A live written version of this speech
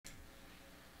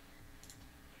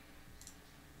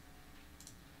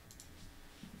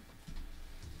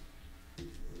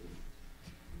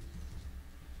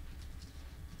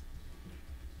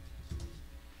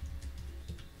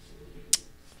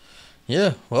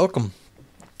Yeah, welcome.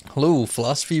 Hello,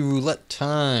 Philosophy Roulette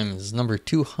Times, number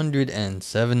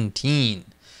 217,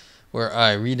 where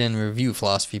I read and review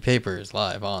philosophy papers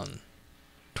live on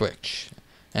Twitch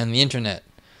and the internet.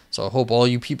 So I hope all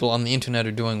you people on the internet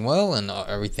are doing well and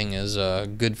everything is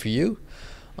good for you.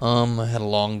 I had a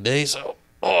long day, so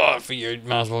I figured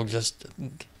might as well just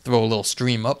throw a little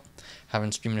stream up.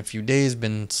 Haven't streamed in a few days,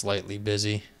 been slightly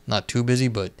busy. Not too busy,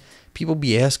 but people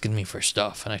be asking me for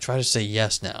stuff, and I try to say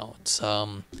yes now.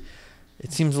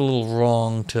 It seems a little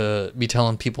wrong to be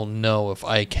telling people no if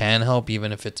I can help,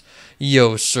 even if it's,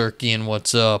 yo, Sirkian,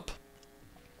 what's up?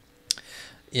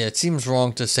 Yeah, it seems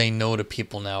wrong to say no to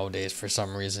people nowadays for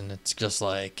some reason. It's just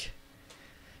like,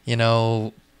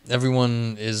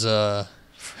 everyone is out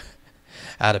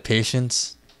of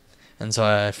patience, and so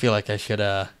I feel like I should,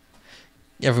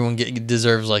 everyone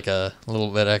deserves like a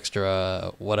little bit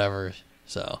extra whatever,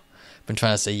 so I've been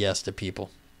trying to say yes to people.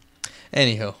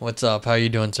 Anywho, what's up? How you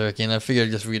doing, Sirky? And I figured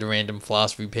I'd just read a random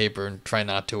philosophy paper and try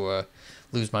not to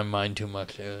lose my mind too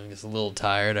much. I'm just a little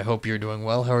tired. I hope you're doing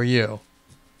well. How are you?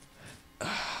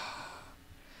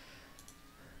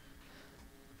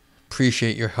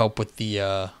 Appreciate your help with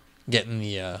the getting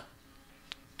the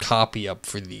copy up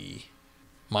for the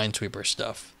Minesweeper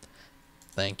stuff.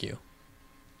 Thank you.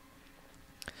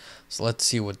 So let's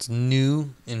see what's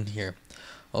new in here.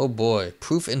 Oh boy,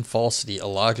 Proof and Falsity, a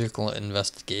Logical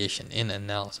Investigation in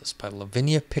Analysis by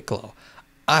Lavinia Piccolo.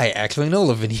 I actually know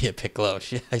Lavinia Piccolo.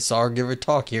 I saw her give a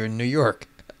talk here in New York.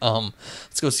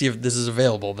 Let's go see if this is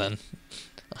available then.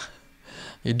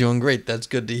 You're doing great, that's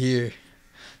good to hear.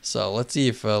 So let's see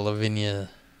if Lavinia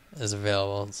is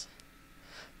available.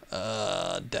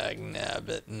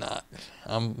 Dagnabbit, not.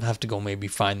 I'll have to go maybe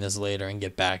find this later and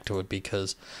get back to it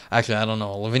because, actually, I don't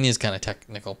know. Lavinia's kind of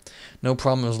technical. No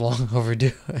problem, it was long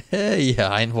overdue.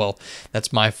 Well,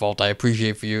 that's my fault. I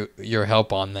appreciate for your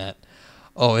help on that.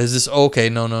 Oh, is this, okay,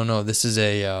 no. This is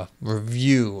a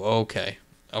review, okay,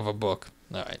 of a book.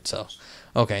 All right, so,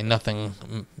 okay, nothing,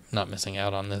 not missing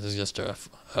out on this. Is just a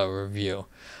review.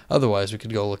 Otherwise, we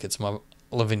could go look at some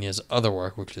Lavinia's other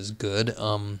work, which is good.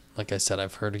 Like I said,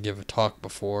 I've heard her give a talk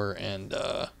before, and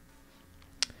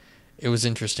it was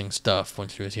interesting stuff when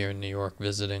she was here in New York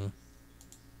visiting.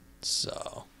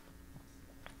 So,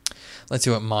 let's see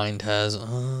what Mind has.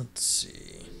 Let's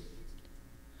see.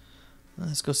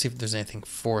 Let's go see if there's anything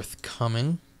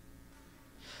forthcoming.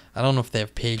 I don't know if they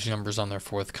have page numbers on their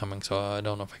forthcoming, so I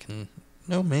don't know if I can...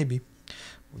 No, maybe.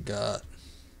 We got...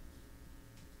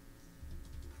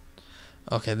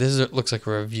 Okay, looks like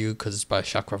a review because it's by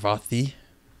Chakravarthi,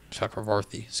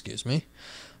 excuse me.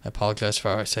 I apologize for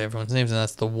how I say everyone's names, and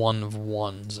that's the one of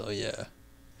one, so yeah.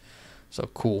 So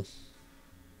cool.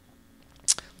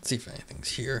 Let's see if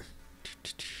anything's here.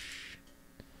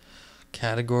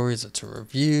 Categories, it's a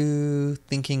review.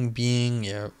 Thinking, being,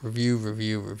 yeah,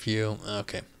 review.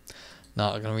 Okay.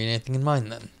 Not going to read anything in mine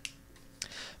then.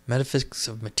 Metaphysics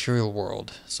of Material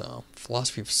World. So,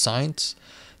 Philosophy of Science.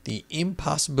 The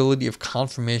Impossibility of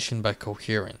Confirmation by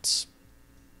Coherence.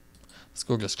 Let's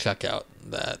go just check out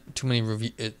that.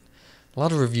 A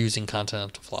lot of reviews in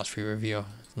Continental Philosophy Review.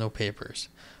 No papers.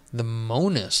 The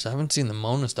Monist. I haven't seen the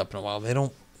Monist up in a while. They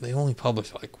only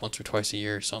publish like once or twice a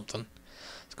year or something.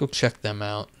 Let's go check them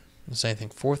out. Is anything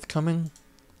forthcoming?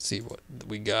 Let's see what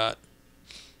we got.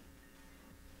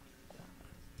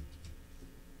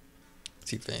 Let's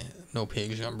see if no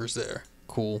page numbers there.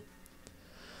 Cool.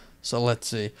 So let's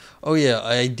see. Oh yeah,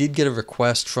 I did get a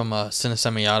request from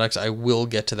Cinesemiotics. I will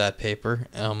get to that paper.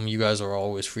 You guys are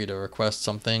always free to request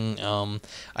something.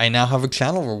 I now have a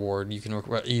channel reward. You can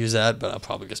use that, but I'll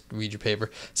probably just read your paper.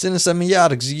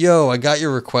 Cinesemiotics, yo, I got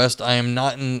your request. I am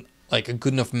not in like a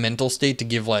good enough mental state to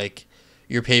give like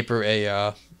your paper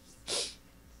a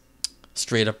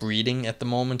straight up reading at the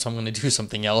moment, so I'm gonna do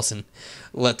something else and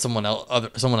let someone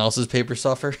else's paper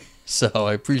suffer. So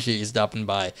I appreciate you stopping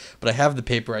by. But I have the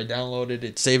paper. I downloaded it.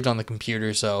 It's saved on the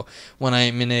computer. So when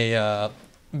I'm in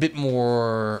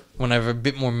when I have a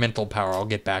bit more mental power, I'll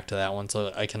get back to that one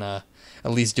so I can at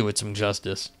least do it some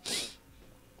justice.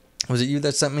 Was it you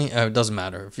that sent me? It doesn't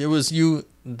matter. If it was you,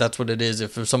 that's what it is.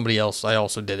 If it was somebody else, I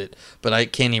also did it. But I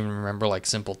can't even remember like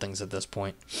simple things at this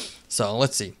point. So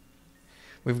let's see.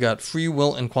 We've got Free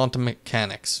Will and Quantum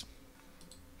Mechanics.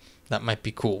 That might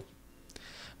be cool.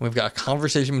 We've got a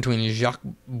conversation between Jacques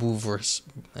Bouvres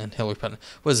and Hilary Putnam.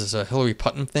 What is this, a Hilary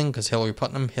Putnam thing? Because Hilary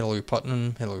Putnam.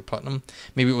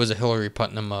 Maybe it was a Hilary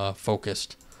Putnam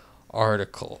focused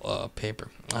article paper.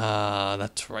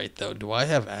 That's right, though. Do I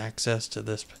have access to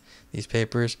these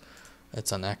papers?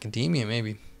 It's on academia,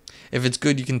 maybe. If it's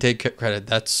good, you can take credit.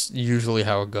 That's usually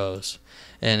how it goes.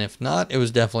 And if not, it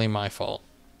was definitely my fault.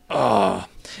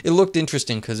 It looked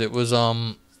interesting because it was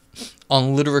on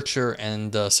literature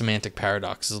and semantic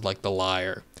paradoxes like The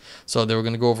Liar. So they were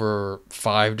going to go over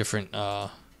 5 different.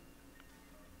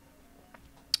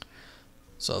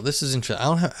 So this is interesting.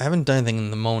 I haven't done anything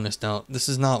in the Monist. Now this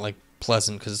is not like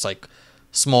pleasant because it's like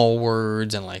small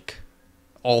words and like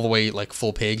all the way like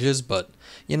full pages. But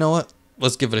you know what?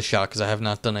 Let's give it a shot because I have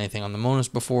not done anything on the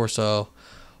Monist before. So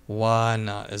why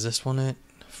not? Is this one it?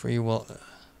 Free will.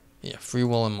 Yeah, free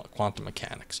will and quantum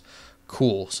mechanics.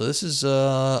 Cool. So this is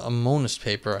a Monist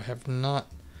paper. I have not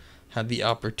had the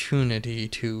opportunity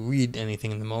to read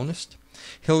anything in the Monist.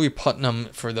 Hilary Putnam,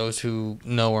 for those who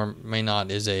know or may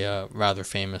not, is a rather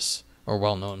famous or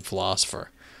well-known philosopher.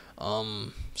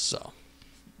 So.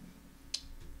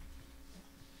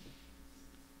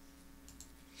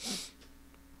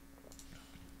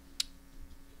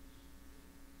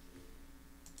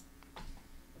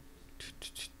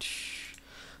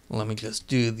 Let me just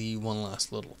do the one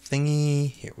last little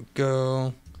thingy. Here we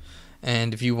go.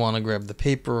 And if you want to grab the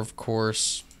paper, of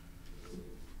course,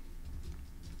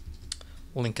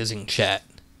 link is in chat.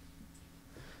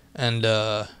 And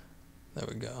there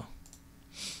we go.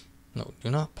 No, do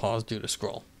not pause, do to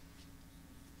scroll.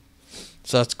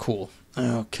 So that's cool.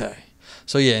 Okay.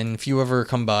 So yeah, and if you ever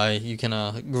come by, you can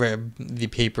grab the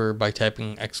paper by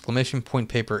typing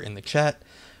 !paper in the chat,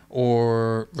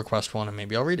 or request one and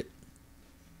maybe I'll read it.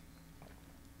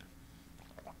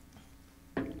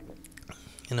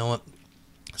 You know what?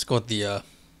 Let's go with the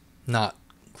not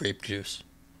grape juice.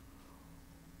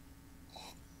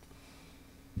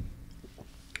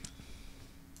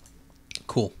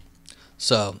 Cool.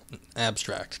 So,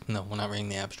 abstract. No, we're not reading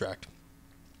the abstract.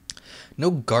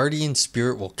 No guardian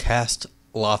spirit will cast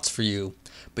lots for you,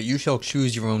 but you shall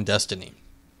choose your own destiny.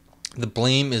 The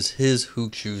blame is his who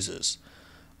chooses.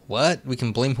 What? We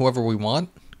can blame whoever we want?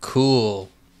 Cool.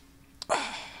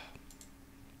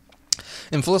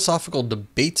 In philosophical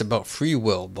debates about free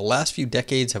will, the last few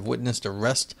decades have witnessed a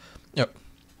let's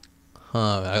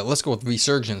go with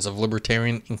resurgence of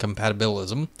libertarian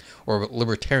incompatibilism, or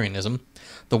libertarianism,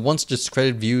 the once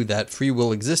discredited view that free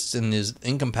will exists and is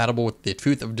incompatible with the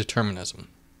truth of determinism.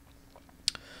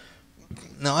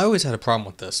 Now, I always had a problem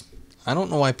with this. I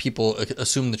don't know why people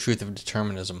assume the truth of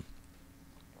determinism,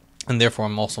 and therefore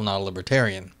I'm also not a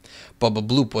libertarian. Bubba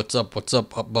Bloop, what's up,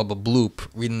 Bubba Bloop?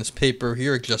 Reading this paper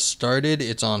here, it just started.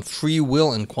 It's on free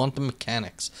will and quantum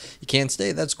mechanics. You can't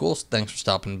stay, that's cool. Thanks for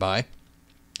stopping by.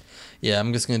 Yeah,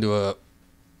 I'm just going to do a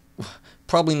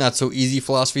probably not so easy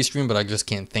philosophy stream, but I just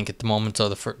can't think at the moment, so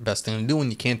the best thing to do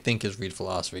when you can't think is read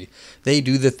philosophy. They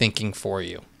do the thinking for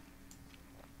you.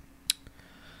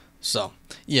 So,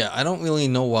 yeah, I don't really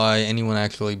know why anyone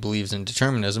actually believes in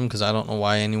determinism, because I don't know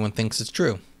why anyone thinks it's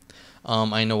true.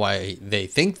 I know why they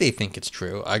think it's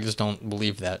true. I just don't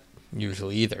believe that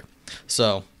usually either.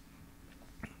 So,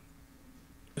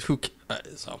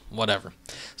 whatever.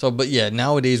 So, but yeah,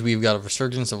 nowadays we've got a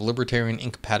resurgence of libertarian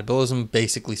incompatibilism.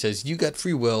 Basically says you got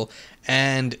free will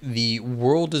and the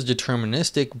world is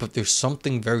deterministic, but there's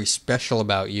something very special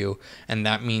about you, and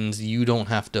that means you don't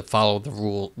have to follow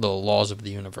the laws of the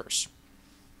universe.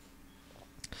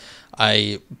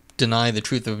 I deny the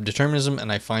truth of determinism,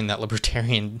 and I find that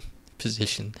libertarian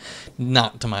position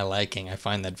not to my liking. I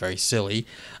find that very silly.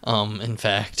 In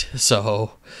fact,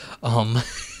 so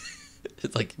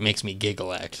it like makes me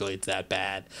giggle, actually. It's that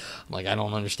bad. I'm like, I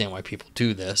don't understand why people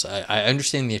do this. I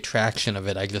understand the attraction of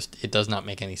it. It does not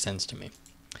make any sense to me.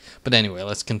 But anyway,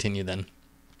 let's continue then.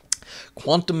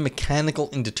 Quantum mechanical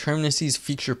indeterminacies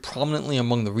feature prominently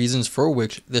among the reasons for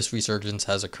which this resurgence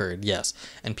has occurred. Yes,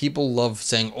 and people love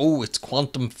saying, oh, it's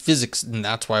quantum physics, and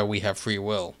that's why we have free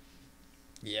will.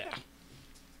 Yeah.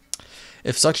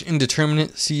 If such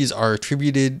indeterminacies are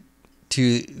attributed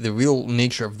to the real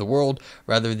nature of the world,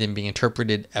 rather than being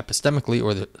interpreted epistemically,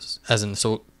 or as in the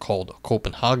so-called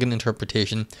Copenhagen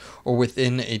interpretation, or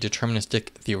within a deterministic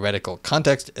theoretical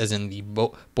context, as in the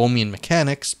Bohmian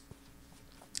mechanics,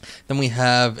 then we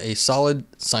have a solid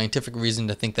scientific reason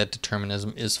to think that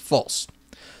determinism is false.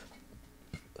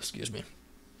 Excuse me.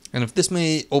 And if this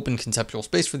may open conceptual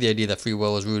space for the idea that free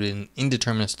will is rooted in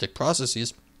indeterministic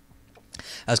processes,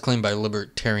 as claimed by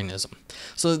libertarianism.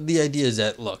 So the idea is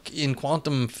that, look, in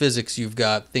quantum physics, you've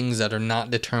got things that are not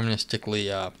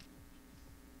deterministically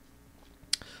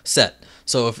set.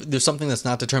 So if there's something that's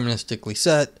not deterministically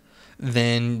set,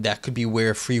 then that could be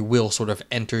where free will sort of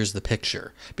enters the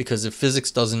picture. Because if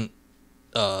physics doesn't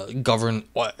govern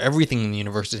everything in the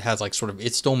universe, it has like sort of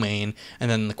its domain, and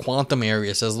then the quantum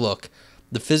area says, look,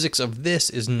 the physics of this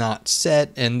is not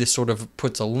set, and this sort of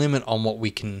puts a limit on what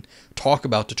we can talk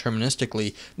about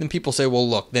deterministically. Then people say, well,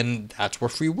 look, then that's where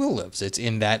free will lives. It's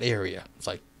in that area. It's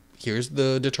like, here's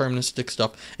the deterministic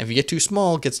stuff. And if you get too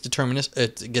small,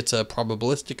 it gets a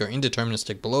probabilistic or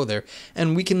indeterministic below there,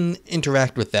 and we can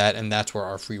interact with that, and that's where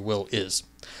our free will is.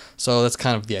 So that's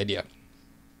kind of the idea.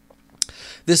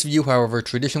 This view, however,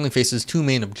 traditionally faces two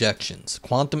main objections.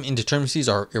 Quantum indeterminacies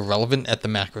are irrelevant at the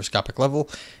macroscopic level,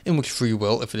 in which free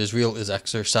will, if it is real, is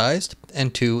exercised.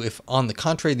 And two, if on the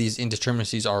contrary these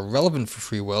indeterminacies are relevant for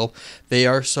free will, they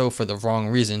are so for the wrong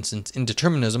reason, since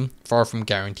indeterminism, far from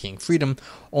guaranteeing freedom,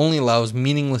 only allows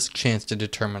meaningless chance to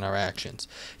determine our actions.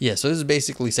 Yeah, so this is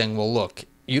basically saying, well, look,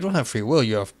 you don't have free will,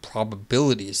 you have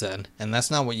probabilities then, and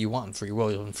that's not what you want in free will.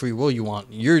 In free will, you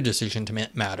want your decision to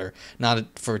matter,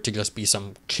 not for it to just be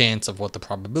some chance of what the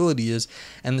probability is.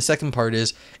 And the second part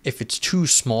is, if it's too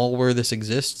small where this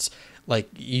exists, like,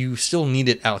 you still need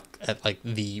it out at like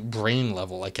the brain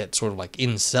level, like at sort of like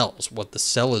in cells, what the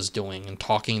cell is doing and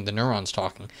talking, the neurons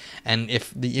talking. And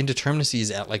if the indeterminacy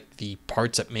is at like the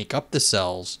parts that make up the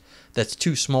cells, that's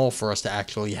too small for us to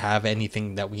actually have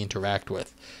anything that we interact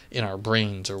with in our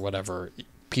brains or whatever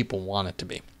people want it to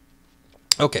be.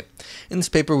 Okay, in this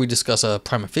paper we discuss a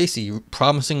prima facie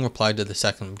promising reply to the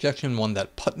second objection, one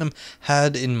that Putnam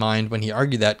had in mind when he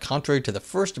argued that, contrary to the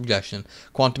first objection,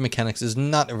 quantum mechanics is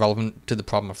not irrelevant to the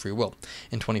problem of free will.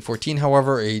 In 2014,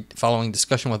 however, following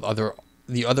discussion with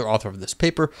the other author of this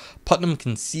paper, Putnam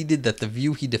conceded that the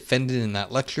view he defended in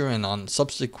that lecture and on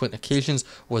subsequent occasions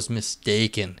was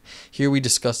mistaken. Here we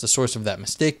discuss the source of that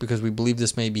mistake because we believe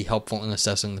this may be helpful in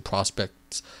assessing the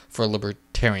prospects for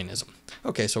libertarianism.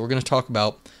 Okay, so we're going to talk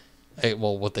about,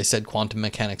 what they said, quantum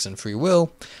mechanics and free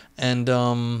will,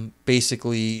 and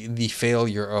basically the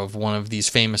failure of one of these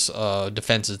famous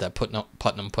defenses that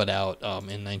Putnam put out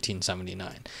in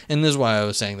 1979. And this is why I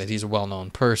was saying that he's a well-known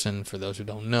person. For those who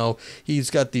don't know, he's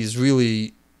got these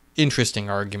really interesting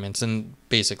arguments, and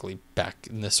basically back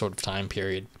in this sort of time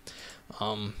period,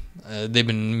 they've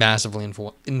been massively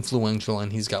influential,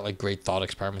 and he's got like great thought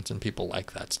experiments, and people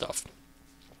like that stuff.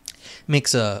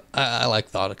 I like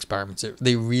thought experiments.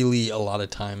 They really, a lot of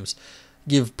times,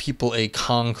 give people a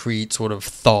concrete sort of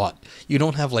thought. You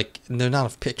don't have they're not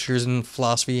of pictures in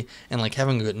philosophy, and like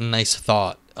having a nice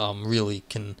thought really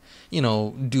can,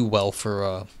 do well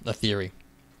for a theory.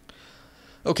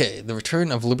 Okay, the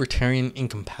return of libertarian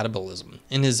incompatibilism.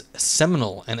 In his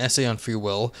seminal An Essay on Free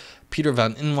Will, Peter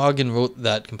van Inwagen wrote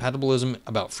that compatibilism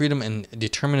about freedom and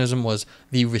determinism was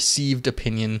the received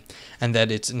opinion, and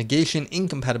that its negation,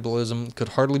 incompatibilism, could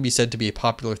hardly be said to be a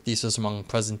popular thesis among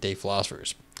present-day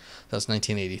philosophers. That's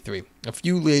 1983. A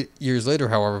few years later,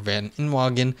 however, van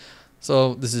Inwagen,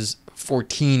 so this is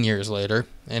 14 years later,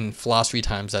 in philosophy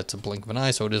times that's a blink of an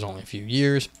eye, so it is only a few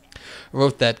years,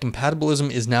 wrote that compatibilism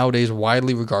is nowadays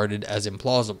widely regarded as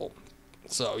implausible.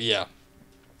 So yeah,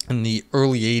 in the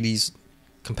early 80s,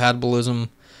 compatibilism,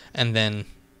 and then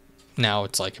now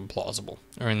it's like implausible,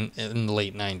 or in the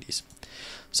late 90s.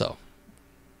 So,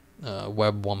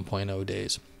 Web 1.0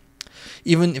 days.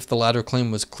 Even if the latter claim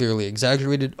was clearly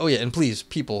exaggerated. Oh yeah, and please,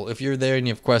 people, if you're there and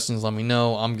you have questions, let me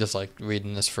know. I'm just like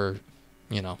reading this for,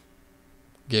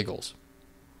 giggles.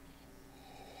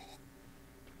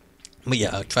 But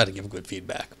yeah, I'll try to give good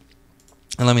feedback.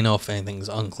 And let me know if anything's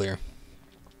unclear.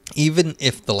 Even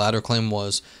if the latter claim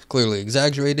was clearly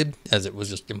exaggerated, as it was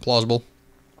just implausible,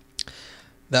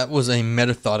 that was a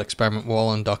meta-thought experiment. We're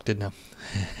all inducted now.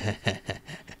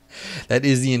 That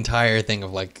is the entire thing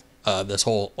of this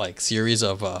whole series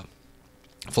of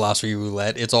philosophy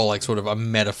roulette. It's all sort of a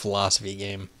meta-philosophy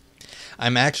game.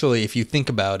 I'm actually, if you think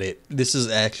about it, this is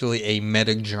actually a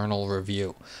meta-journal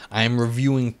review. I am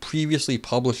reviewing previously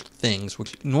published things,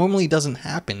 which normally doesn't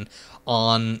happen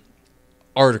on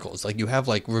articles. You have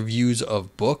reviews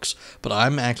of books, but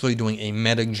I'm actually doing a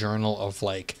meta-journal of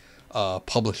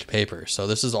published papers. So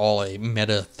this is all a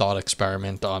meta-thought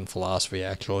experiment on philosophy,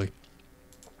 actually.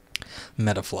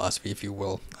 Meta-philosophy, if you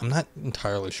will. I'm not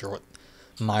entirely sure what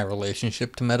my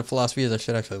relationship to meta-philosophy is. I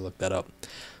should actually look that up.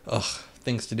 Ugh.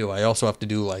 Things to do. I also have to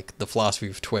do the philosophy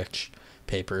of Twitch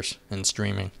papers and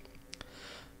streaming.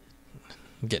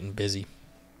 I'm getting busy.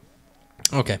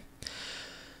 Okay.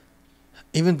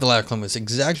 Even if the latter claim was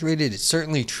exaggerated, it's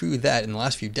certainly true that in the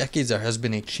last few decades there has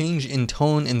been a change in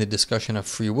tone in the discussion of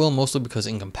free will, mostly because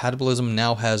incompatibilism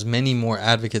now has many more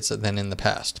advocates than in the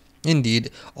past.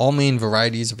 Indeed, all main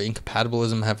varieties of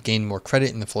incompatibilism have gained more credit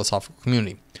in the philosophical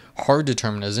community. Hard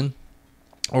determinism,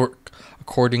 or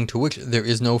according to which there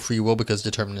is no free will because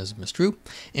determinism is true.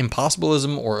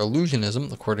 Impossibilism or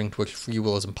illusionism, according to which free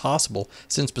will is impossible,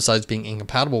 since besides being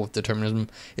incompatible with determinism,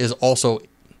 it is also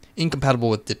incompatible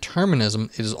with determinism,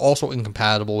 it is also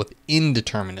incompatible with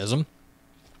indeterminism.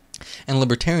 and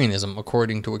libertarianism,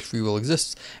 according to which free will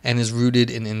exists and is rooted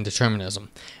in indeterminism.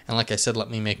 And like I said, let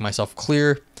me make myself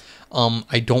clear.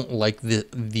 I don't like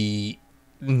the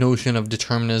notion of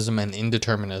determinism and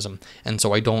indeterminism, and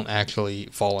so I don't actually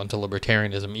fall into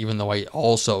libertarianism, even though I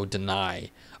also deny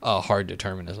hard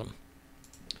determinism.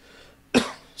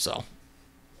 So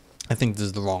I think this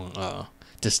is the wrong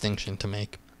distinction to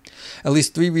make. At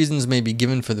least 3 reasons may be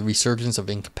given for the resurgence of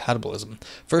incompatibilism.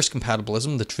 First,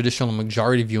 compatibilism, the traditional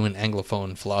majority view in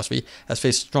Anglophone philosophy, has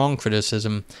faced strong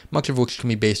criticism, much of which can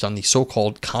be based on the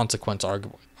so-called consequence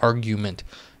argument.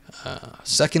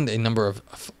 Second, a number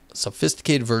of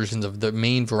sophisticated versions of the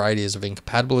main varieties of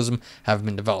incompatibilism have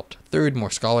been developed. Third, more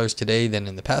scholars today than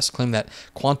in the past claim that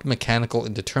quantum mechanical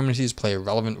indeterminacies play a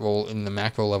relevant role in the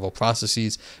macro-level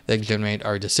processes that generate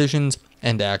our decisions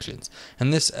and actions.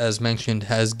 And this, as mentioned,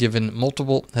 has given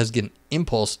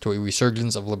impulse to a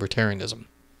resurgence of libertarianism.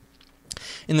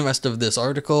 In the rest of this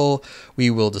article, we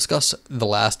will discuss the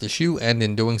last issue, and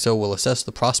in doing so, we'll assess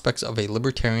the prospects of a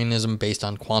libertarianism based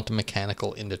on quantum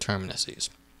mechanical indeterminacies.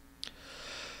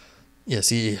 Yeah,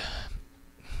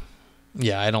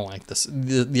 I don't like this.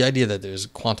 The idea that there's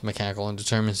quantum mechanical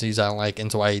indeterminacies I don't like,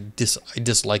 and so I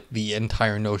dislike the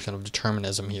entire notion of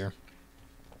determinism here.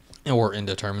 Or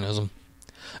indeterminism.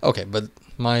 Okay, but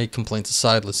my complaints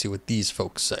aside, let's see what these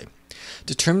folks say.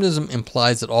 Determinism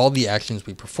implies that all the actions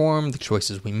we perform, the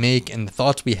choices we make, and the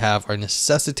thoughts we have are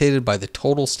necessitated by the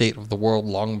total state of the world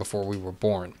long before we were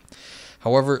born.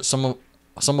 However, some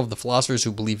of the philosophers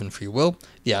who believe in free will,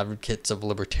 the advocates of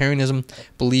libertarianism,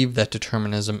 believe that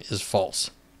determinism is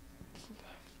false.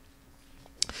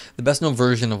 The best known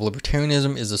version of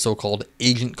libertarianism is the so-called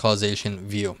agent causation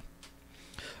view.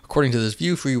 According to this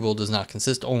view, free will does not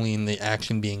consist only in the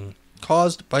action being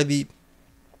caused by the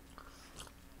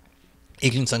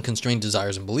agent's unconstrained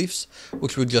desires and beliefs,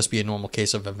 which would just be a normal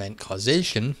case of event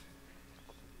causation.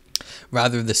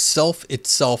 Rather, the self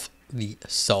itself,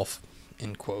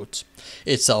 in quotes,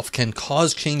 itself can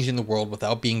cause change in the world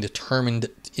without being determined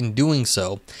in doing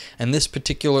so, and this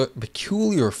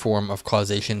peculiar form of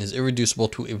causation is irreducible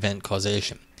to event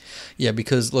causation. Yeah,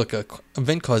 because look,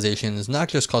 event causation is not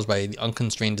just caused by the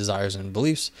unconstrained desires and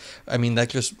beliefs. I mean, that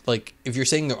just, like, if you're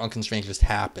saying they're unconstrained, it just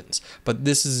happens. But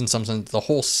this is, in some sense, the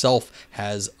whole self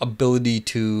has ability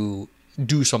to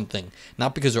do something.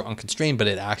 Not because they're unconstrained, but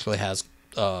it actually has,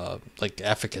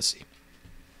 efficacy.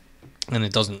 And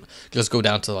it doesn't just go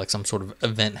down to, like, some sort of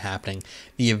event happening.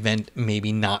 The event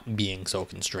maybe not being so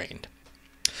constrained.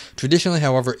 Traditionally,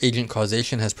 however, agent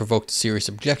causation has provoked serious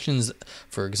objections,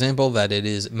 for example, that it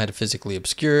is metaphysically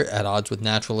obscure, at odds with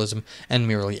naturalism, and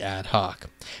merely ad hoc.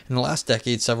 In the last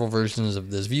decade, several versions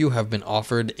of this view have been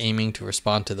offered aiming to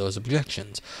respond to those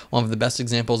objections. One of the best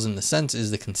examples in the sense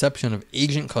is the conception of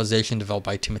agent causation developed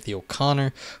by Timothy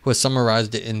O'Connor, who has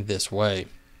summarized it in this way.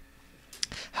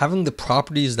 Having the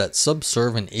properties that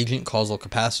subserve an agent causal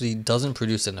capacity doesn't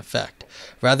produce an effect.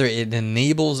 Rather, it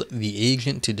enables the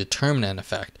agent to determine an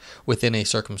effect within a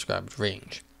circumscribed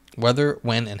range. Whether,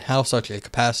 when, and how such a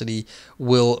capacity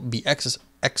will be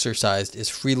exercised is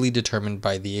freely determined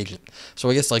by the agent. So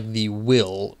I guess, like, the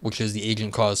will, which is the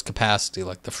agent caused capacity,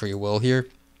 like the free will here,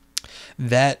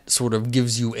 that sort of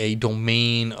gives you a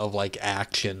domain of, like,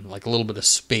 action, like a little bit of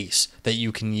space that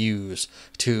you can use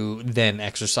to then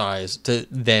exercise, to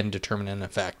then determine an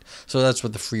effect. So that's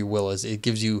what the free will is. It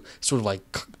gives you sort of like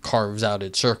carves out,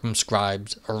 it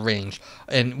circumscribes a range,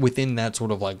 and within that sort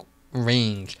of like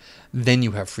range, then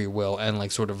you have free will, and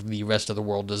like sort of the rest of the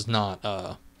world does not,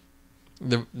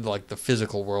 the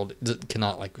physical world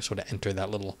cannot like sort of enter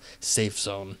that little safe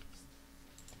zone.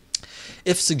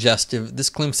 If suggestive,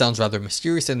 this claim sounds rather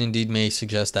mysterious and indeed may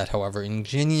suggest that, however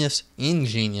ingenious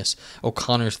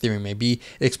O'Connor's theory may be,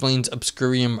 it explains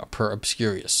obscurium per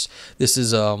obscurius. This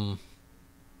is this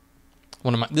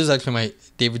is actually my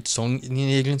Davidsonian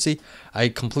agency. I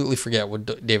completely forget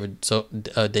what David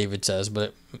says,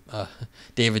 but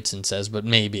Davidson says, but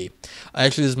maybe.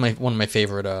 Actually, this is one of my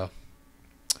favorite.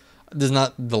 This is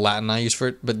not the Latin I use for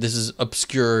it, but this is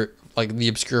obscure. Like the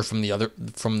obscure from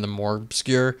the more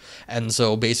obscure. And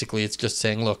so basically it's just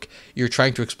saying, look, you're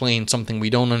trying to explain something we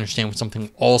don't understand with something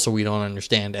also we don't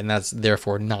understand, and that's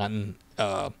therefore not an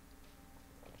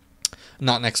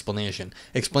explanation.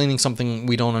 Explaining something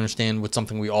we don't understand with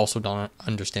something we also don't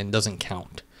understand doesn't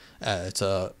count. It's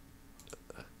not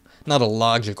a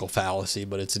logical fallacy,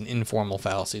 but it's an informal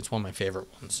fallacy. It's one of my favorite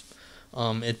ones.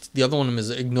 The other one is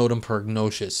ignotum per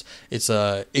gnosis. It's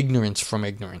ignorance from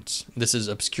ignorance. This is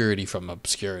obscurity from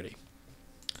obscurity.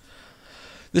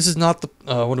 This is not the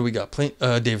what do we got?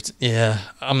 Davidson. Yeah,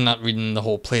 I'm not reading the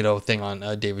whole Plato thing on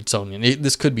Davidsonian.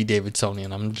 This could be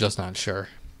Davidsonian. I'm just not sure.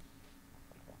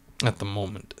 at the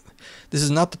moment. This is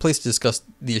not the place to discuss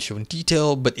the issue in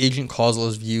detail, but agent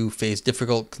causalist view faced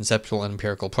difficult conceptual and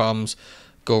empirical problems.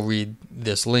 Go read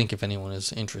this link if anyone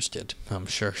is interested. I'm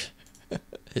sure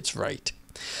it's right.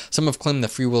 Some have claimed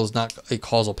that free will is not a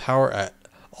causal power at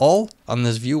all. On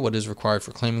this view, what is required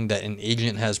for claiming that an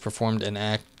agent has performed an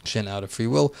action out of free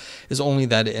will is only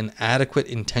that an adequate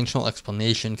intentional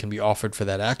explanation can be offered for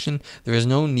that action. There is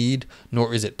no need,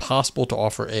 nor is it possible, to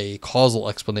offer a causal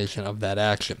explanation of that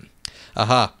action.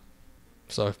 Aha.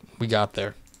 So we got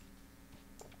there.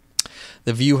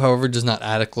 The view, however, does not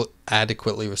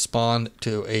adequately respond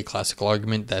to a classical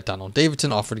argument that Donald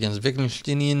Davidson offered against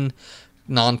Wittgensteinian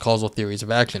non-causal theories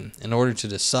of action. In order to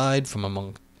decide from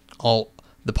among all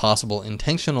the possible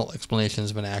intentional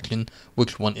explanations of an action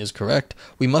which one is correct,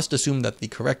 we must assume that the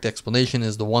correct explanation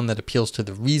is the one that appeals to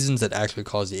the reasons that actually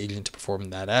cause the agent to perform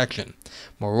that action.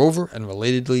 Moreover, and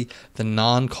relatedly, the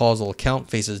non-causal account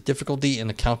faces difficulty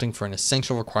in accounting for an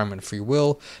essential requirement of free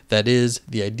will, that is,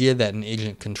 the idea that an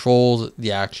agent controls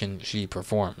the action she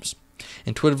performs.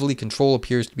 Intuitively, control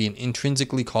appears to be an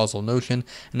intrinsically causal notion,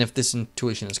 and if this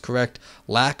intuition is correct,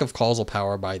 lack of causal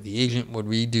power by the agent would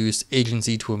reduce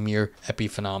agency to a mere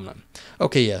epiphenomenon.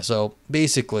 Okay, yeah, so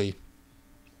basically,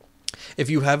 if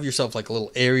you have yourself like a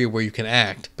little area where you can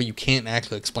act, but you can't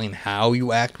actually explain how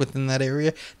you act within that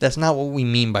area, that's not what we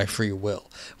mean by free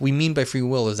will. What we mean by free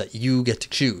will is that you get to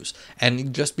choose,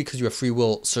 and just because you have free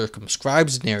will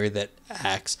circumscribes an area that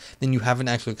acts, then you haven't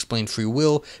actually explained free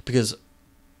will, because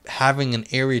having an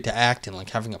area to act in, like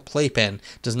having a playpen,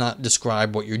 does not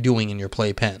describe what you're doing in your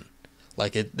playpen.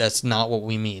 That's not what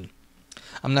we mean.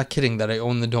 I'm not kidding that I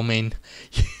own the domain.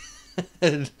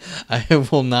 I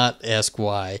will not ask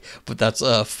why, but that's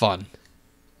fun.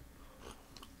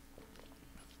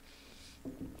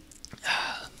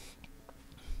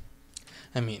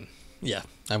 I mean, yeah,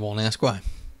 I won't ask why.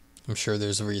 I'm sure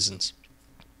there's reasons.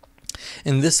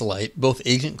 In this light, both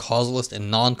agent causalist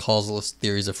and non-causalist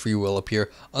theories of free will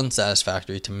appear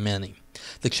unsatisfactory to many.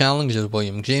 The challenge, as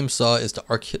William James saw, is to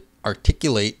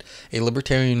articulate a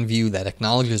libertarian view that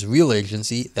acknowledges real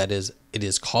agency, that is, it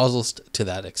is causalist to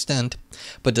that extent,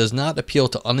 but does not appeal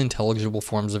to unintelligible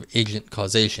forms of agent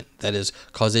causation, that is,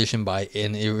 causation by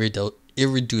an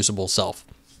irreducible self.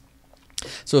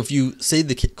 So if you say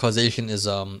the causation is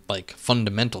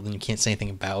fundamental, then you can't say anything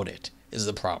about it, is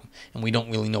the problem. And we don't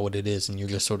really know what it is, and you're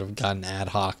just sort of got an ad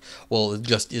hoc, well, it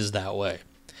just is that way.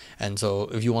 And so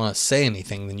if you want to say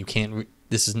anything, then you can't,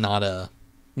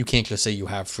 you can't just say you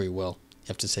have free will. You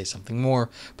have to say something more,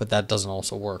 but that doesn't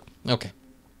also work. Okay.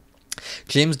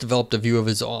 James developed a view of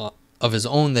his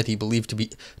own that he believed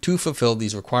to fulfill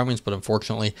these requirements, but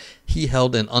unfortunately, he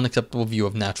held an unacceptable view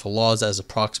of natural laws as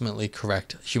approximately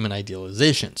correct human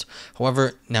idealizations.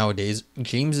 However, nowadays,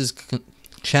 James's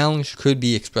challenge could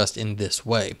be expressed in this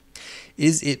way.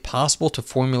 Is it possible to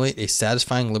formulate a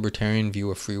satisfying libertarian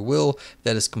view of free will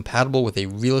that is compatible with a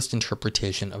realist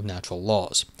interpretation of natural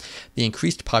laws? The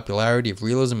increased popularity of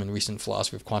realism in recent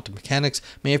philosophy of quantum mechanics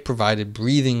may have provided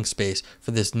breathing space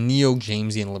for this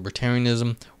neo-Jamesian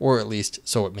libertarianism, or at least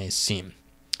so it may seem.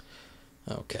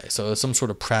 Okay, so some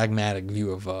sort of pragmatic view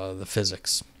of the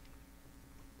physics.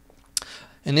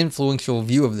 An influential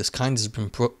view of this kind has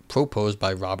been proposed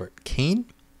by Robert Kane.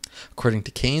 According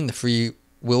to Kane, the free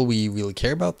will we really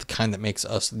care about, the kind that makes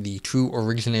us the true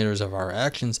originators of our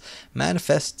actions,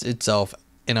 manifests itself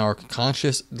in our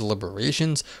conscious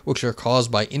deliberations, which are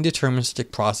caused by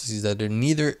indeterministic processes that are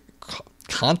neither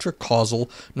contra-causal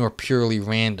nor purely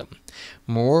random.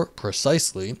 More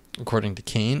precisely, according to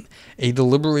Kane, a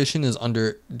deliberation is the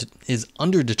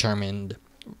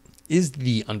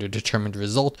underdetermined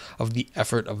result of the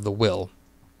effort of the will,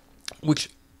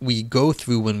 which we go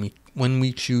through when we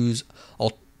choose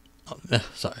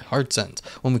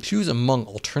when we choose among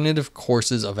alternative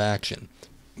courses of action.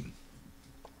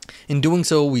 In doing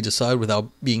so, we decide without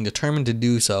being determined to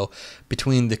do so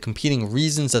between the competing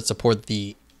reasons that support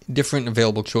the different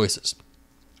available choices.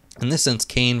 In this sense,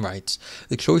 Kane writes,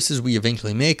 the choices we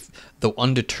eventually make, though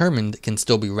undetermined, can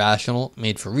still be rational,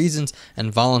 made for reasons,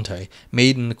 and voluntary,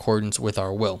 made in accordance with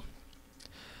our will.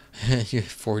 You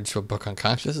forward to a book on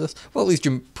consciousness? Well, at least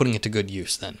you're putting it to good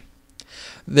use then.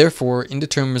 Therefore,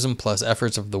 indeterminism plus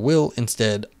efforts of the will,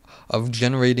 instead of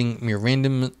generating mere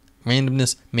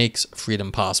randomness, makes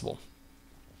freedom possible.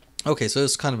 Okay, so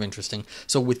it's kind of interesting.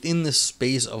 So within this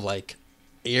space of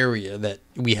area that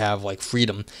we have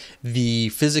freedom, the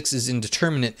physics is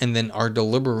indeterminate, and then our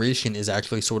deliberation is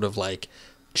actually sort of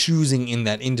choosing in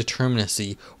that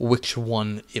indeterminacy which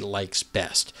one it likes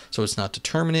best. So it's not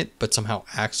determinate, but somehow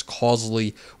acts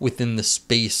causally within the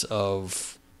space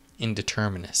of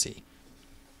indeterminacy.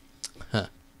 Huh.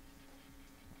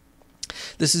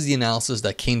 This is the analysis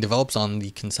that Kane develops on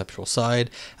the conceptual side.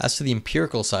 As to the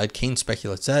empirical side, Kane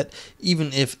speculates that,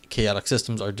 even if chaotic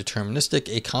systems are deterministic,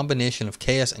 a combination of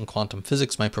chaos and quantum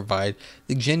physics might provide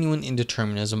the genuine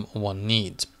indeterminism one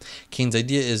needs. Kane's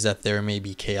idea is that there may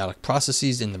be chaotic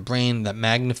processes in the brain that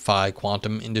magnify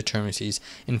quantum indeterminacies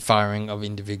in firing of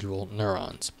individual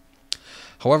neurons.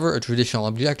 However, a traditional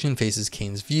objection faces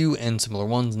Kane's view and similar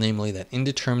ones, namely that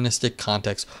indeterministic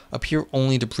contexts appear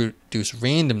only to produce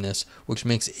randomness, which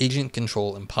makes agent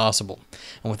control impossible.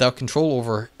 And without control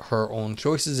over her own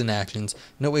choices and actions,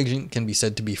 no agent can be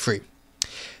said to be free.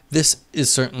 This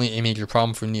is certainly a major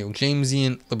problem for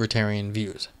neo-Jamesian libertarian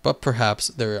views, but perhaps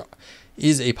there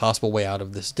is a possible way out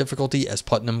of this difficulty, as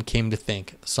Putnam came to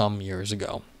think some years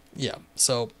ago. Yeah,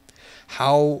 so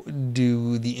how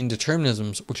do the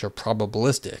indeterminisms, which are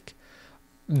probabilistic,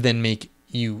 then make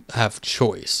you have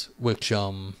choice? Which,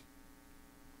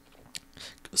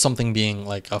 something being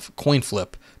like a coin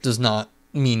flip does not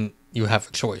mean you have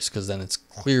a choice, because then it's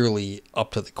clearly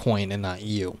up to the coin and not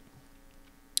you.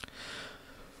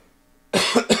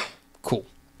 Cool.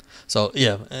 So,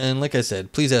 yeah, and like I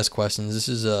said, please ask questions. This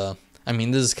is,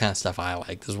 this is kind of stuff I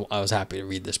like. I was happy to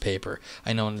read this paper.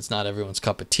 I know it's not everyone's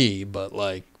cup of tea, but,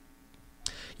 like,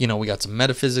 we got some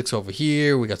metaphysics over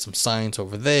here, we got some science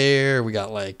over there, we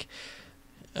got, like,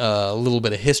 a little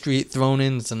bit of history thrown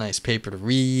in. It's a nice paper to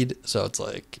read, so it's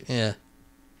like, yeah.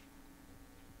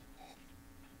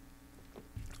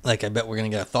 Like, I bet we're going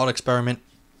to get a thought experiment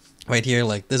right here.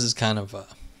 Like, this is kind of,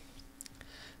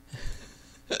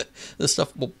 this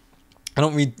stuff, well, I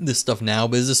don't read this stuff now,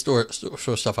 but this is sort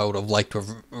of stuff I would have liked to have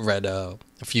read a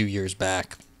few years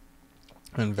back.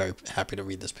 I'm very happy to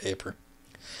read this paper.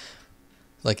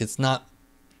 Like, it's not,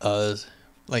 I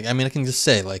can just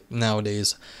say, like,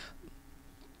 nowadays,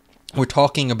 we're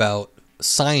talking about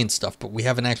science stuff, but we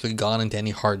haven't actually gone into any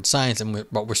hard science,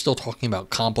 but we're still talking about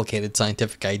complicated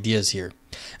scientific ideas here.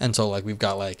 And so, like, we've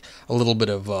got, like, a little bit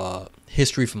of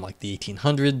history from, like, the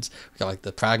 1800s. We got, like,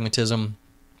 the pragmatism.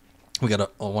 We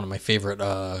got one of my favorite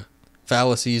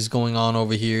fallacies going on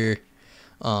over here.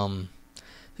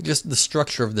 Just the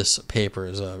structure of this paper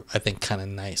is, I think, kind of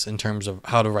nice in terms of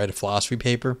how to write a philosophy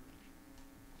paper.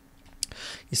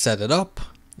 You set it up.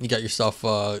 You got your stuff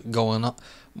going up.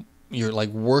 You're, like,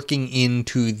 working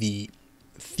into the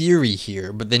theory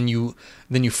here, but then you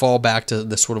fall back to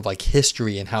the sort of, like,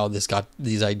 history and how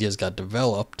these ideas got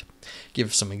developed.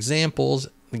 Give some examples.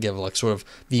 Give, like, sort of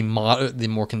the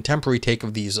more contemporary take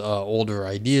of these older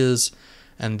ideas,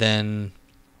 and then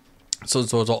so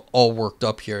it's all worked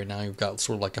up here. Now you've got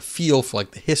sort of like a feel for,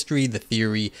 like, the history, the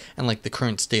theory, and, like, the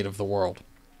current state of the world.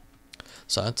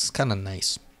 So that's kind of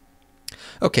nice.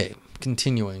 Okay,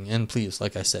 continuing, and please,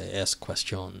 like I say, ask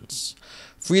questions.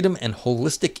 Freedom and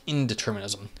Holistic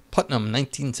Indeterminism. Putnam,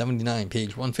 1979,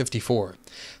 page 154,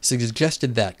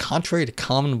 suggested that, contrary to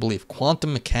common belief,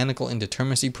 quantum mechanical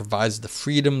indeterminacy provides the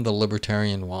freedom the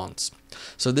libertarian wants.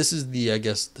 So this is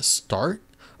the start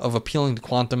of appealing to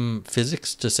quantum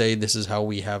physics to say this is how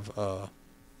we have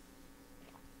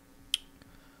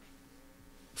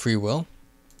free will?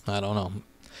 I don't know.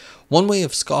 One way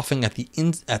of scoffing at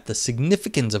the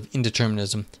significance of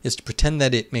indeterminism is to pretend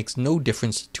that it makes no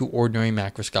difference to ordinary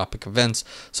macroscopic events,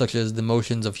 such as the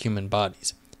motions of human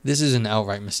bodies. This is an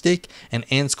outright mistake, and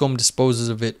Anscombe disposes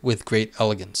of it with great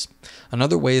elegance.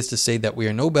 Another way is to say that we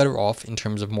are no better off in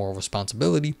terms of moral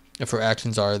responsibility if our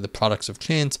actions are the products of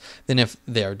chance than if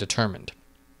they are determined.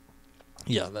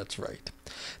 Yeah, that's right.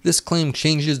 This claim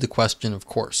changes the question, of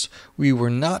course. We were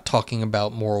not talking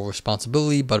about moral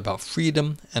responsibility, but about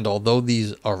freedom, and although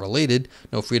these are related,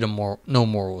 no freedom, no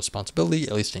moral responsibility,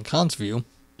 at least in Kant's view,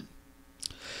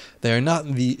 they are not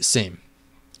the same.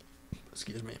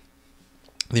 Excuse me.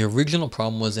 The original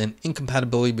problem was an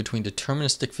incompatibility between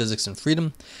deterministic physics and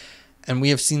freedom, and we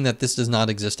have seen that this does not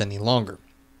exist any longer.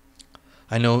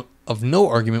 I know of no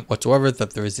argument whatsoever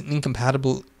that there is an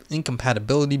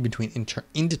incompatibility between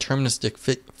indeterministic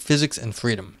physics and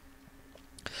freedom.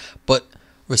 But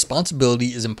responsibility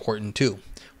is important too.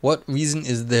 What reason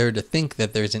is there to think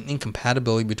that there is an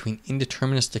incompatibility between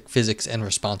indeterministic physics and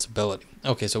responsibility?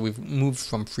 Okay, so we've moved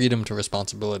from freedom to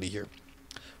responsibility here,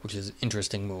 which is an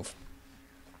interesting move.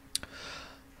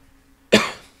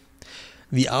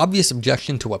 The obvious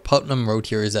objection to what Putnam wrote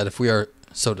here is that if we are,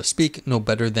 so to speak, no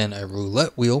better than a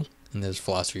roulette wheel, and there's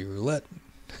philosophy roulette,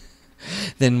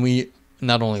 then we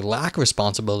not only lack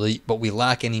responsibility, but we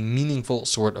lack any meaningful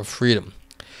sort of freedom.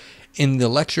 In the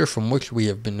lecture from which we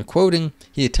have been quoting,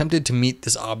 he attempted to meet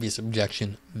this obvious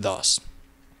objection thus.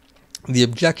 The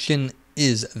objection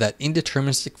is that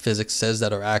indeterministic physics says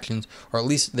that our actions, or at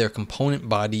least their component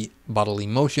bodily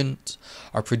motions,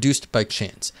 are produced by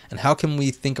chance. And how can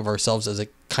we think of ourselves as a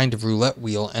kind of roulette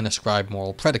wheel and ascribe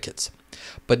moral predicates?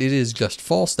 But it is just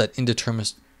false that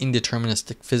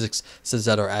indeterministic physics says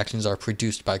that our actions are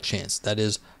produced by chance. That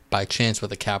is, by chance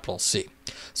with a capital C.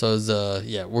 So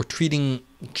we're treating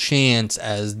chance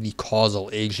as the causal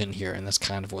agent here, and that's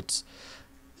kind of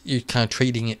you're kind of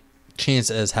treating it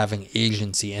chance as having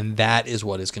agency, and that is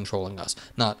what is controlling us,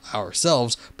 not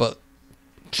ourselves, but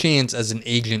chance as an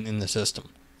agent in the system.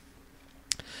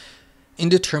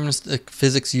 Indeterministic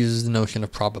physics uses the notion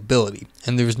of probability,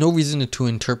 and there is no reason to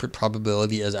interpret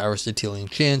probability as Aristotelian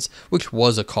chance, which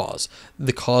was a cause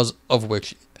of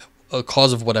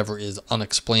whatever is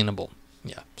unexplainable.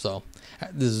 Yeah, so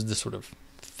this is this sort of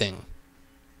thing.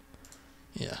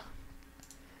 Yeah.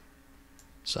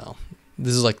 So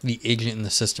this is like the agent in the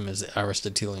system is the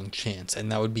Aristotelian chance,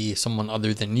 and that would be someone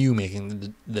other than you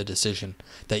making the decision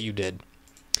that you did.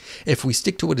 If we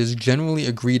stick to what is generally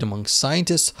agreed among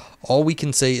scientists, all we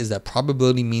can say is that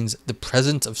probability means the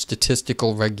presence of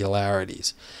statistical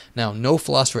regularities. Now, no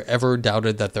philosopher ever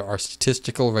doubted that there are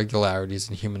statistical regularities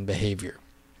in human behavior.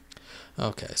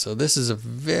 Okay, so this is a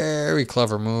very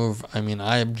clever move. I mean,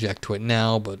 I object to it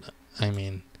now, but I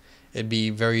mean, it'd be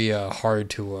very hard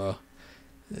to.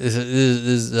 This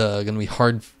is going to be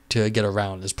hard to get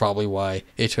around. Is probably why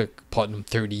it took Putnam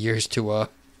 30 years to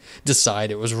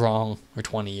decide it was wrong, or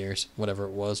 20 years, whatever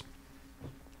it was.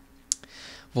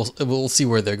 We'll see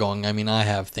where they're going. I mean, I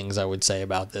have things I would say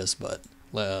about this, but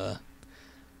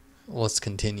let's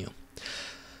continue.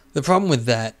 The problem with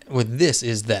this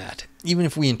is that even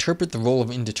if we interpret the role of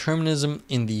indeterminism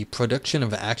in the production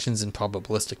of actions in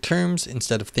probabilistic terms,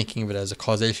 instead of thinking of it as a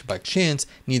causation by chance,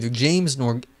 neither James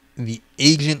nor the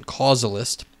agent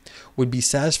causalist would be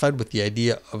satisfied with the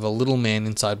idea of a little man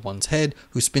inside one's head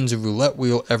who spins a roulette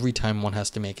wheel every time one has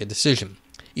to make a decision,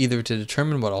 either to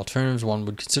determine what alternatives one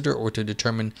would consider or to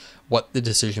determine what the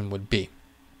decision would be.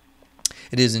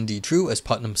 It is indeed true, as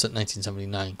Putnam in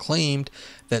 1979 claimed,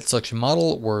 that such a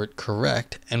model, were it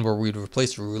correct, and were we to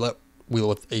replace the roulette wheel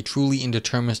with a truly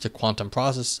indeterministic quantum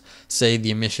process, say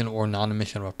the emission or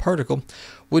non-emission of a particle,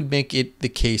 would make it the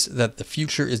case that the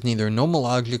future is neither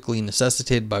nomologically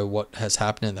necessitated by what has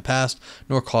happened in the past,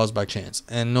 nor caused by chance.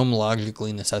 And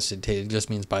nomologically necessitated just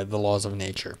means by the laws of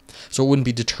nature. So it wouldn't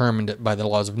be determined by the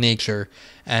laws of nature,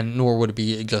 and nor would it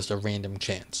be just a random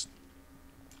chance.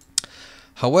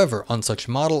 However, on such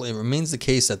a model, it remains the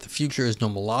case that the future is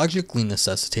nomologically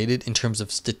necessitated in terms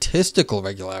of statistical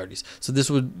regularities. So this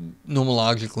would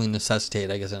nomologically necessitate,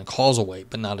 I guess, in a causal way,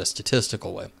 but not a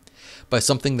statistical way, by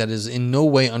something that is in no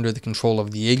way under the control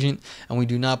of the agent, and we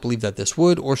do not believe that this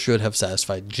would or should have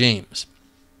satisfied James.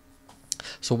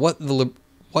 So what the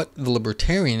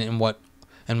libertarian and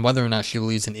whether or not she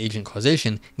believes in agent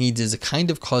causation needs is a kind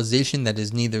of causation that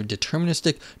is neither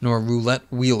deterministic nor roulette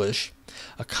wheelish,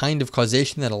 a kind of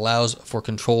causation that allows for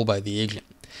control by the agent.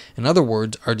 In other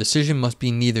words, our decision must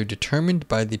be neither determined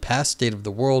by the past state of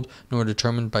the world nor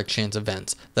determined by chance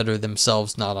events that are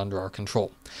themselves not under our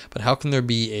control. But how can there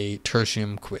be a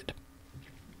tertium quid?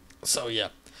 So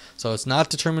it's not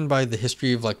determined by the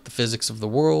history of like the physics of the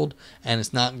world, and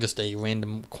it's not just a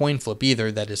random coin flip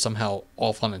either that is somehow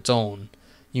off on its own.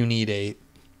 You need a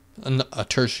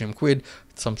tertium quid,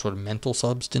 some sort of mental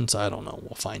substance. I don't know.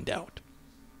 We'll find out.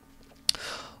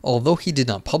 Although he did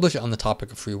not publish on the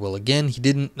topic of free will again, he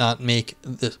did not make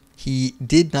this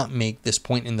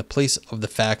point in the place of the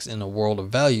facts in a world of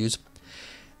values.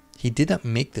 He did not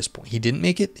make this point. He didn't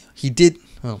make it. He did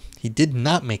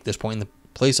not make this point in the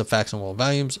place of facts and world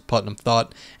values. Putnam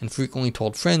thought and frequently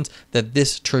told friends that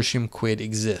this tertium quid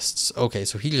exists. Okay,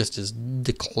 so he just is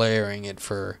declaring it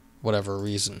for whatever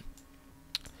reason.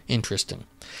 Interesting.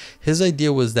 His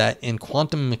idea was that in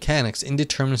quantum mechanics,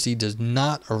 indeterminacy does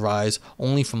not arise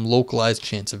only from localized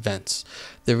chance events.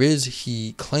 There is,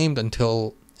 he claimed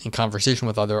until in conversation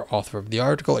with other author of the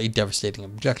article, a devastating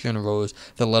objection arose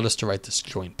that led us to write this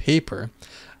joint paper,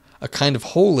 a kind of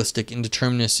holistic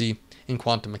indeterminacy in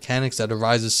quantum mechanics that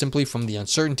arises simply from the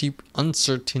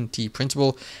uncertainty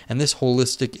principle, and this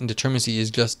holistic indeterminacy is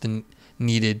just the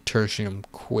needed tertium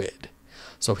quid.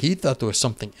 So he thought there was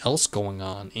something else going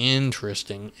on.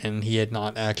 Interesting. And he had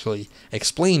not actually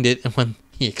explained it. And when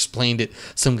he explained it,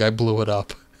 some guy blew it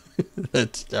up.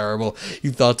 That's terrible.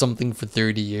 You thought something for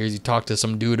 30 years. You talked to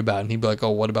some dude about it. And he'd be like, oh,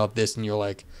 what about this? And you're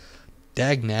like,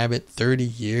 dag nabbit, 30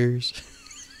 years?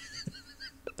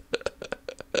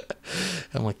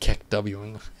 I'm like Keck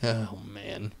W. Oh,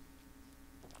 man.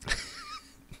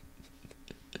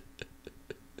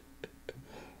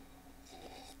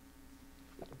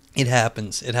 It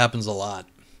happens. It happens a lot.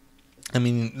 I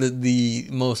mean, the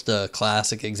most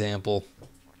classic example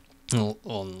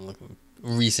on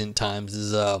recent times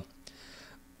is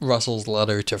Russell's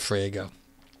letter to Frege,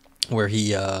 where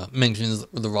he mentions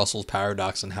the Russell's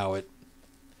paradox and how it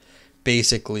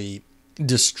basically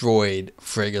destroyed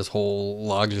Frege's whole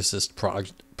logicist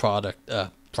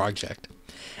project.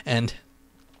 And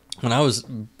when I was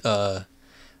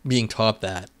being taught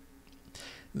that,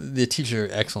 the teacher,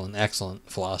 excellent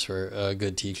philosopher, a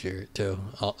good teacher too,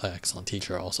 excellent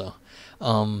teacher also.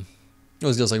 It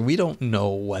was just like, we don't know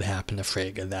what happened to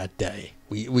Frege that day.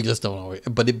 We just don't know,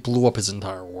 but it blew up his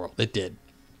entire world. It did.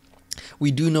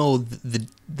 We do know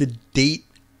the date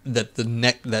that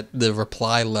the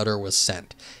reply letter was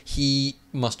sent. He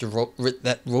must have wrote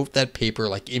that paper,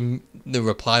 like in the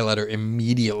reply letter,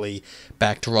 immediately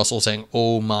back to Russell saying,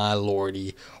 "Oh my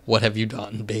lordy, what have you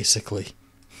done?" Basically.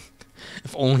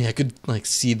 If only I could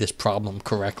see this problem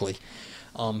correctly.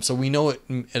 So we know it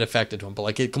affected him,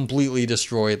 but it completely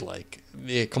destroyed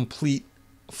a complete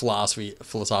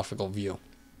philosophical view.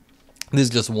 This is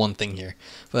just one thing here,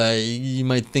 but you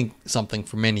might think something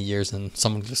for many years, and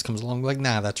someone just comes along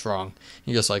nah, that's wrong.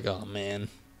 You're just like, oh man,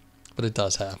 but it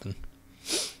does happen.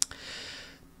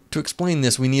 To explain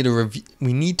this, we need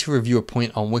to review a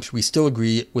point on which we still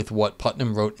agree with what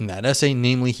Putnam wrote in that essay,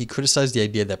 namely, he criticized the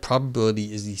idea that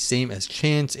probability is the same as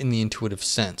chance in the intuitive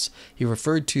sense. He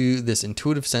referred to this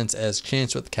intuitive sense as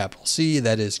chance with a capital C,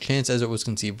 that is, chance as it was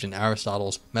conceived in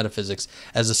Aristotle's metaphysics,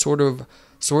 as a sort of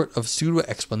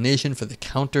pseudo-explanation for the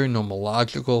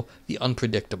counter-nomological, the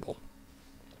unpredictable.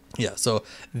 Yeah, so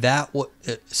that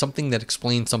something that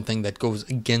explains something that goes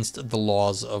against the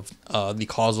laws of the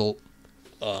causal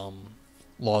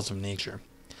laws of nature.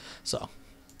 So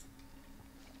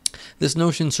this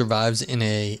notion survives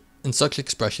in such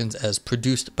expressions as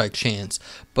produced by chance,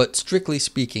 but strictly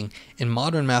speaking, in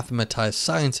modern mathematized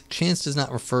science, chance does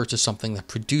not refer to something that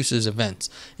produces events.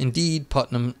 Indeed,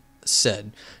 Putnam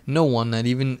said, no one, not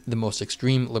even the most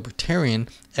extreme libertarian,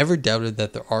 ever doubted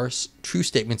that there are true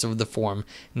statements of the form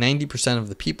 90% of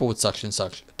the people with such and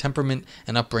such temperament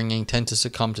and upbringing tend to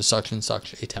succumb to such and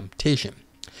such a temptation.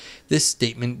 This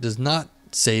statement does not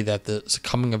say that the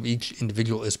succumbing of each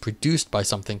individual is produced by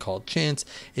something called chance.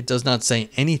 It does not say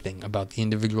anything about the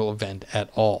individual event at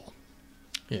all.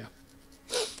 Yeah.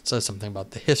 It says something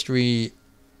about the history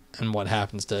and what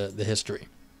happens to the history.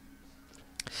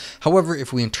 However,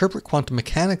 if we interpret quantum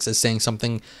mechanics as saying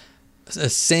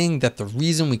that the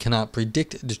reason we cannot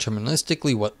predict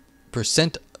deterministically what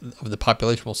percent of the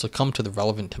population will succumb to the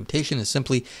relevant temptation is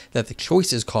simply that the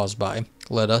choice is caused by,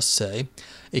 let us say,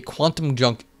 a quantum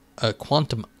jump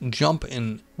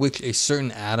in which a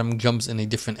certain atom jumps in a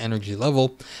different energy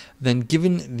level, then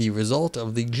given the result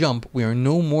of the jump, we are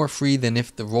no more free than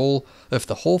if the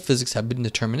whole physics had been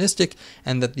deterministic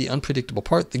and that the unpredictable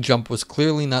part, the jump, was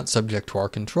clearly not subject to our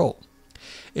control.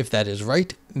 If that is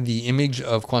right, the image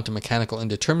of quantum mechanical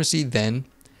indeterminacy, then,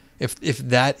 if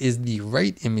that is the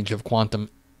right image of quantum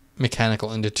mechanical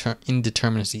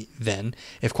indeterminacy, then,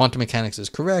 if quantum mechanics is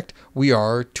correct, we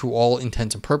are, to all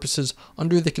intents and purposes,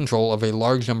 under the control of a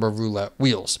large number of roulette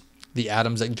wheels, the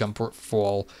atoms that jump or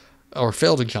fall, or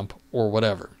fail to jump, or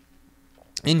whatever.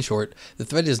 In short, the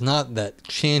threat is not that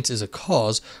chance is a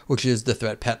cause, which is the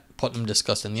threat Putnam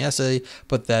discussed in the essay,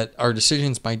 but that our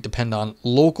decisions might depend on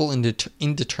local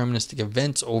indeterministic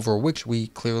events over which we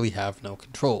clearly have no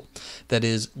control. That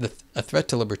is, a threat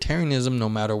to libertarianism, no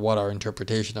matter what our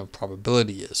interpretation of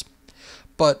probability is.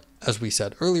 But, as we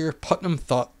said earlier, Putnam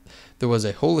thought there was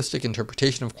a holistic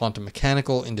interpretation of quantum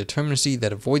mechanical indeterminacy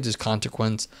that avoids as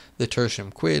consequence the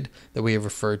tertium quid that we have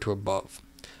referred to above.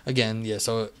 Again, yeah,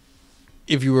 so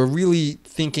if you were really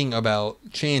thinking about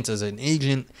chance as an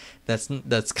agent,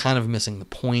 that's kind of missing the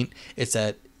point. It's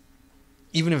that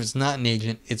even if it's not an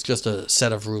agent, it's just a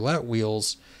set of roulette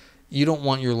wheels. You don't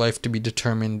want your life to be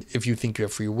determined, if you think you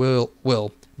have free will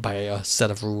by a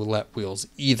set of roulette wheels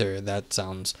either. That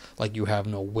sounds like you have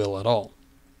no will at all.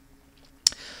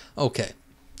 Okay.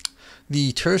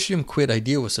 The tertium quid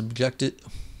idea was suggested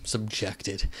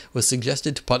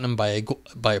to Putnam by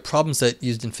a problem set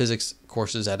used in physics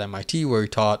courses at MIT, where he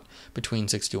taught between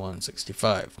 61 and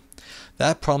 65.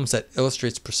 That problem set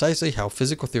illustrates precisely how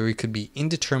physical theory could be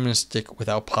indeterministic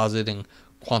without positing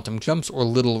quantum jumps or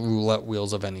little roulette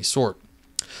wheels of any sort.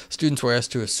 Students were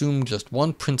asked to assume just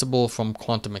one principle from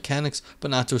quantum mechanics, but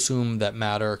not to assume that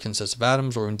matter consists of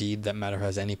atoms, or indeed that matter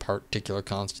has any particular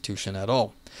constitution at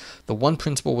all. The one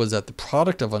principle was that the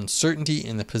product of uncertainty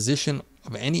in the position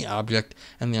of any object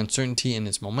and the uncertainty in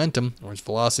its momentum, or its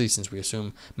velocity, since we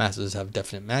assume masses have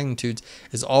definite magnitudes,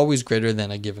 is always greater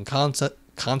than a given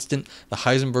constant, the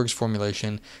Heisenberg's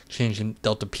formulation changing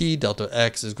delta P, delta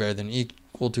X is greater than or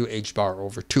equal to h bar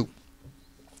over 2,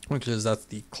 that's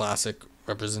the classic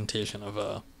representation of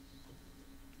a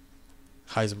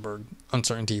Heisenberg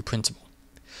uncertainty principle.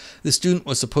 The student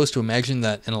was supposed to imagine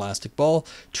that an elastic ball,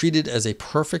 treated as a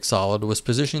perfect solid, was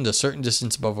positioned a certain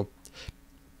distance above a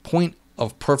point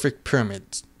of perfect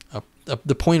pyramids,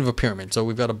 the point of a pyramid. So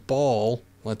we've got a ball.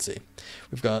 Let's see.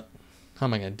 We've got, how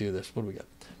am I going to do this? What do we got?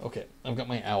 Okay, I've got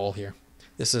my owl here.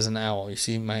 This is an owl. You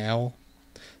see my owl?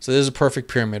 So there's a perfect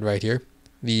pyramid right here,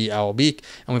 the owl beak,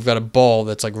 and we've got a ball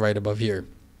that's like right above here.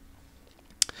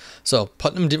 So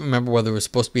Putnam didn't remember whether it was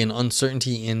supposed to be an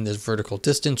uncertainty in this vertical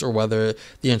distance or whether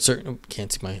the uncertainty,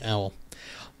 can't see my owl,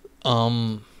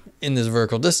 in this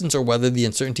vertical distance, or whether the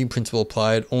uncertainty principle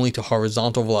applied only to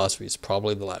horizontal velocities,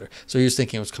 probably the latter. So he was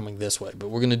thinking it was coming this way, but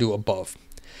we're going to do above.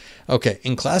 Okay,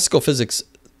 in classical physics,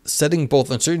 setting both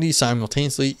uncertainties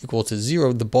simultaneously equal to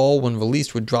 0, the ball, when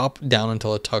released, would drop down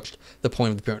until it touched the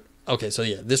point of the pyramid. Okay, so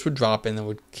yeah, this would drop and then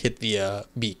would hit the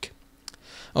beak.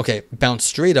 Okay, bounce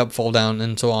straight up, fall down,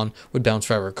 and so on, would bounce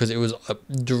forever, because it was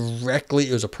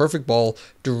a perfect ball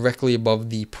directly above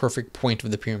the perfect point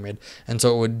of the pyramid, and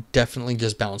so it would definitely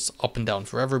just bounce up and down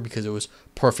forever because it was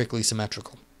perfectly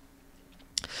symmetrical.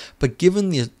 But given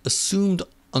the assumed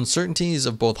uncertainties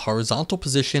of both horizontal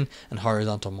position and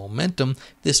horizontal momentum,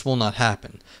 this will not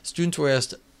happen. Students were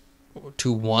asked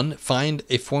to 1. Find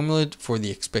a formula for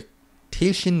the expectation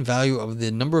value of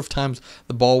the number of times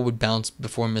the ball would bounce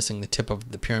before missing the tip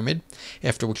of the pyramid,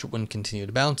 after which it wouldn't continue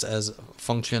to bounce as a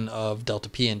function of delta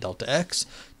P and delta X.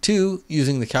 2.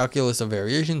 Using the calculus of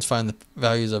variations, find the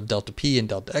values of delta P and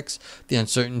delta X, the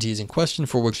uncertainties in question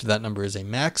for which that number is a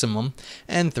maximum.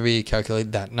 And 3.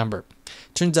 Calculate that number.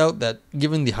 Turns out that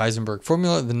given the Heisenberg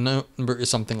formula, the number is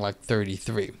something like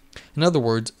 33. In other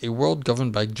words, a world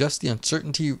governed by just the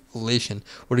uncertainty relation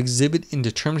would exhibit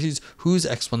indeterminacies whose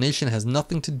explanation has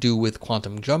nothing to do with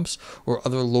quantum jumps or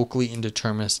other locally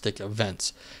indeterministic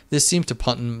events. This seemed to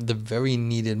Putnam the very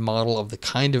needed model of the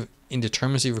kind of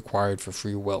indeterminacy required for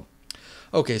free will.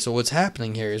 Okay, so what's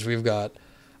happening here is we've got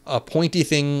a pointy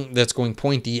thing that's going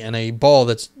pointy and a ball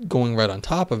that's going right on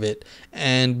top of it,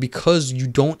 and because you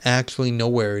don't actually know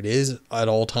where it is at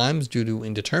all times due to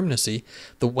indeterminacy,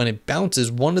 when it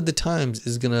bounces, one of the times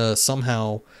is going to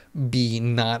somehow be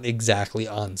not exactly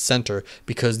on center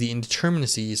because the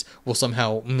indeterminacies will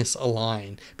somehow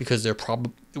misalign because they're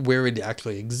where it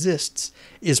actually exists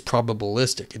is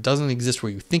probabilistic. It doesn't exist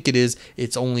where you think it is.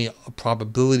 It's only a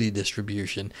probability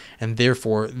distribution, and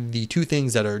therefore the two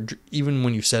things that are, even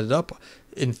when you set it up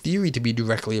in theory to be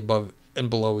directly above and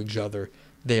below each other,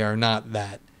 they are not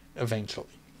that eventually.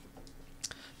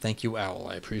 Thank you, Owl.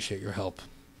 I appreciate your help.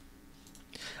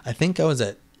 I think I was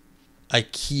at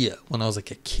IKEA when I was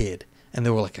like a kid, and they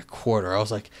were like $0.25. I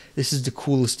was like, this is the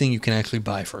coolest thing you can actually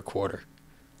buy for $0.25.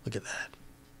 Look at that.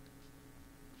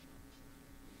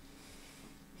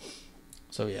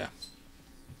 So yeah.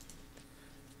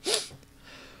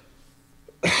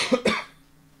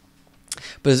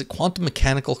 But is quantum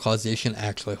mechanical causation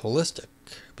actually holistic?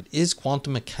 But is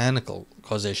quantum mechanical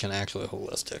causation actually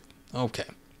holistic? Okay.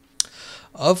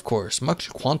 Of course, much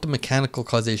quantum mechanical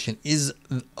causation is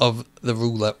of the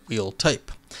roulette wheel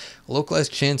type.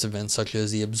 Localized chance events such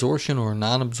as the absorption or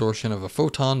non-absorption of a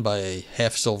photon by a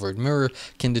half-silvered mirror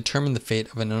can determine the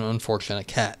fate of an unfortunate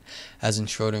cat, as in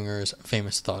Schrödinger's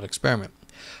famous thought experiment.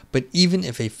 But even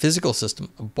if a physical system,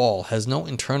 a ball, has no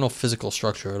internal physical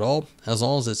structure at all, as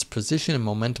long as its position and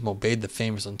momentum obeyed the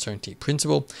famous uncertainty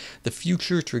principle, the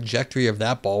future trajectory of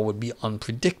that ball would be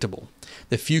unpredictable.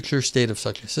 The future state of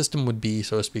such a system would be,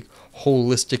 so to speak,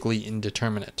 holistically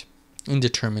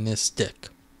indeterministic.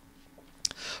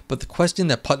 But the question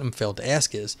that Putnam failed to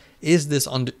ask is this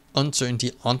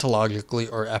uncertainty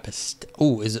ontologically or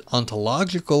is it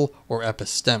ontological or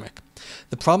epistemic?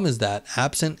 The problem is that,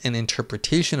 absent an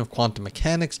interpretation of quantum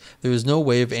mechanics, there is no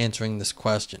way of answering this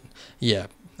question. Yeah,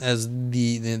 as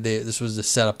this was the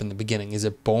setup in the beginning. Is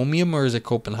it Bohmian or is it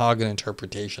Copenhagen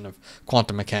interpretation of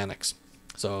quantum mechanics?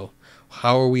 So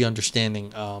how are we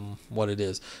understanding what it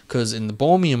is? Because in the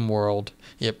Bohmian world,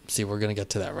 see, we're going to get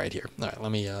to that right here. All right,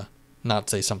 let me not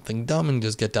say something dumb and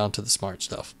just get down to the smart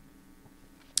stuff.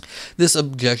 This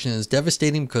objection is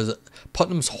devastating because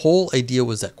Putnam's whole idea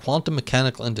was that quantum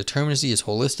mechanical indeterminacy is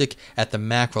holistic at the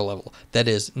macro level, that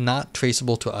is, not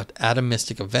traceable to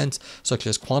atomistic events such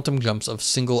as quantum jumps of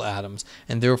single atoms,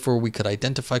 and therefore we could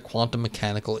identify quantum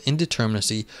mechanical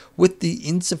indeterminacy with the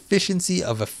insufficiency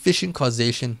of efficient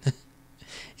causation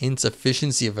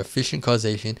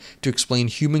to explain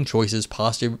human choices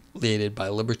postulated by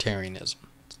libertarians.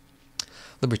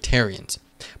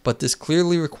 but this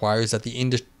clearly requires that the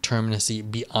indeterminacy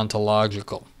be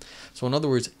ontological. So in other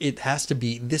words, this has to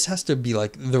be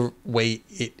like the way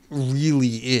it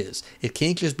really is. It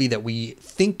can't just be that we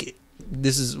think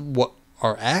this is what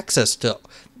our access to.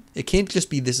 It can't just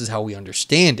be this is how we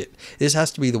understand it. This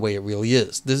has to be the way it really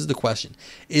is. This is the question.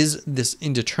 Is this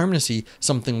indeterminacy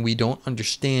something we don't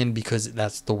understand because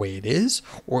that's the way it is?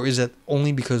 Or is it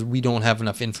only because we don't have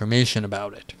enough information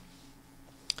about it?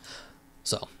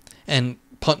 So, and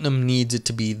Putnam needs it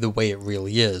to be the way it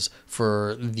really is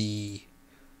for the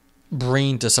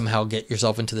brain to somehow get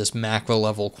yourself into this macro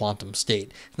level quantum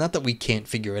state. Not that we can't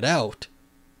figure it out,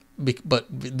 but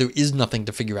there is nothing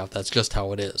to figure out. That's just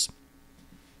how it is.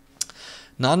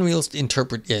 Non-realist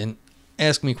and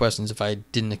ask me questions if I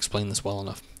didn't explain this well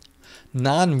enough.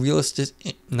 Non-realist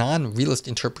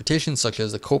interpretations such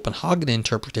as the Copenhagen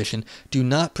interpretation do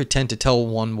not pretend to tell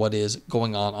one what is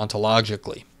going on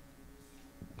ontologically.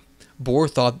 Bohr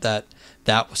thought that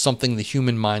was something the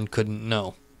human mind couldn't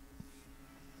know.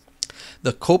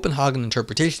 The Copenhagen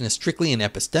interpretation is strictly an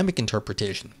epistemic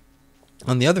interpretation.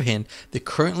 On the other hand, the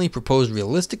currently proposed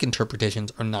realistic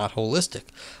interpretations are not holistic.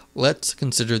 Let's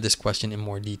consider this question in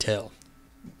more detail.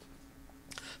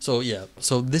 So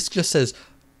this just says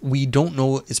we don't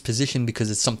know its position because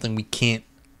it's something we can't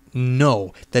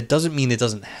know. That doesn't mean it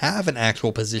doesn't have an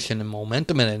actual position and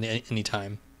momentum at any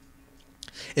time.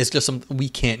 It's just something we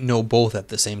can't know both at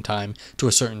the same time to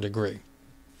a certain degree.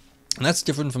 And that's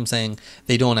different from saying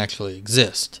they don't actually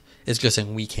exist. It's just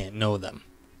saying we can't know them.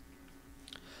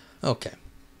 Okay.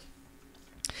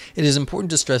 It is important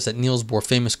to stress that Niels Bohr's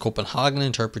famous Copenhagen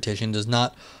interpretation does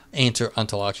not answer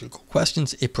ontological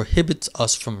questions. It prohibits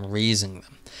us from raising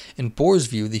them. In Bohr's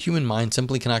view, the human mind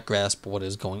simply cannot grasp what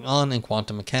is going on in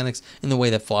quantum mechanics in the way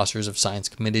that philosophers of science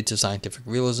committed to scientific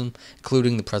realism,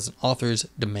 including the present authors,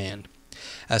 demand.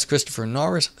 As Christopher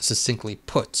Norris succinctly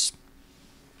puts,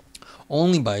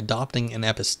 only by adopting an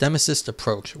epistemicist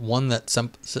approach, one that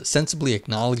sensibly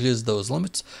acknowledges those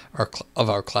limits of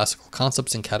our classical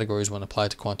concepts and categories when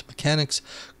applied to quantum mechanics,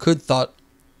 could thought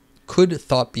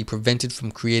be prevented from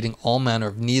creating all manner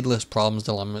of needless problems,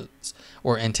 dilemmas,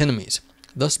 or antinomies.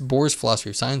 Thus, Bohr's philosophy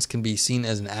of science can be seen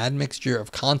as an admixture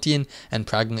of Kantian and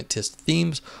pragmatist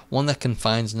themes, one that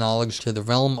confines knowledge to the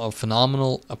realm of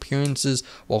phenomenal appearances,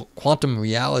 while quantum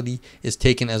reality is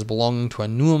taken as belonging to a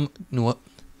noumenal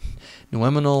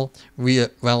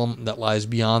realm that lies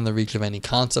beyond the reach of any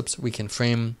concepts we can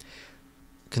frame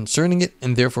concerning it,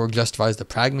 and therefore justifies the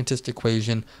pragmatist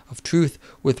equation of truth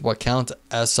with what counts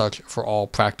as such for all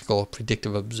practical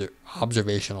predictive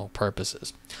observational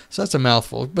purposes. So that's a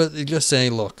mouthful, but they just say,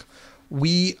 look,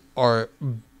 we are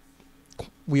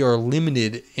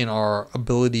limited in our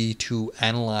ability to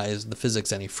analyze the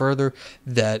physics any further,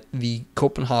 that the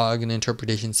Copenhagen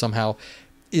interpretation somehow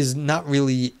is not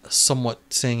really somewhat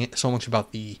saying so much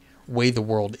about the way the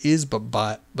world is,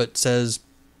 but says,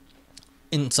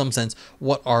 in some sense,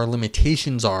 what our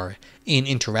limitations are in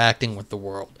interacting with the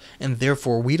world. And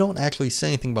therefore, we don't actually say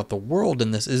anything about the world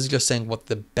in this. It's just saying what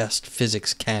the best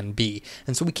physics can be.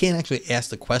 And so we can't actually ask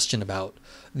the question about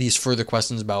these further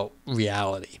questions about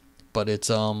reality. But it's,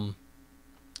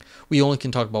 we only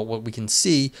can talk about what we can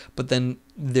see, but then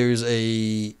there's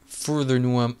a further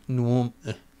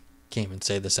can't even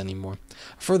say this anymore.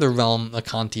 A further realm, a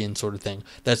Kantian sort of thing,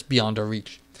 that's beyond our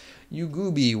reach. You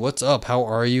Gooby, what's up? How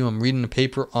are you? I'm reading a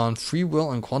paper on free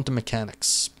will and quantum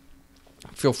mechanics.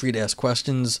 Feel free to ask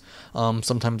questions.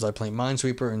 Sometimes I play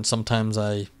Minesweeper, and sometimes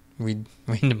I read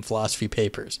random philosophy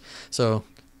papers. So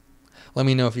let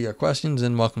me know if you got questions,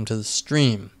 and welcome to the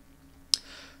stream.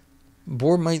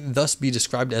 Bohr might thus be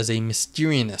described as a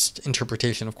Mysterianist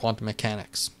interpretation of quantum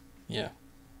mechanics. Yeah.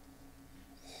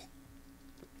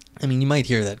 I mean, you might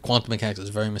hear that quantum mechanics is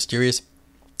very mysterious.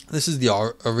 This is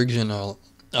the original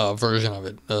version of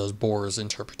it, as Bohr's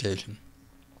interpretation,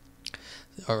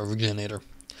 originator.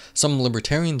 Some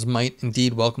libertarians might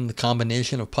indeed welcome the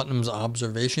combination of Putnam's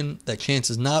observation that chance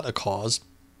is not a cause,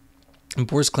 and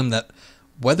Bohr's claim that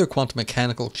whether quantum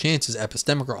mechanical chance is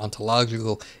epistemic or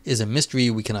ontological is a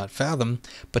mystery we cannot fathom,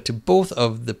 but to both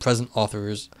of the present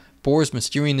authors, Bohr's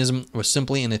Mysterianism was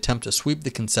simply an attempt to sweep the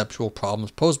conceptual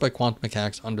problems posed by quantum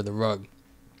mechanics under the rug.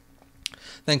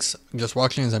 Thanks, just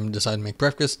watching as I'm deciding to make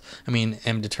breakfast.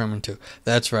 Am determined to.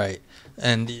 That's right.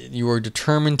 And you are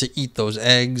determined to eat those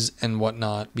eggs and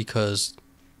whatnot because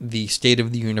the state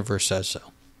of the universe says so.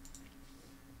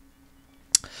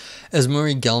 As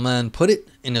Murray Gell-Mann put it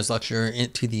in his lecture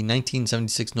to the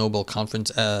 1976 Nobel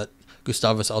Conference at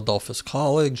Gustavus Adolphus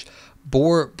College,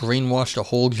 Bohr brainwashed a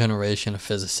whole generation of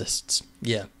physicists.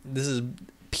 Yeah, this is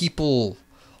people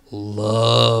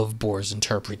love Bohr's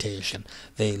interpretation.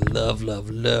 They love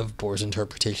Bohr's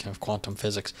interpretation of quantum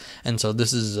physics. And so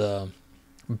this is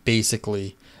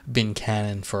basically been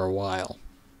canon for a while.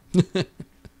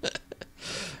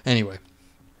 Anyway,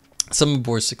 some of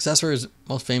Bohr's successors,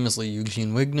 most famously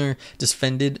Eugene Wigner,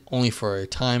 defended, only for a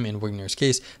time in Wigner's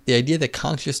case, the idea that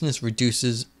consciousness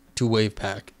reduces wave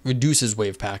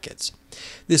packets.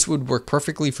 This would work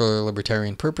perfectly for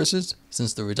libertarian purposes,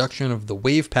 since the reduction of the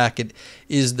wave packet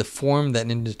is the form that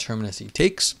indeterminacy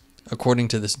takes. According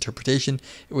to this interpretation,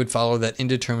 it would follow that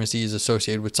indeterminacy is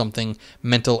associated with something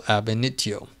mental ab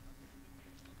initio.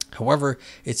 However,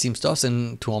 it seems to us,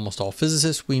 and to almost all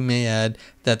physicists, we may add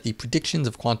that the predictions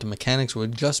of quantum mechanics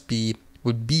would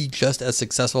be just as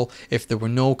successful if there were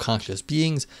no conscious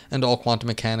beings, and all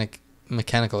quantum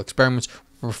mechanical experiments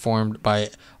were performed by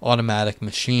automatic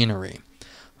machinery.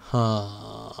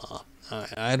 I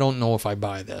don't know if I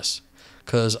buy this,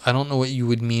 because I don't know what you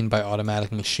would mean by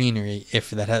automatic machinery if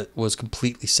that was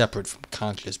completely separate from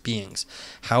conscious beings.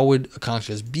 How would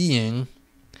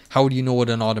you know what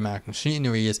an automatic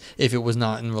machinery is if it was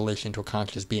not in relation to a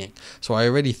conscious being? So I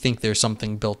already think there's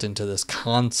something built into this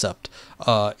concept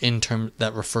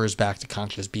that refers back to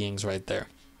conscious beings right there.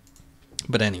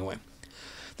 But anyway,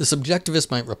 the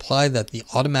subjectivist might reply that the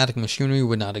automatic machinery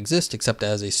would not exist except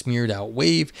as a smeared out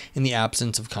wave in the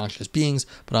absence of conscious beings,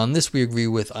 but on this we agree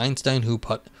with Einstein, who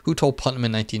told Putnam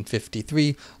in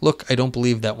 1953, "Look, I don't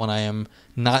believe that when I am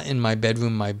not in my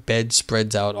bedroom, my bed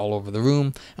spreads out all over the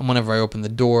room, and whenever I open the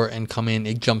door and come in,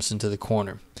 it jumps into the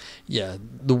corner." Yeah,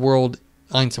 the world,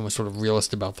 Einstein was sort of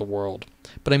realist about the world.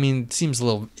 But I mean, it seems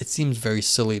very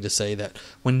silly to say that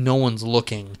when no one's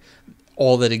looking,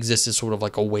 all that exists is sort of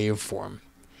like a waveform.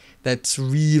 That's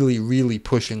really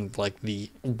pushing like the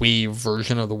wave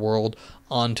version of the world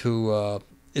onto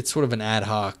it's sort of an ad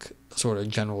hoc sort of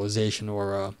generalization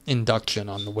or induction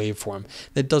on the waveform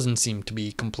that doesn't seem to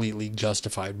be completely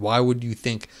justified. Why would you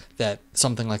think that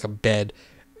something like a bed,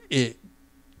 it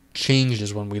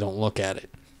changes when we don't look at it?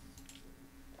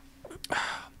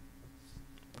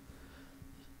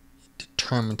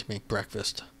 Determined to make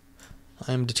breakfast.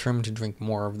 I am determined to drink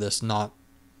more of this, not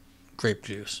grape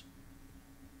juice.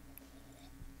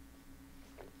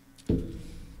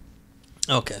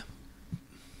 Okay.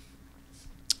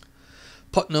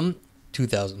 Putnam,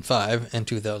 2005 and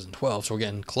 2012, so we're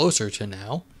getting closer to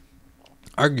now,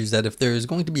 argues that if there is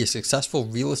going to be a successful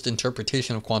realist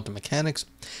interpretation of quantum mechanics,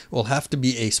 it will have to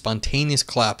be a spontaneous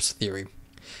collapse theory.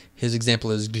 His example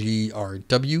is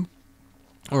GRW,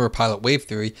 or a pilot wave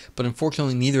theory, but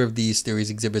unfortunately neither of these theories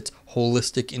exhibits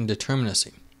holistic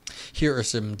indeterminacy. Here are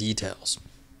some details.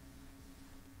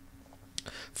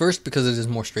 First, because it is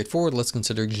more straightforward, let's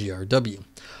consider GRW.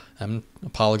 I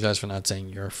apologize for not saying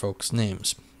your folks'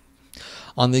 names.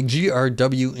 On the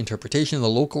GRW interpretation, the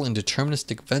local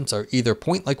indeterministic events are either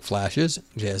point-like flashes,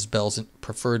 J.S. Bell's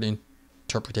preferred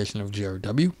interpretation of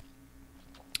GRW,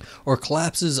 or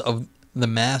collapses of the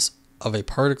mass of a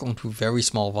particle into very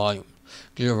small volume,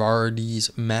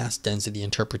 Girardi's mass density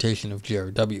interpretation of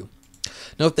GRW.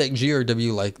 Note that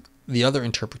GRW, like the other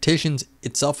interpretations,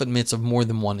 itself admits of more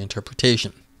than one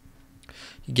interpretation.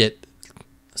 You get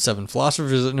 7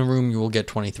 philosophers in a room, you will get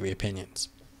 23 opinions.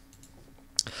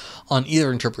 On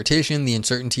either interpretation, the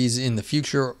uncertainties in the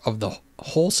future of the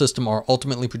whole system are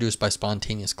ultimately produced by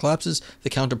spontaneous collapses, the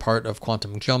counterpart of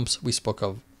quantum jumps we spoke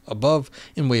of above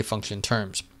in wave function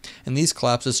terms. And these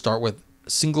collapses start with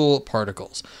single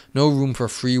particles. No room for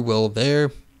free will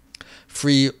there,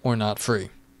 free or not free.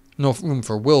 No room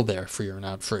for will there, free or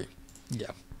not free.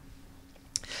 Yeah.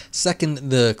 Second,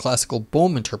 the classical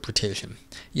Bohm interpretation.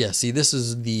 Yeah, see, this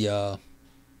is the...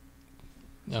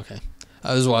 okay.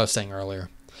 This is what I was saying earlier.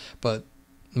 But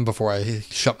before I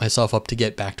shut myself up to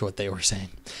get back to what they were saying.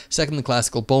 Second, the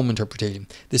classical Bohm interpretation.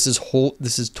 This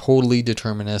is totally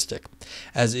deterministic,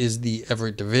 as is the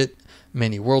Everett DeWitt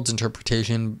many worlds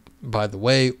interpretation, by the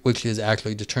way, which is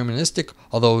actually deterministic,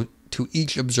 although to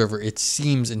each observer it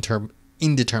seems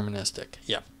indeterministic.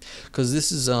 Yeah, because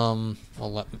this is I'll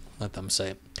let them say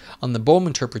it. On the Bohm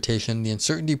interpretation, the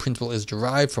uncertainty principle is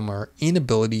derived from our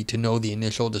inability to know the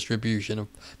initial distribution of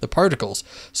the particles.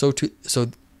 So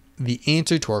the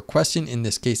answer to our question in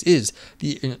this case is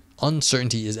the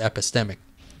uncertainty is epistemic.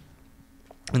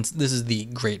 And this is the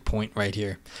great point right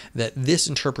here, that this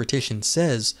interpretation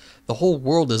says the whole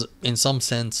world is, in some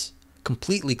sense,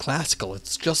 completely classical.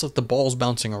 It's just like the balls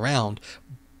bouncing around,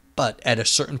 but at a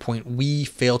certain point, we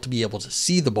fail to be able to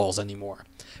see the balls anymore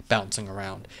bouncing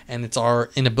around. And it's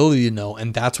our inability to know,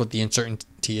 and that's what the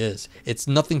uncertainty is. It's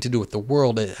nothing to do with the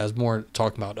world. It has more to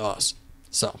talk about us.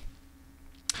 So,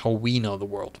 how we know the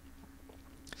world.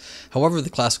 However, the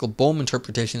classical Bohm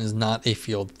interpretation is not a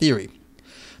field theory.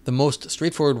 The most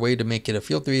straightforward way to make it a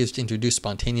field theory is to introduce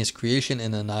spontaneous creation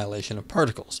and annihilation of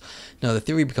particles. Now, the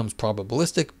theory becomes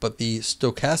probabilistic, but the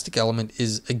stochastic element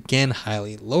is again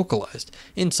highly localized.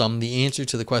 In sum, the answer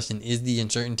to the question, is the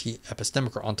uncertainty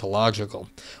epistemic or ontological,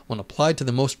 when applied to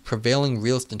the most prevailing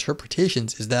realist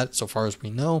interpretations, is that, so far as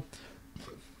we know,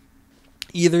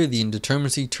 either the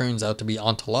indeterminacy turns out to be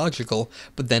ontological,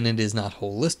 but then it is not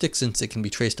holistic since it can be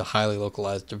traced to highly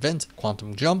localized events,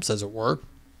 quantum jumps as it were,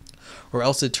 or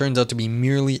else it turns out to be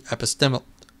merely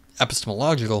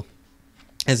epistemological,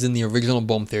 as in the original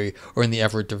Bohm theory or in the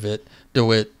Everett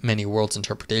DeWitt many worlds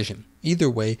interpretation. Either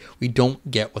way, we don't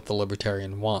get what the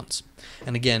libertarian wants.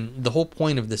 And again, the whole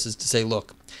point of this is to say,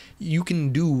 look, you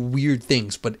can do weird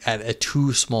things, but at a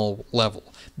too small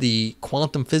level. The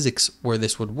quantum physics where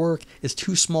this would work is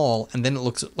too small, and then it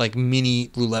looks like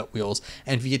mini roulette wheels.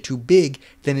 And if you get too big,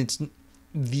 then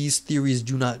these theories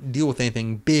do not deal with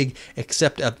anything big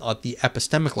except at the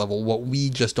epistemic level, what we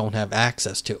just don't have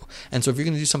access to. And so if you're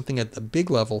going to do something at the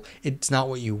big level, it's not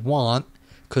what you want,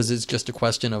 because it's just a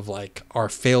question of like our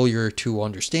failure to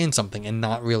understand something and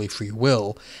not really free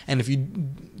will. And if you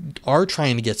are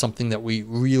trying to get something that we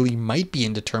really might be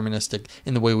indeterministic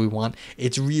in the way we want,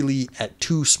 it's really at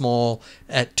too small,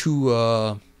 at too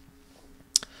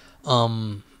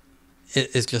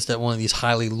it's just at one of these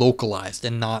highly localized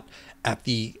and not at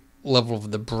the level of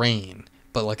the brain,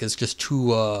 but like it's just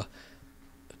too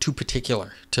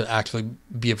particular to actually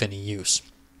be of any use.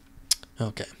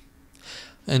 Okay.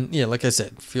 And yeah, like I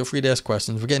said, feel free to ask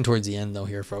questions. We're getting towards the end though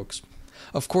here, folks.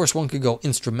 Of course, one could go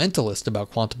instrumentalist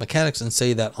about quantum mechanics and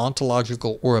say that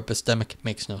ontological or epistemic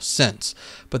makes no sense.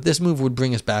 But this move would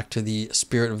bring us back to the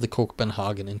spirit of the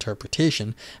Copenhagen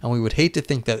interpretation, and we would hate to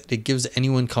think that it gives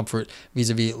anyone comfort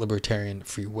vis-a-vis libertarian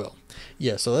free will.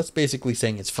 Yeah, so that's basically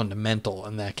saying it's fundamental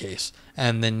in that case.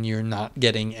 And then you're not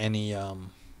getting any...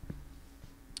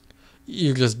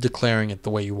 you're just declaring it the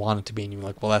way you want it to be, and you're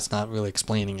like, well, that's not really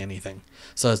explaining anything.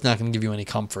 So it's not going to give you any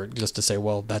comfort just to say,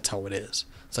 well, that's how it is.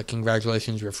 It's like,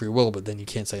 congratulations, you're free will, but then you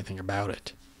can't say anything about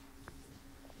it.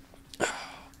 I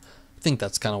think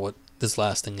that's kind of what this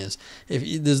last thing is.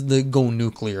 If there's the go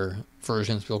nuclear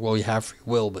versions, like, well, you have free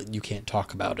will, but you can't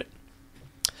talk about it.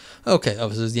 Okay,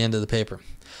 this is the end of the paper.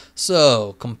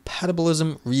 So,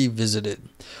 compatibilism revisited.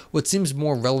 What seems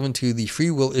more relevant to the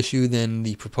free will issue than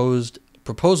the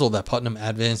proposal that Putnam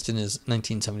advanced in his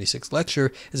 1976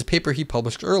 lecture is a paper he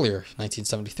published earlier,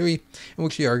 1973, in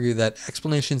which he argued that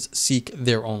explanations seek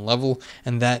their own level,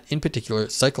 and that, in particular,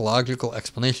 psychological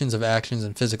explanations of actions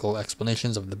and physical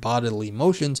explanations of the bodily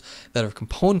motions that are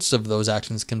components of those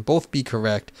actions can both be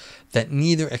correct, that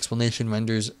neither explanation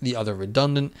renders the other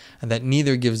redundant, and that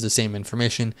neither gives the same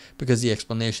information, because the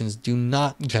explanations do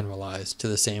not generalize to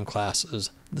the same class of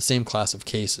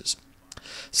cases.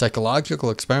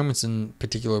 Psychological experiments, in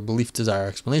particular belief desire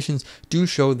explanations, do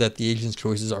show that the agent's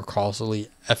choices are causally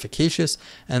efficacious,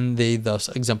 and they thus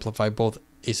exemplify both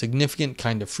a significant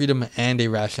kind of freedom and a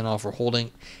rationale for holding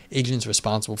agents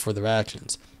responsible for their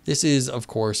actions. This is, of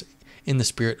course, in the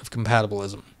spirit of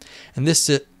compatibilism. And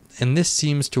this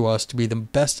seems to us to be the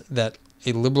best that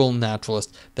a liberal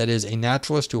naturalist, that is, a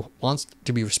naturalist who wants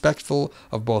to be respectful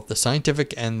of both the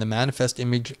scientific and the manifest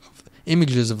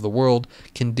images of the world,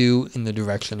 can do in the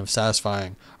direction of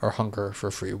satisfying our hunger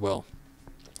for free will.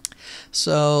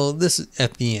 So this,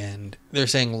 at the end, they're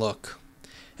saying, look,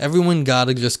 everyone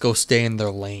gotta just go stay in their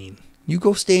lane. You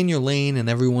go stay in your lane and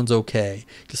everyone's okay.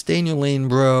 Just stay in your lane,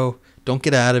 bro. Don't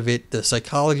get out of it. The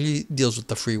psychology deals with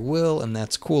the free will, and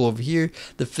that's cool over here.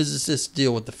 The physicists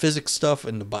deal with the physics stuff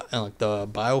and the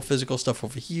biophysical stuff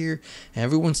over here. And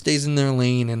everyone stays in their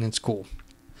lane, and it's cool.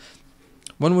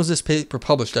 When was this paper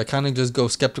published? I kind of just go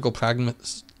skeptical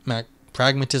pragmatist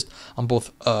on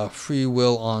both free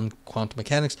will on quantum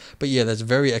mechanics. But yeah, that's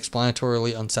very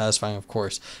explanatorily unsatisfying, of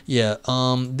course. Yeah,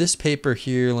 this paper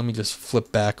here, let me just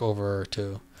flip back over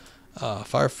to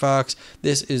Firefox.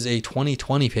 This is a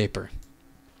 2020 paper,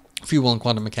 free will and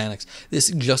quantum mechanics.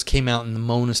 This just came out in the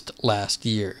Monist last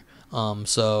year.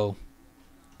 So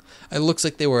it looks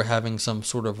like they were having some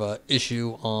sort of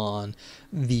issue on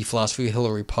the philosophy of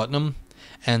Hilary Putnam.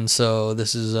 And so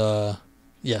this is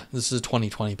this is a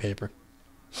 2020 paper.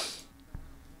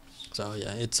 So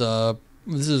yeah,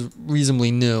 this is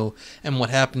reasonably new. And what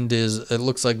happened is, it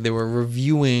looks like they were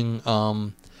reviewing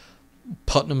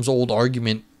Putnam's old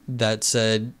argument that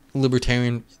said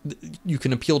libertarian, you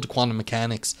can appeal to quantum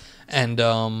mechanics, and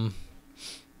oh,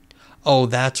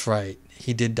 that's right,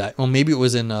 he did die. Well, maybe it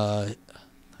was in I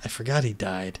forgot he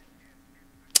died.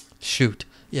 Shoot.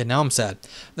 Yeah, now I'm sad.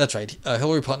 That's right.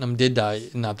 Hilary Putnam did die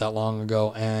not that long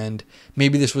ago, and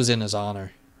maybe this was in his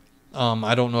honor.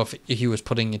 I don't know if he was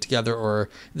putting it together or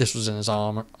this was in his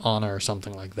honor or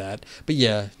something like that. But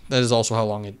yeah, that is also how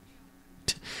long it.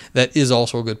 That is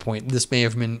also a good point. This may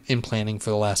have been in planning for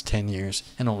the last 10 years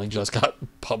and only just got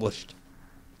published.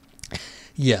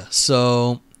 Yeah,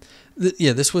 so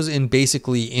this was in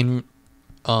basically in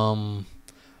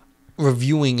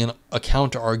reviewing a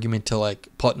counter argument to like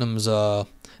Putnam's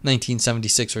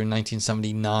 1976 or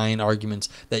 1979 arguments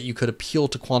that you could appeal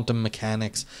to quantum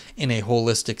mechanics in a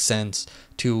holistic sense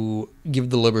to give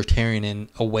the libertarian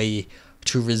a way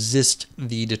to resist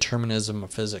the determinism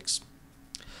of physics.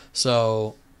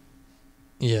 So,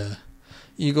 yeah,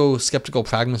 you go skeptical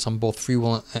pragmatists on both free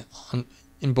will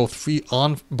and both free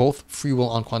will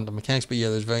on quantum mechanics, but yeah,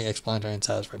 there's very explanatory and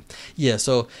satisfying. Yeah,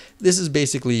 so this is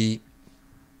basically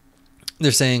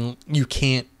they're saying you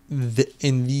can't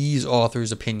in these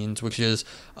authors' opinions, which is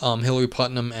Hilary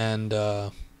Putnam and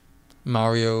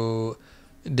Mario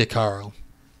De Caro,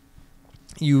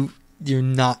 you're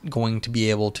not going to be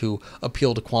able to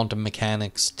appeal to quantum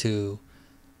mechanics to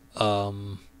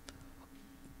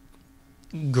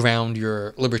ground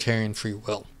your libertarian free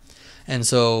will. And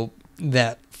so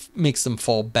that makes them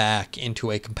fall back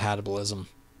into a compatibilism,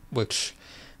 which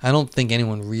I don't think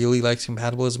anyone really likes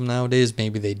compatibilism nowadays.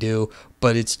 Maybe they do,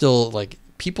 but it's still like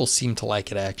people seem to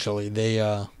like it actually. They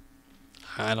I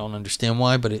don't understand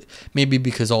why, but it maybe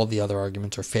because all the other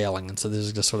arguments are failing, and so this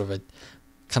is just sort of a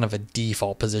kind of a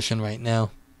default position right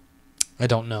now. I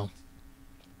don't know.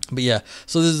 But yeah,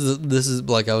 so this is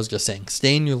like I was just saying,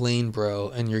 stay in your lane, bro,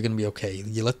 and you're going to be okay.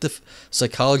 You let the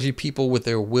psychology people with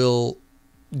their will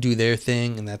do their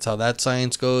thing, and that's how that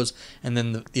science goes. And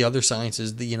then the other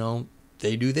sciences,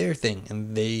 they do their thing,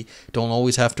 and they don't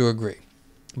always have to agree.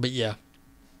 But yeah.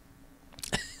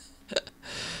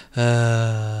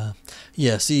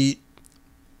 Yeah, see,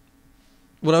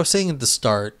 what I was saying at the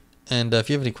start, and if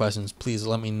you have any questions, please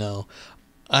let me know.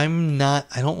 I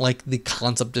don't like the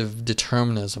concept of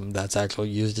determinism that's actually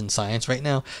used in science right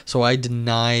now, so I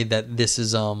deny that this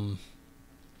is the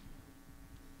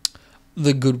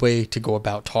good way to go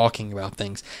about talking about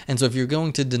things. And so if you're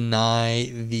going to deny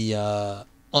the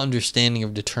understanding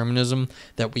of determinism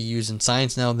that we use in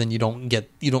science now, then you don't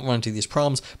run into these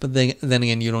problems, but then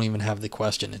again, you don't even have the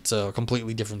question. It's a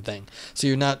completely different thing. So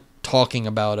you're not talking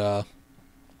about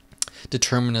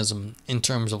determinism in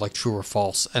terms of like true or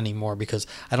false anymore, because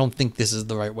I don't think this is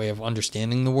the right way of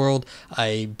understanding the world.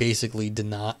 I basically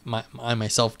I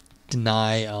myself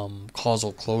deny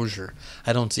causal closure.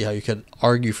 I don't see how you could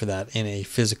argue for that in a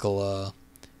physical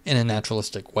in a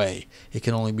naturalistic way. It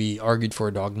can only be argued for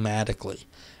dogmatically,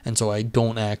 and so I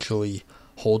don't actually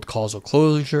hold causal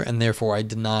closure, and therefore I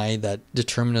deny that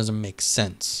determinism makes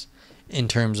sense in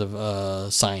terms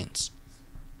of science.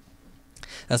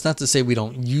 That's not to say we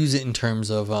don't use it in terms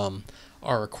of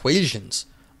our equations.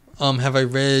 Have I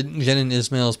read Jen and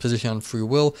Ismail's position on free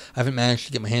will? I haven't managed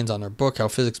to get my hands on her book, How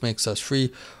Physics Makes Us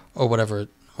Free, or whatever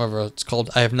it's called.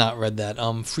 I have not read that.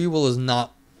 Free will is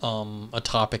not a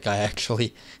topic I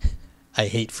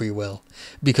hate free will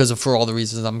because for all the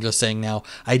reasons I'm just saying now.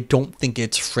 I don't think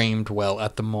it's framed well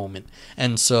at the moment,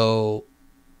 and so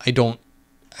I don't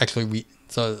actually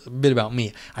So a bit about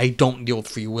me. I don't deal with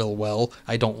free will well.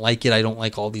 I don't like it. I don't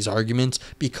like all these arguments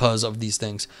because of these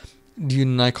things. Do you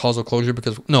deny causal closure?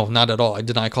 No, not at all. I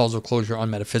deny causal closure on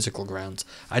metaphysical grounds.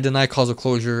 I deny causal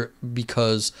closure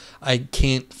because I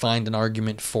can't find an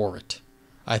argument for it.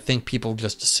 I think people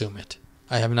just assume it.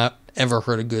 I have not ever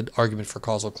heard a good argument for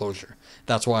causal closure.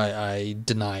 That's why I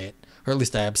deny it, or at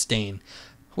least I abstain.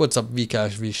 What's up,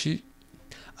 Vikash Vishi?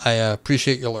 I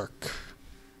appreciate your lurk.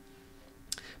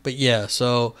 But yeah,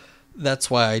 so that's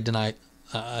why I deny.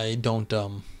 I don't.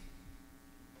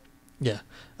 Yeah,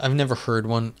 I've never heard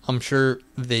one. I'm sure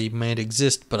they might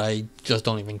exist, but I just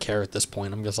don't even care at this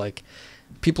point. I'm just like,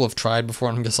 people have tried before,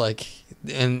 and I'm just like,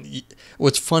 and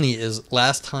what's funny is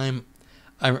last time,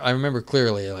 I remember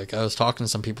clearly, like I was talking to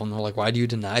some people, and they're like, "Why do you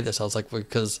deny this?" I was like,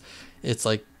 because it's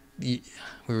like. We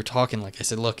were talking, like I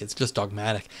said, look, it's just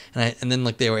dogmatic, and then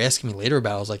like they were asking me later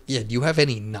about it. I was like, yeah, do you have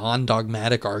any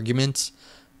non-dogmatic arguments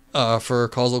for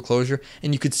causal closure?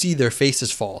 And you could see their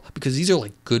faces fall, because these are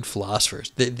like good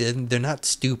philosophers. They're not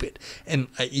stupid, and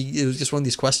it was just one of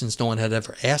these questions no one had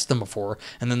ever asked them before,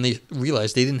 and then they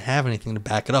realized they didn't have anything to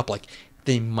back it up. Like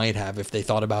they might have if they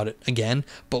thought about it again,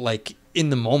 but like in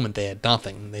the moment they had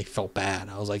nothing. They felt bad.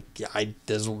 I was like, yeah,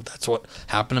 that's what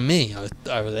happened to me.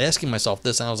 I was asking myself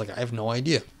this, and I was like, I have no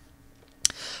idea.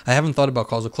 I haven't thought about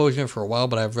causal closure for a while,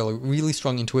 but I have really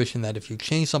strong intuition that if you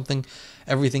change something,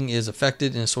 everything is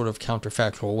affected in a sort of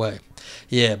counterfactual way.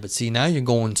 Yeah, but see, now you're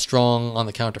going strong on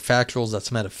the counterfactuals.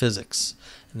 That's metaphysics,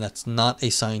 and that's not a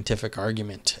scientific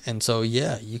argument. And so,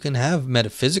 yeah, you can have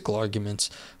metaphysical arguments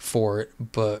for it,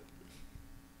 but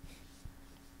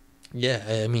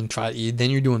yeah, I mean, then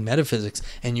you're doing metaphysics,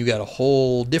 and you got a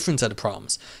whole different set of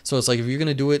problems. So it's like, if you're going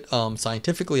to do it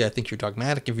scientifically, I think you're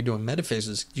dogmatic. If you're doing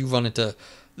metaphysics, you run into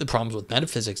the problems with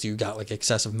metaphysics. You got like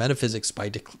excessive metaphysics by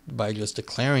just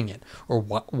declaring it. Or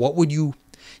what would you?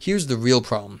 Here's the real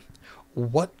problem.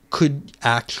 What could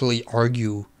actually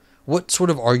argue? What sort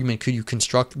of argument could you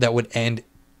construct that would end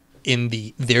in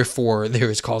the therefore there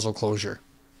is causal closure?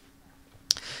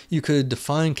 You could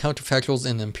define counterfactuals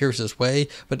in an empiricist way,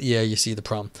 but yeah, you see the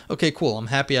problem. Okay, cool. I'm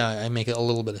happy I make it a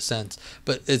little bit of sense.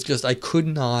 But it's just I could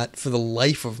not, for the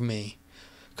life of me,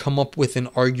 come up with an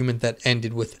argument that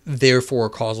ended with therefore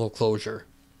causal closure.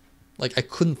 Like, I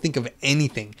couldn't think of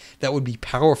anything that would be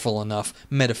powerful enough,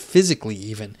 metaphysically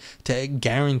even, to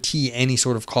guarantee any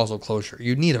sort of causal closure.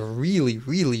 You'd need a really,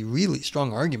 really, really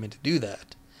strong argument to do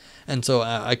that. And so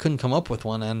I couldn't come up with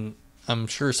one, and I'm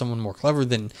sure someone more clever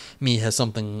than me has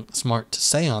something smart to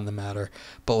say on the matter,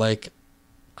 but like,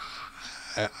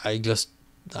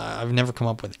 I've never come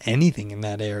up with anything in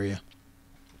that area.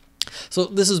 So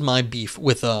this is my beef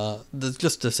with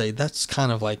just to say that's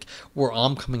kind of like where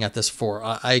I'm coming at this for.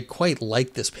 I quite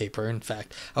like this paper. In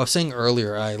fact, I was saying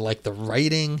earlier I like the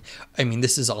writing. I mean,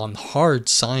 this is on hard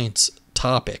science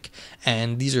topic,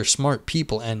 and these are smart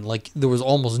people, and like there was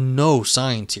almost no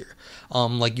science here.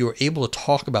 Like, you were able to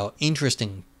talk about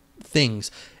interesting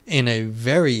things in a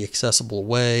very accessible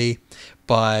way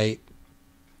by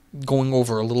going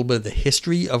over a little bit of the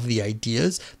history of the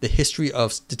ideas, the history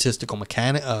of statistical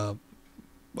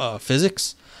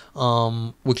physics,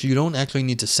 which you don't actually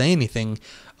need to say anything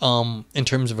in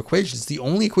terms of equations. The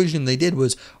only equation they did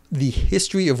was the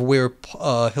history of where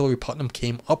Hilary Putnam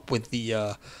came up with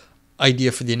the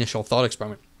idea for the initial thought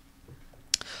experiment.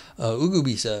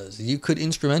 Ugubi says, you could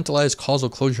instrumentalize causal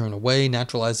closure in a way,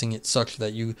 naturalizing it such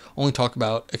that you only talk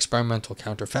about experimental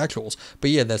counterfactuals.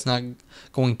 But yeah, that's not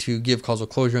going to give causal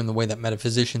closure in the way that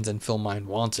metaphysicians and Phil Mind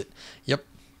wants it. Yep.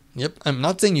 I'm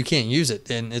not saying you can't use it,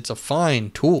 and it's a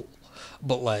fine tool.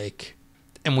 But like,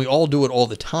 and we all do it all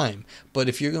the time. But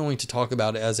if you're going to talk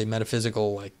about it as a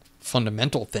metaphysical, like,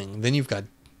 fundamental thing, then you've got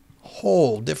a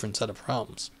whole different set of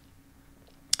problems.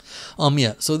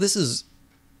 Yeah, so this is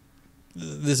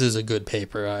a good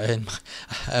paper. I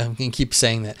can keep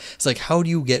saying that. It's like, how do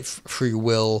you get free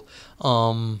will?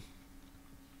 And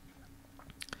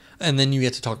then you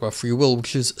get to talk about free will,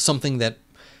 which is something that,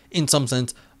 in some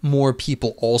sense, more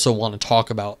people also want to talk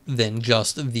about than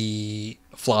just the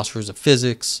philosophers of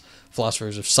physics,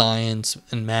 philosophers of science,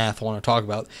 and math want to talk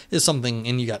about. Is something,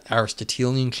 and you got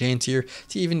Aristotelian chance here,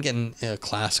 to even get a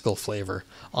classical flavor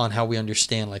on how we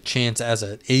understand like chance as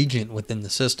an agent within the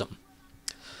system.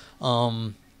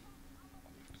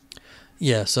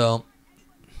 Yeah, so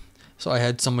I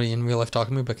had somebody in real life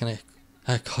talking to me, but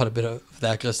I caught a bit of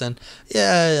that just then.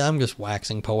 Yeah, I'm just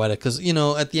waxing poetic, because, you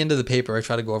know, at the end of the paper, I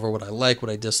try to go over what I like, what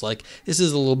I dislike. This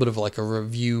is a little bit of like a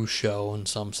review show in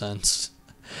some sense.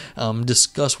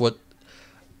 Discuss what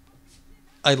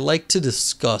I like to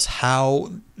discuss,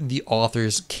 how the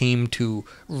authors came to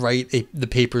write the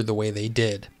paper the way they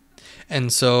did.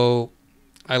 And so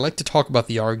I like to talk about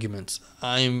the arguments.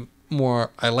 I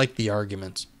like the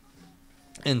arguments.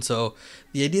 And so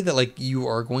the idea that like you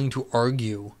are going to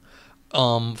argue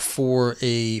for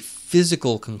a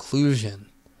physical conclusion,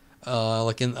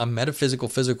 like in a metaphysical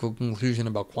physical conclusion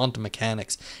about quantum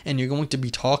mechanics, and you're going to be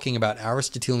talking about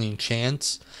Aristotelian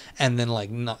chance, and then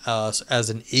like as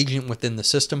an agent within the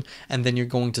system, and then you're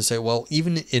going to say, well,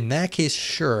 even in that case,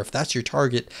 sure, if that's your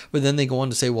target, but then they go on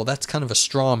to say, well, that's kind of a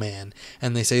straw man,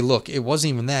 and they say, look, it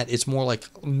wasn't even that, it's more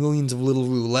like millions of little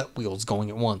roulette wheels going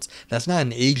at once. That's not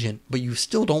an agent, but you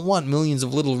still don't want millions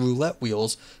of little roulette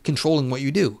wheels controlling what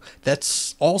you do.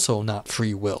 That's also not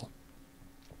free will.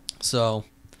 So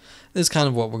this is kind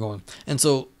of what we're going. And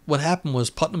so what happened was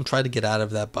Putnam tried to get out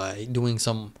of that by doing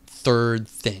some third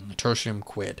thing, tertium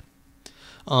quid.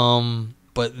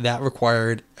 But that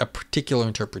required a particular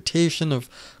interpretation of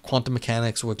quantum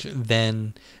mechanics, which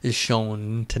then is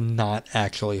shown to not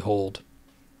actually hold.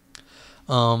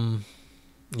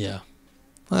 Yeah,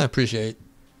 I appreciate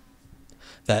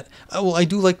that. Well, I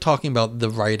do like talking about the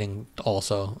writing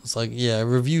also. It's like, yeah,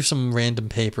 review some random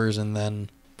papers, and then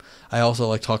I also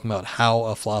like talking about how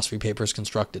a philosophy paper is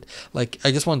constructed. Like,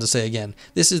 I just wanted to say again,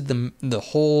 this is the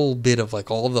whole bit of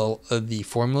like all the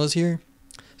formulas here.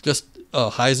 Just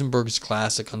Heisenberg's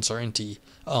classic uncertainty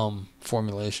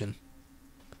formulation.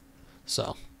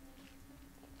 So,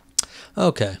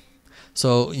 okay.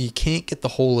 So you can't get the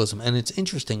holism, and it's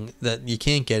interesting that you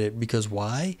can't get it because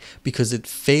why? Because it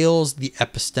fails the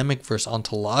epistemic versus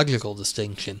ontological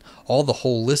distinction. All the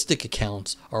holistic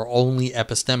accounts are only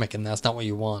epistemic, and that's not what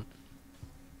you want.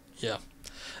 Yeah.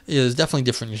 There's definitely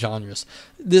different genres.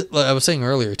 Like I was saying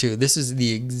earlier too, this is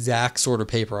the exact sort of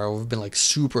paper I would have been like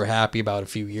super happy about a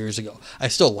few years ago. I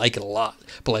still like it a lot,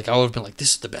 but like I would have been like,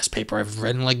 this is the best paper I've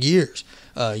read in like years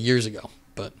ago.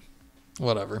 But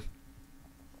whatever.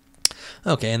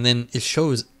 Okay, and then it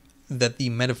shows that the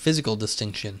metaphysical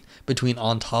distinction between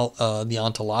the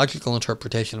ontological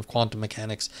interpretation of quantum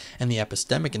mechanics and the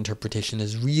epistemic interpretation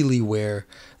is really where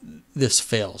this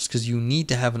fails, because you need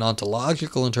to have an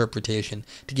ontological interpretation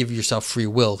to give yourself free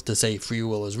will, to say free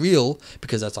will is real,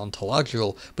 because that's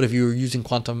ontological. But if you're using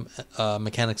quantum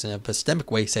mechanics in an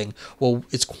epistemic way, saying, well,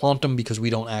 it's quantum because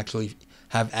we don't actually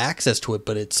have access to it,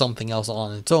 but it's something else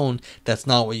on its own, that's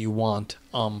not what you want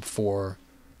for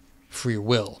free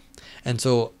will. And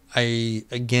so I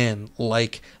again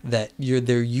like that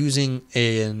they're using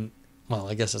well,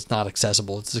 I guess it's not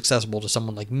accessible. It's accessible to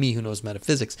someone like me who knows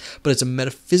metaphysics, but it's a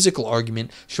metaphysical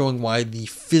argument showing why the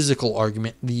physical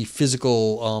argument, the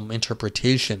physical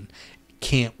interpretation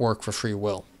can't work for free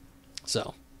will.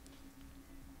 So,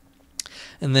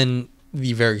 and then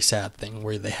the very sad thing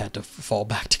where they had to fall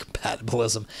back to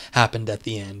compatibilism happened at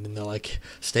the end, and they're like,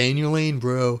 "Stay in your lane,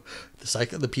 bro.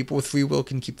 The people with free will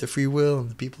can keep their free will, and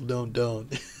the people don't."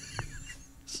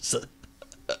 So,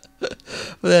 but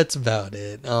that's about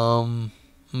it. I'm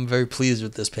very pleased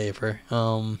with this paper.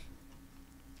 The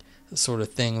sort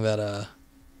of thing that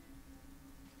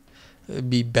it'd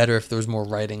be better if there was more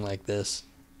writing like this,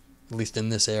 at least in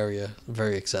this area.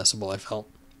 Very accessible, I felt.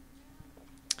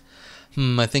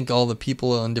 I think all the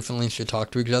people on different lanes should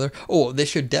talk to each other. Oh, they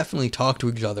should definitely talk to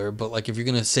each other. But like, if you're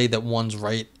gonna say that one's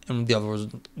right and the other was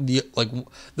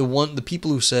the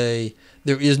people who say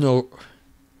there is no,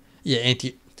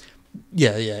 the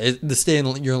stay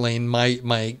in your lane.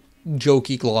 My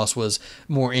jokey gloss was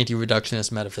more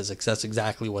anti-reductionist metaphysics. That's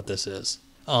exactly what this is.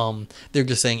 They're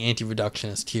just saying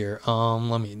anti-reductionist here.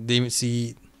 They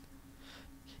see.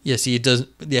 Yeah, see, it does.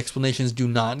 The explanations do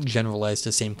not generalize to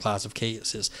the same class of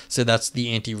cases. So that's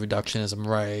the anti-reductionism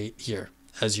right here,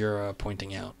 as you're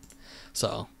pointing out.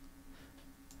 So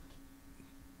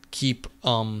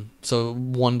so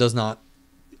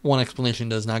one explanation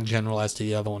does not generalize to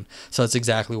the other one. So that's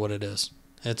exactly what it is.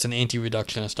 It's an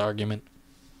anti-reductionist argument.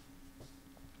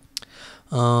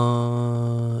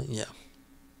 Yeah.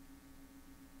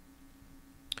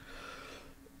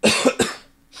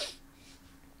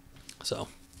 So.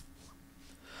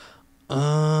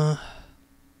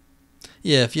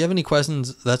 Yeah, if you have any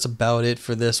questions, that's about it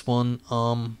for this one.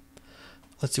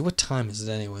 Let's see, what time is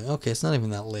it anyway? Okay, it's not even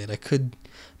that late.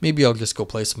 Maybe I'll just go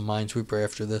play some Minesweeper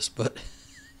after this, but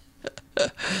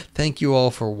thank you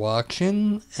all for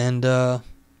watching, and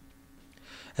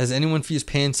has anyone fused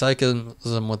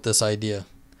panpsychism with this idea?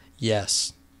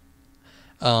 Yes.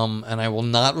 And I will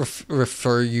not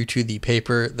refer you to the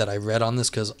paper that I read on this,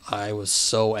 because I was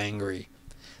so angry.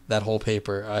 That whole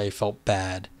paper, I felt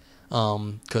bad.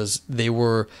 Because they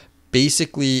were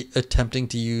basically attempting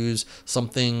to use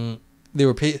something. They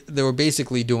were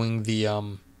basically doing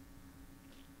the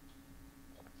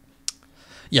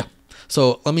yeah.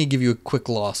 So let me give you a quick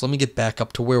loss. Let me get back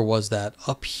up to where was that?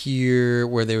 Up here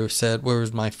where they said where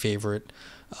was my favorite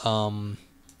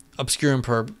obscure and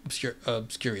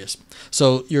obscurious.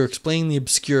 So you're explaining the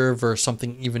obscure versus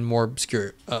something even more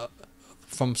obscure.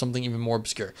 From something even more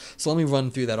obscure. So let me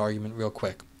run through that argument real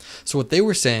quick. So what they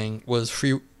were saying was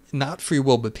not free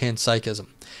will, but panpsychism.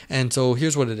 And so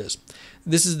here's what it is.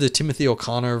 This is the Timothy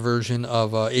O'Connor version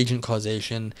of agent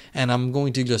causation, and I'm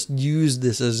going to just use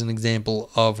this as an example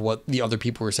of what the other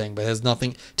people were saying, but it has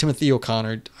nothing. Timothy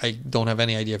O'Connor, I don't have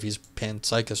any idea if he's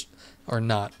panpsychist or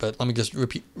not, but let me just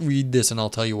read this and I'll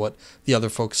tell you what the other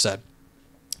folks said.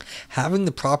 Having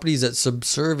the properties that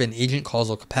subserve an agent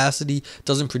causal capacity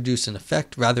doesn't produce an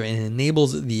effect, rather it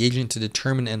enables the agent to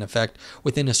determine an effect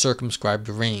within a circumscribed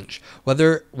range.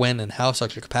 Whether, when, and how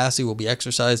such a capacity will be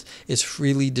exercised is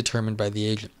freely determined by the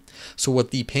agent. So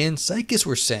what the panpsychists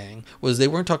were saying was they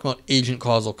weren't talking about agent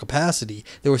causal capacity.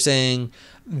 They were saying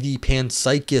the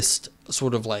panpsychist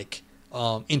sort of like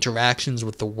interactions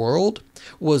with the world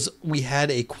was we had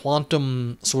a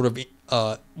quantum sort of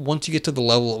once you get to the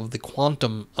level of the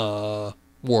quantum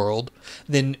world,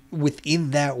 then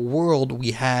within that world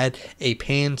we had a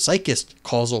panpsychist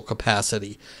causal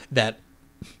capacity that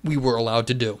we were allowed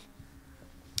to do.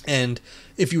 And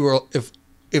if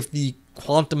the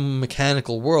quantum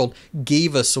mechanical world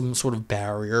gave us some sort of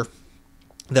barrier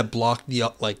that blocked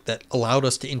that allowed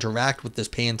us to interact with this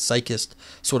panpsychist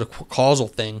sort of causal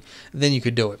thing, then you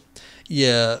could do it.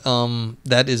 Yeah,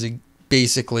 that is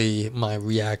basically my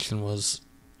reaction was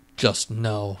just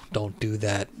no, don't do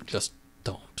that, just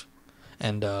don't.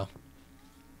 And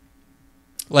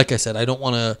like I said, I don't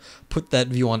want to put that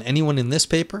view on anyone in this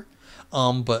paper,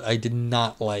 but I did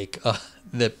not like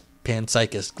the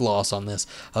panpsychist gloss on this.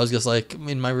 I was just like,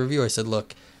 in my review, I said,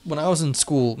 look, when I was in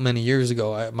school many years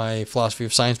ago, my philosophy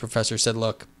of science professor said,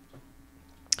 look,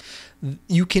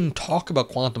 you can talk about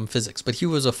quantum physics, but he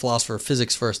was a philosopher of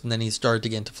physics first, and then he started to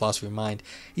get into philosophy of mind.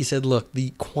 He said, look,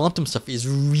 the quantum stuff is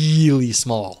really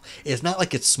small. It's not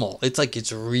like it's small. It's like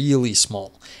it's really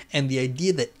small. And the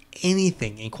idea that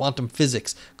anything in quantum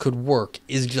physics could work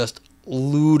is just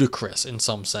ludicrous in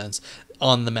some sense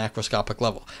on the macroscopic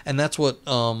level. And that's what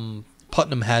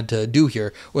Putnam had to do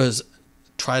here, was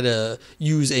try to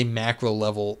use a macro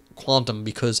level quantum,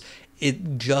 because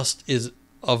it just is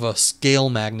of a scale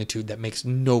magnitude that makes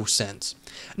no sense.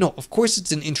 No, of course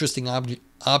it's an interesting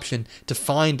option to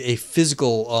find a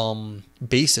physical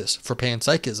basis for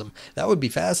panpsychism. That would be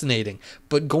fascinating.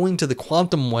 But going to the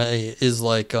quantum way is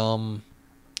like,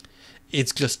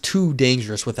 it's just too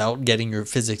dangerous without getting your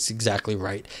physics exactly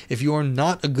right. If you are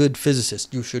not a good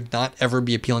physicist, you should not ever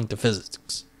be appealing to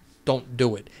physics. Don't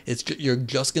do it. You're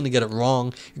just going to get it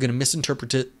wrong. You're going to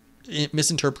misinterpret the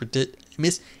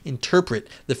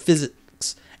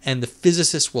physics, and the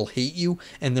physicists will hate you.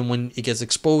 And then when it gets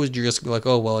exposed, you're just like,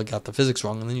 oh, well, I got the physics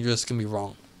wrong. And then you're just going to be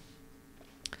wrong.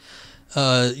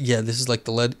 Yeah, this is like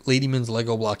the Ladyman's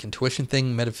Lego block intuition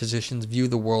thing. Metaphysicians view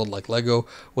the world like Lego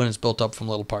when it's built up from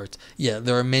little parts. Yeah,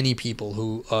 there are many people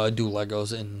who do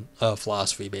Legos in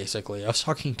philosophy, basically. I was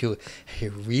talking to a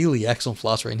really excellent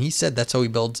philosopher, and he said that's how he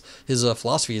builds his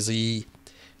philosophy, is he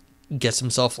gets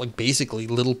himself like basically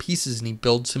little pieces and he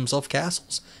builds himself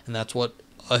castles. And that's what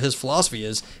his philosophy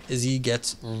is he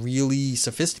gets really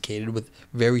sophisticated with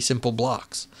very simple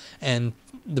blocks. And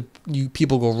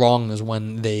people go wrong is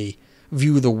when they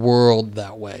view the world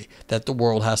that way, that the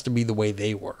world has to be the way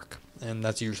they work. And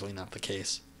that's usually not the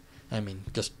case. I mean,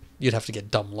 just you'd have to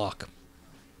get dumb luck.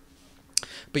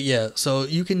 But yeah, so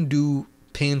you can do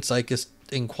panpsychist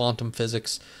in quantum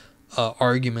physics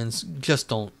arguments. Just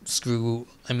don't screw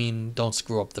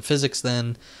up the physics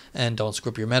then, and don't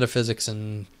screw up your metaphysics,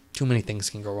 and too many things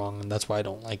can go wrong, and that's why I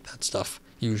don't like that stuff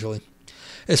usually.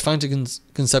 It's fine to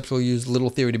conceptually use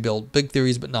little theory to build big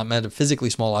theories, but not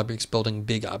metaphysically small objects building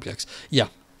big objects. Yeah,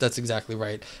 that's exactly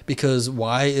right. Because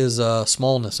why is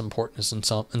smallness important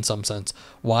in some sense?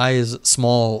 Why is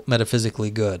small metaphysically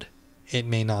good? It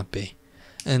may not be.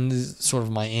 And this is sort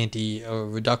of my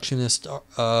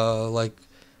anti-reductionist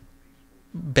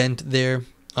bent there.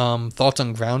 Thoughts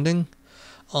on grounding?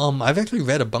 I've actually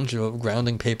read a bunch of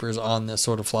grounding papers on this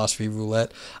sort of philosophy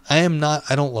roulette. I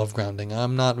don't love grounding.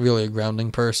 I'm not really a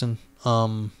grounding person.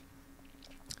 What's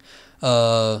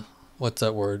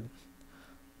that word?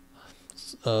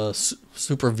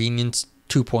 Supervenience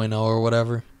 2.0 or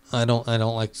whatever. I don't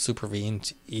like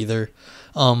supervenience either.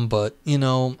 But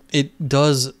it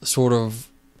does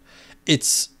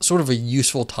it's sort of a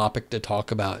useful topic to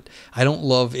talk about. I don't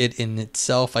love it in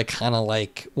itself. I kind of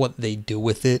like what they do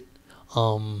with it.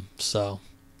 So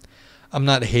I'm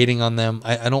not hating on them.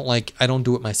 I don't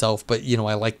do it myself, but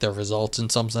I like their results in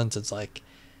some sense. It's like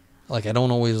I don't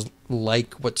always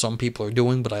like what some people are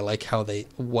doing, but I like how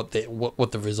what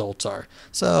the results are.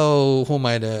 So who am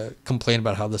I to complain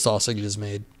about how the sausage is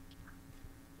made?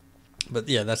 But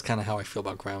yeah, that's kind of how I feel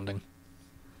about grounding.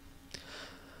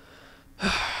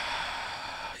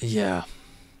 Yeah.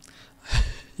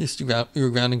 You were a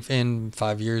grounding fan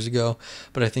 5 years ago,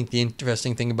 but I think the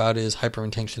interesting thing about it is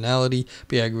hyperintentionality.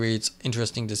 But yeah, I agree, it's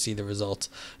interesting to see the results.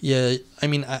 Yeah, I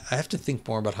mean, I have to think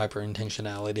more about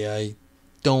hyperintentionality. I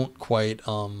don't quite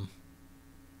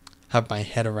have my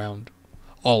head around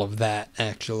all of that,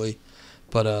 actually.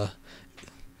 But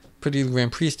Pretty Graham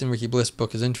Priest and Ricky Bliss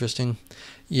book is interesting.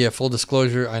 Yeah, full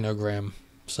disclosure, I know Graham,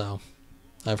 so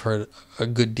I've heard a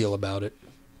good deal about it.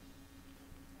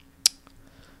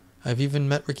 I've even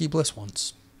met Ricky Bliss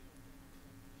once.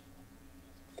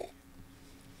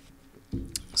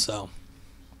 So,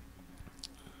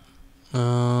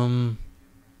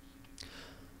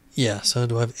 yeah, so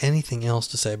do I have anything else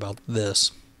to say about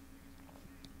this?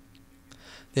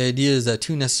 The idea is that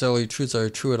two necessarily truths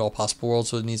are true at all possible worlds,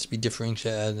 so it needs to be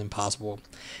differentiated as impossible.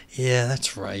 Yeah,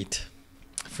 that's right.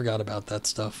 I forgot about that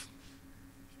stuff.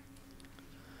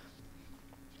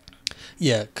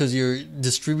 Yeah, because you're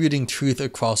distributing truth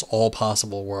across all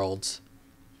possible worlds.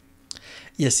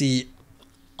 Yeah, see,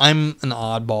 I'm an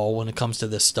oddball when it comes to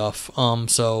this stuff.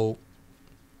 So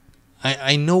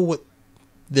I know what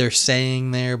they're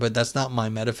saying there, but that's not my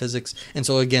metaphysics. And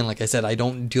so again, like I said, I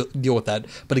don't deal with that.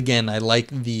 But again, I like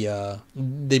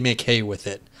they make hay with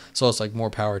it, so it's like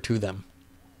more power to them.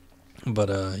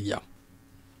 But yeah,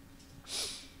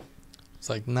 it's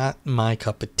like not my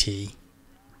cup of tea.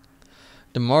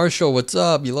 DeMarshall, what's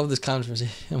up? You love this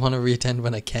conversation. I want to reattend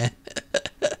when I can.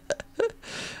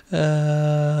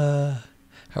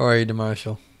 How are you,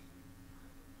 DeMarshall?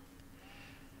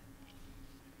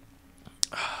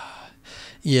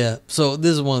 Yeah, so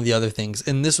this is one of the other things,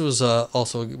 and this was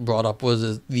also brought up,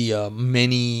 was the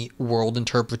many world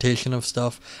interpretation of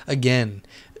stuff. Again,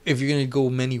 if you're going to go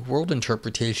many world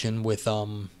interpretation with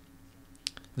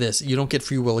this, you don't get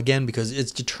free will again because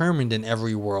it's determined in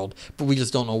every world, but we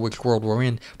just don't know which world we're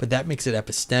in. But that makes it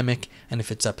epistemic, and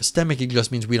if it's epistemic, it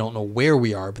just means we don't know where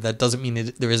we are, but that doesn't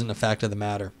mean there isn't a fact of the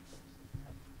matter.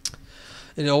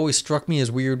 It always struck me as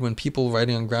weird when people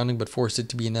writing on grounding but force it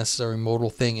to be a necessary modal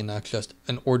thing and not just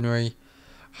an ordinary,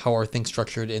 how are things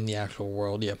structured in the actual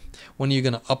world. Yeah. When are you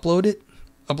going to upload it?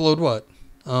 Upload what?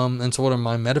 And so what are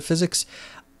my metaphysics?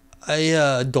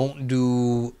 I don't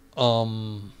do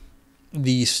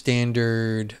the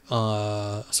standard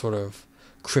sort of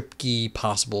crypty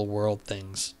possible world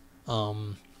things.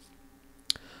 I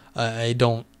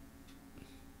don't.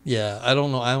 Yeah, I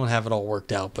don't know. I don't have it all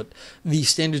worked out, but the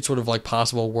standard sort of like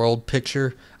possible world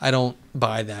picture, I don't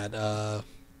buy that.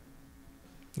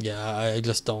 Yeah, I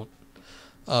just don't.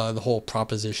 The whole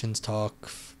propositions talk,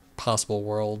 possible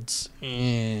worlds,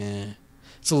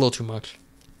 it's a little too much.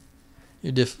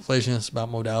 You're deflationist about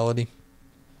modality.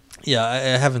 Yeah,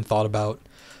 I haven't thought about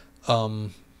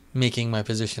making my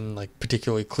position like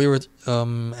particularly clear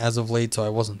as of late, so I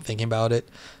wasn't thinking about it.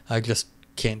 I just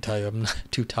can't tell you. I'm not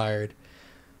too tired.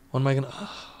 What am I gonna?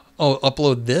 Oh,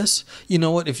 upload this. You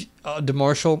know what? If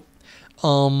DeMarshall,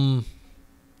 I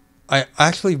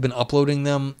actually have been uploading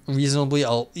them reasonably.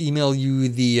 I'll email you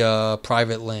the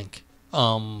private link.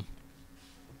 Yeah.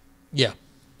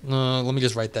 Let me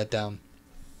just write that down.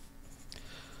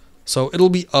 So it'll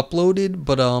be uploaded,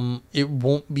 but it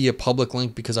won't be a public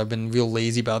link because I've been real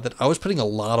lazy about that. I was putting a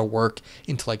lot of work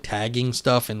into like tagging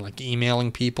stuff and like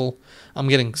emailing people. I'm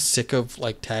getting sick of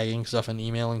like tagging stuff and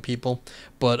emailing people,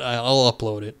 but I'll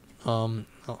upload it.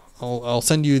 I'll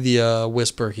send you the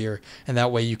whisper here, and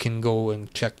that way you can go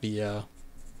and check the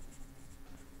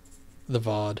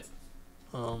VOD.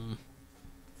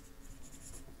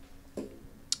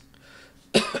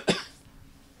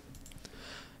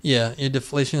 Yeah, your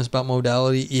deflation is about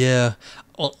modality. Yeah.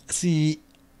 Well, see,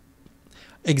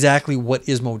 exactly what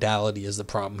is modality is the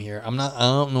problem here. I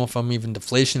don't know if I'm even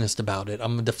deflationist about it.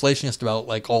 I'm a deflationist about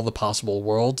like all the possible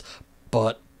worlds,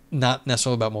 but not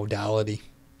necessarily about modality.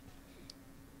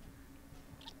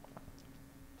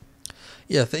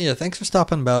 Yeah, thanks for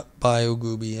stopping by,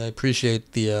 Ogooby. I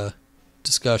appreciate the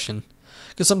discussion.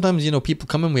 Because sometimes, people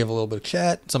come in, we have a little bit of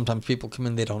chat. Sometimes people come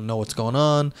in, they don't know what's going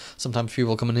on. Sometimes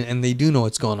people come in and they do know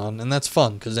what's going on. And that's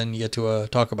fun, because then you get to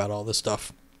talk about all this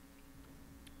stuff.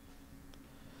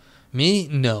 Me?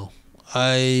 No.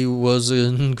 I was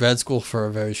in grad school for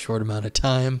a very short amount of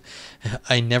time.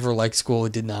 I never liked school.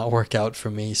 It did not work out for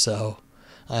me, so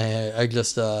I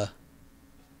just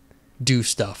do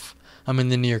stuff. I'm in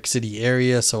the New York City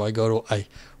area, so I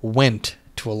went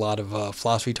to a lot of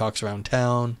philosophy talks around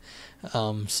town.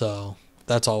 So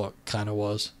that's all it kind of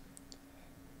was.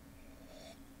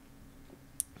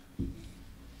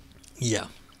 Yeah.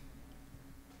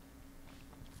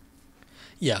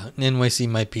 Yeah, NYC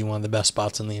might be one of the best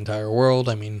spots in the entire world.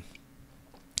 I mean,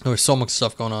 there's so much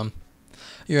stuff going on.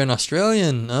 You're an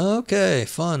Australian? Okay,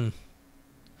 fun.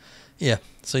 Yeah,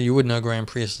 so you would know Grand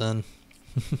Priest then.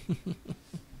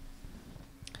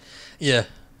 Yeah.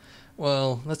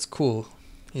 Well, that's cool.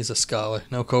 He's a scholar.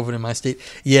 No COVID in my state.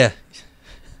 Yeah.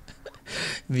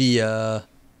 We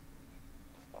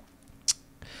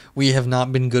have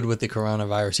not been good with the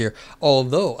coronavirus here.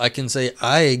 Although I can say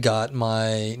I got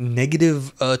my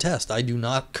negative test. I do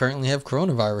not currently have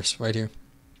coronavirus right here.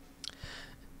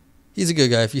 He's a good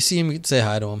guy. If you see him, you can say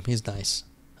hi to him. He's nice.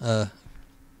 Yeah,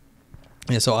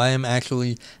 so I am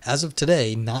actually, as of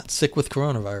today, not sick with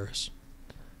coronavirus.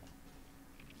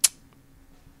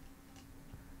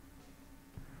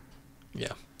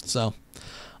 Yeah. So,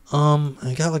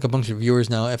 I got like a bunch of viewers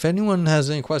now. If anyone has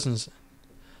any questions,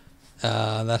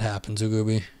 that happens,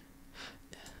 Ugubi.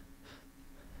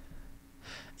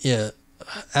 Yeah,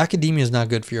 academia is not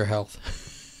good for your health.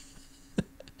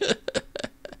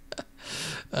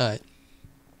 Alright.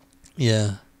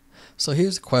 Yeah. So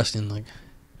here's the question, like,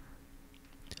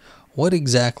 what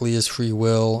exactly is free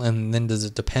will, and then does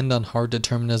it depend on hard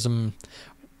determinism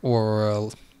or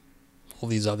all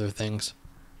these other things?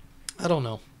 I don't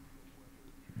know.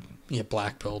 Yeah,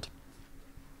 black-pilled.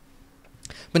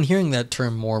 Been hearing that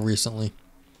term more recently.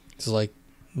 It's like,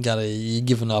 you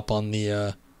given up on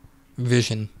the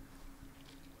vision.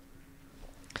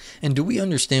 And do we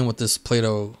understand what this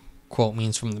Plato quote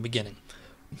means from the beginning?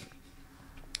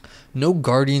 No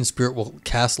guardian spirit will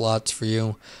cast lots for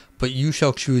you, but you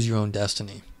shall choose your own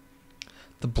destiny.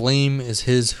 The blame is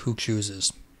his who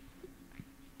chooses.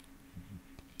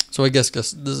 So I guess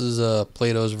this is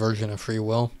Plato's version of free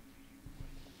will.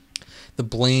 The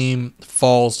blame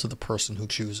falls to the person who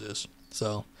chooses.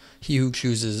 So he who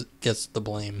chooses gets the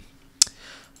blame.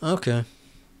 Okay.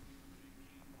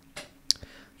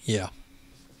 Yeah.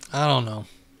 I don't know.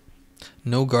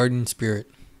 No guardian spirit.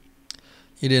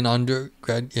 You did an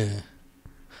undergrad? Yeah.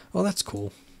 Well, that's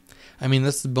cool. I mean,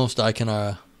 that's the most I can...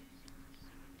 I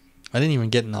didn't even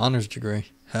get an honors degree.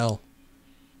 Hell.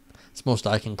 It's the most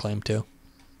I can claim to.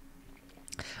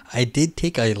 I did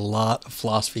take a lot of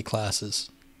philosophy classes.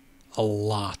 A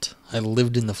lot. I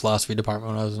lived in the philosophy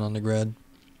department when I was an undergrad.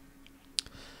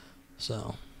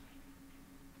 So...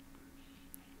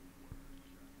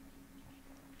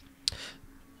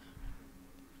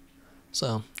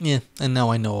 yeah, and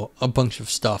now I know a bunch of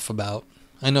stuff about...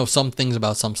 I know some things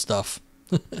about some stuff.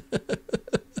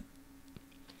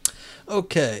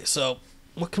 Okay, so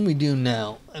what can we do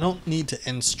now? I don't need to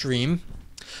end stream.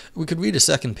 We could read a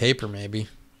second paper, maybe.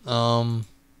 Yeah,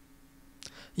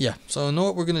 so I know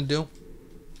what we're going to do.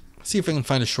 See if I can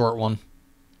find a short one.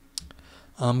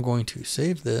 I'm going to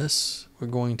save this. We're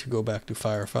going to go back to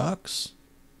Firefox.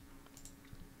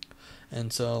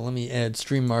 And so let me add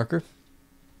stream marker.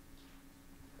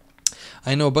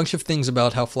 I know a bunch of things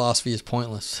about how philosophy is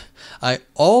pointless. I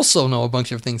also know a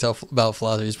bunch of things about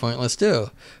philosophy is pointless too.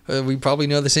 We probably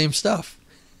know the same stuff.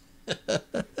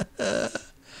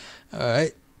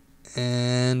 Alright.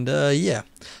 And yeah.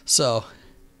 So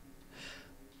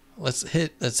let's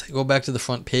go back to the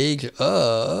front page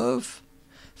of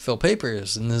Phil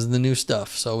Papers. And this is the new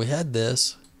stuff. So we had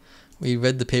this. We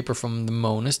read the paper from the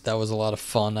monist. That was a lot of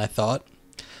fun, I thought.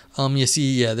 You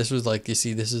see, yeah, this was like, this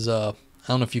is I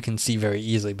don't know if you can see very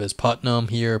easily, but it's Putnam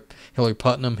here, Hilary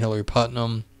Putnam, Hilary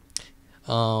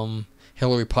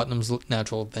Putnam's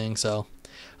natural thing. So,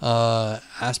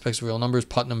 aspects of real numbers,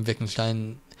 Putnam,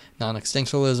 Wittgenstein,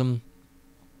 non-extinctionalism.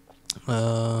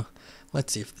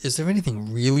 Let's see, is there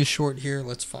anything really short here?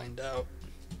 Let's find out.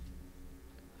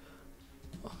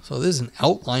 So this is an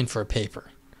outline for a paper.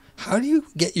 How do you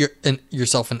get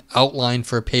yourself an outline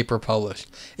for a paper published?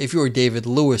 If you're David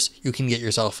Lewis, you can get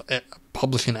yourself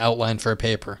publish an outline for a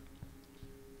paper.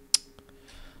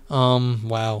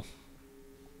 Wow.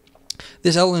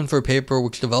 This outline for a paper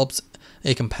which develops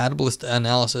a compatibilist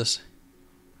analysis.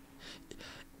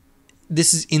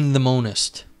 This is in the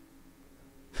monist.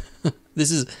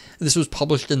 This was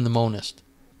published in the monist.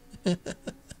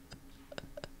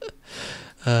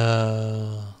 Let's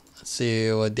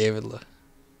see what David.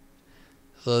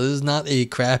 So this is not a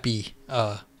crappy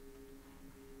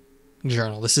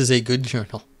journal. This is a good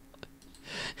journal.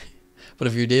 But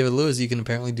if you're David Lewis, you can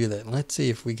apparently do that. Let's see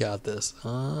if we got this.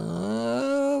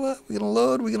 We're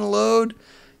gonna load.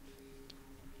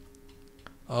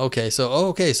 Okay,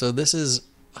 so this is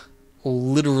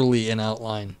literally an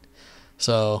outline.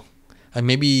 So all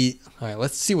right,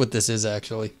 let's see what this is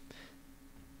actually.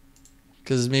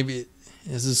 Because maybe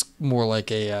this is more like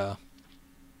a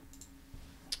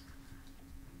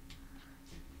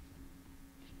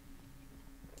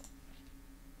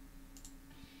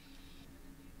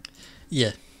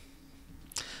yeah.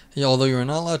 Yeah, although you're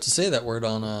not allowed to say that word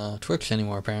on Twitch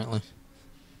anymore, apparently.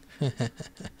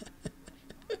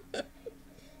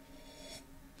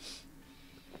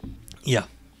 Yeah.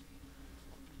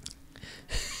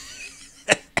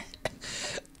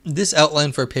 This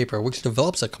outline for a paper, which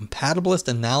develops a compatibilist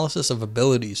analysis of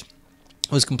abilities,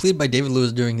 was completed by David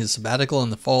Lewis during his sabbatical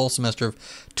in the fall semester of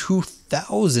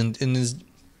 2000 in his...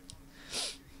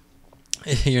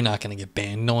 You're not going to get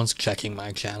banned. No one's checking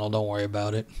my channel. Don't worry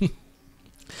about it.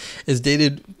 It's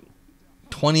dated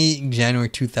 20 January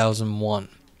 2001.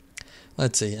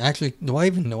 Let's see. Actually, do I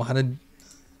even know how to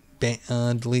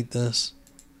delete this?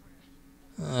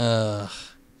 I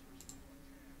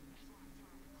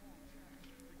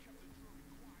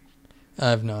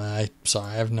have no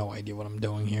idea what I'm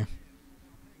doing here.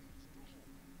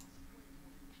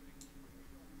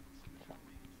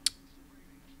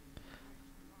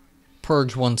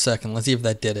 Purge 1 second. Let's see if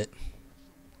that did it.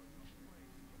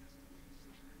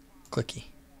 Clicky.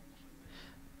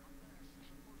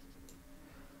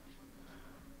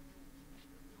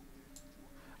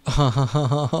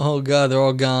 Oh god, they're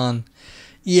all gone.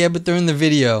 Yeah, but they're in the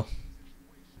video.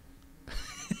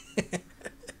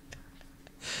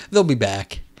 They'll be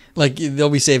back. Like, they'll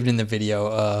be saved in the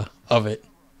video of it.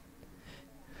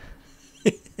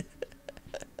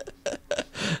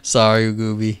 Sorry,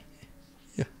 Gooby.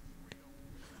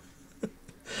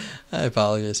 I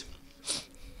apologize.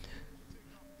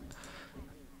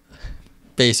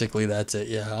 Basically, that's it.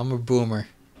 Yeah, I'm a boomer.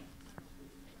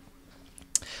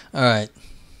 Alright.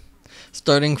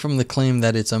 Starting from the claim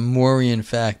that it's a Mauryan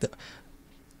fact.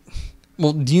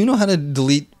 Well, do you know how to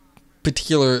delete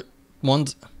particular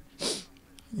ones?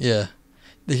 Yeah.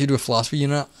 The Hebrew philosophy, you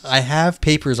know, I have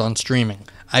papers on streaming.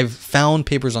 I've found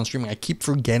papers on streaming. I keep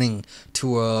forgetting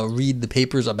to read the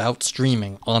papers about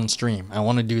streaming on stream. I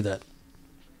want to do that.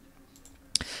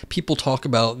 People talk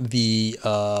about the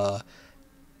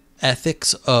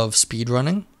ethics of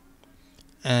speedrunning.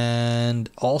 And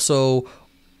also,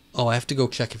 oh, I have to go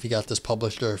check if he got this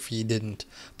published or if he didn't.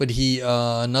 But he,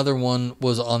 another one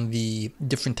was on the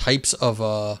different types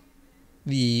of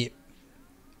the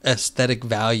aesthetic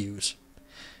values.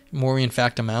 Mauryan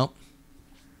fact amount.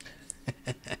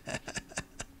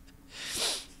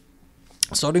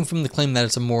 Starting from the claim that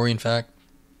it's a Mauryan fact,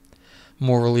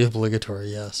 morally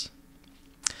obligatory, yes.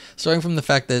 Starting from the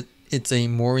fact that it's a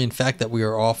Mauryan fact that we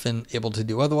are often able to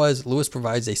do otherwise, Lewis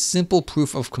provides a simple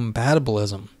proof of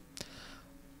compatibilism.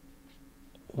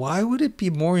 Why would it be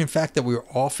Mauryan fact that we are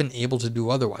often able to do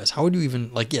otherwise? How would you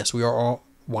even, like, yes, we are all,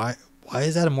 why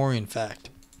is that a Mauryan fact?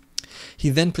 He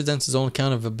then presents his own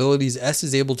account of abilities. S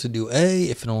is able to do A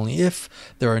if and only if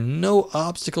there are no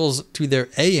obstacles to their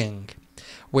Aing,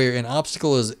 where an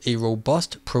obstacle is a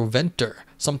robust preventer,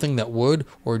 something that would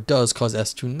or does cause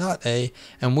S to not A,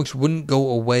 and which wouldn't go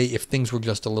away if things were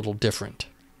just a little different.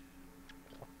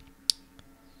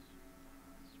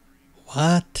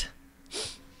 What?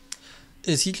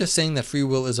 Is he just saying that free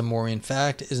will is a Mauryan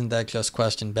fact? Isn't that just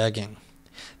question begging?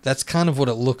 That's kind of what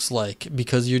it looks like,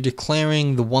 because you're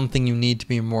declaring the one thing you need to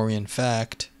be a Mauryan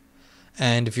fact.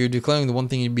 And if you're declaring the one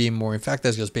thing you'd be a Mauryan fact,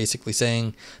 that's just basically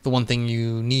saying the one thing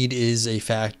you need is a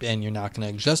fact, and you're not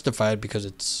going to justify it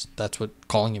because that's what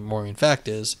calling it Mauryan fact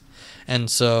is. And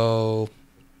so,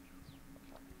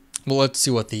 well, let's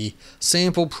see what the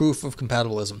sample proof of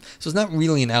compatibilism. So it's not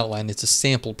really an outline, it's a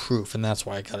sample proof, and that's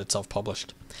why it got itself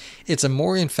published. It's a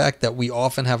Mauryan fact that we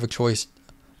often have a choice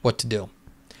what to do.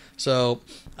 So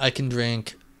I can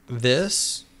drink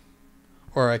this,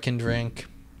 or I can drink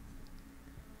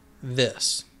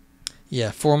this.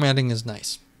 Yeah, formatting is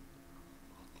nice.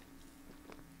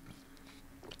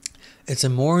 It's a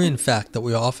Mauryan fact that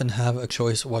we often have a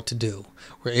choice what to do.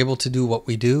 We're able to do what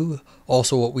we do,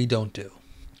 also what we don't do.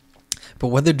 But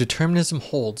whether determinism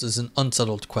holds is an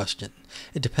unsettled question.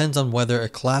 It depends on whether a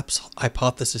collapse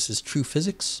hypothesis is true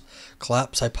physics.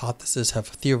 Collapse hypotheses have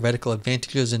theoretical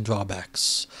advantages and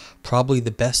drawbacks. Probably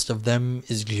the best of them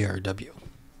is GRW.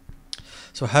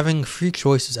 So having free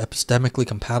choice is epistemically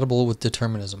compatible with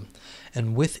determinism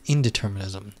and with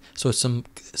indeterminism. So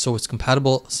it's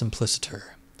compatible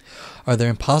simpliciter. Are there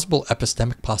impossible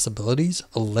epistemic possibilities?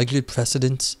 Alleged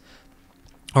precedents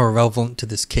are relevant to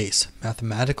this case.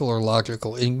 Mathematical or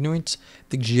logical ignorance,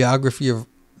 the geography of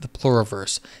the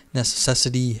pluriverse,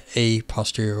 necessity a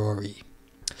posteriori.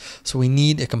 So we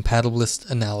need a compatibilist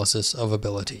analysis of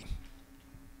ability.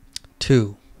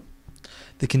 2.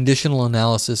 The conditional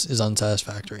analysis is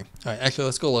unsatisfactory. All right, actually,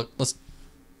 let's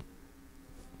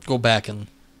go back and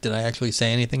did I actually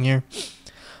say anything here?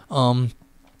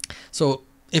 So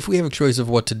if we have a choice of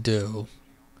what to do,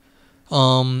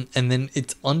 and then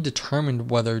it's undetermined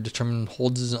whether determinant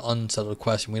holds is an unsettled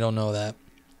question. We don't know that.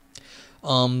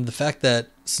 The fact that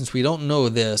since we don't know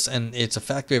this and it's a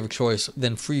fact we have a choice,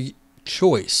 then free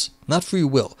choice, not free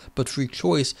will, but free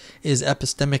choice is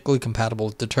epistemically compatible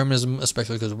with determinism,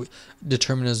 especially because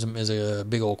determinism is a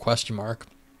big old question mark.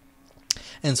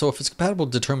 And so if it's compatible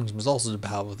with determinism, it's also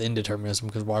compatible with indeterminism,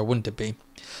 because why wouldn't it be?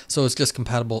 So it's just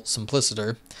compatible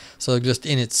simpliciter. So just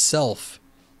in itself,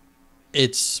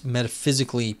 it's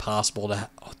metaphysically possible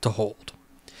to hold.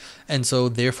 And so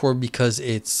therefore, because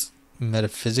it's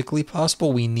metaphysically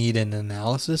possible, we need an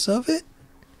analysis of it?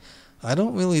 I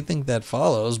don't really think that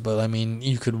follows, but I mean,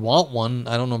 you could want one.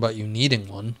 I don't know about you needing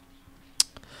one.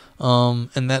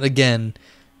 And that, again,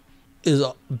 is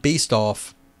based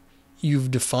off,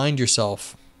 you've defined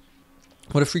yourself.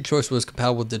 What if free choice was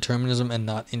compatible with determinism and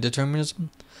not indeterminism?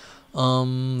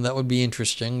 That would be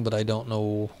interesting, but I don't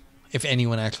know if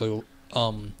anyone actually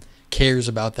cares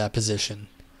about that position.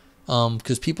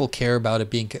 Because people care about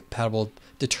it being compatible with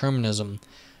determinism,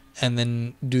 and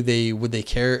then would they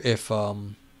care if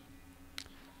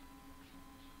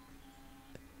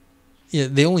yeah,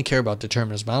 they only care about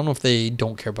determinism. I don't know if they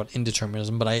don't care about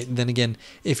indeterminism, but then again,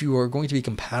 if you are going to be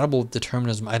compatible with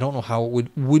determinism, I don't know how it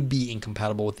would be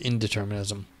incompatible with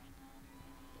indeterminism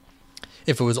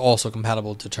if it was also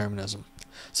compatible with determinism.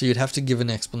 So you'd have to give an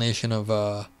explanation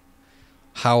of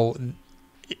how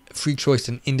free choice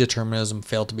and indeterminism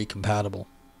fail to be compatible.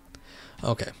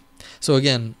 Okay, so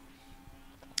again,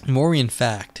 Morian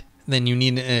fact, then you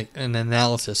need an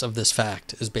analysis of this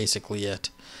fact is basically it.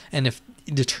 And if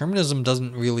determinism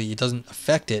doesn't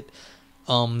affect it,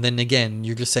 then again,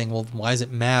 you're just saying, well, why does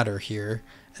it matter here?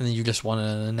 And then you just want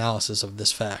an analysis of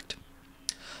this fact.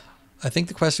 I think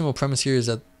the questionable premise here is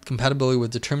that compatibility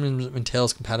with determinism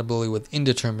entails compatibility with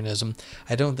indeterminism.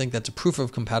 I don't think that's a proof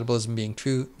of compatibilism being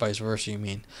true, vice versa, you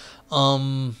mean.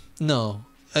 No,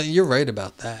 you're right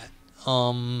about that.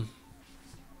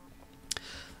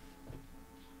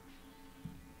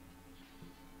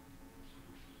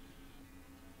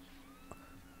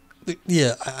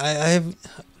 Yeah, I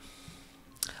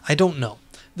don't know.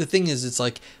 The thing is, it's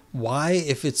like, why,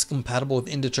 if it's compatible with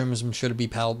indeterminism, should it be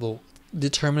compatible with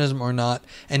determinism or not?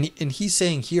 And he's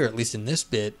saying here, at least in this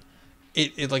bit,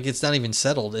 it's not even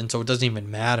settled, and so it doesn't even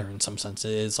matter in some sense.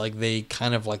 It's like they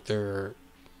kind of like they're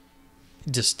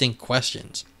distinct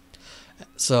questions.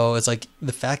 So it's like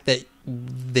the fact that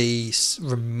they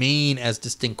remain as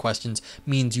distinct questions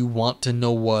means you want to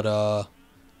know what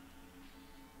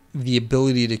the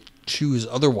ability to choose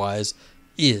otherwise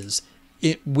is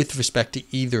with respect to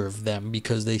either of them,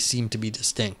 because they seem to be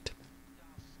distinct.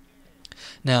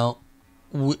 Now,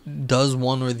 does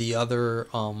one or the other,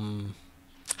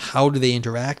 how do they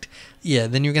interact? Yeah,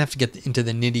 then you're going to have to get into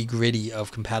the nitty gritty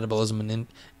of compatibilism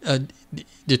and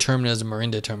determinism or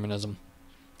indeterminism.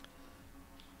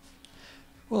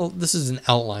 Well, this is an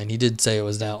outline. He did say it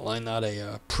was an outline, not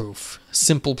a proof.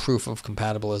 Simple proof of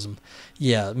compatibilism.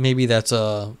 Yeah, maybe that's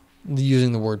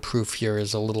using the word proof here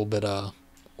is a little bit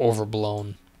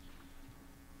overblown.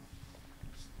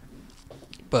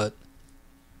 But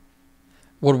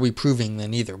what are we proving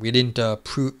then either? We didn't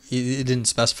prove. It didn't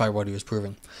specify what he was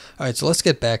proving. All right, so let's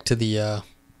get back to the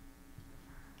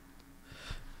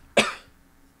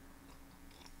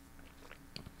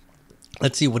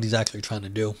let's see what he's actually trying to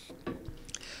do.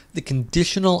 The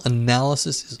conditional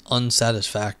analysis is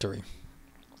unsatisfactory.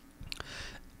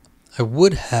 I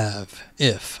would have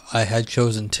if I had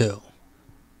chosen to.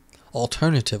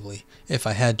 Alternatively, if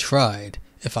I had tried,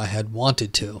 if I had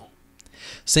wanted to.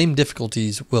 Same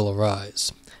difficulties will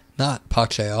arise. Not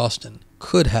Pache Austin.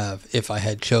 Could have if I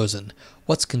had chosen.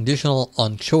 What's conditional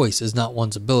on choice is not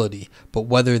one's ability, but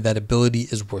whether that ability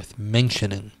is worth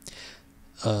mentioning.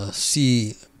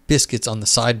 See biscuits on the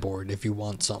sideboard if you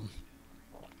want some.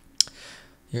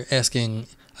 You're asking,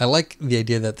 I like the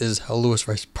idea that this is how Lewis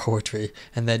writes poetry,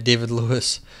 and that David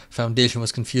Lewis Foundation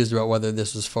was confused about whether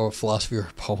this was for philosophy or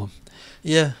a poem.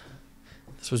 Yeah,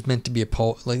 this was meant to be a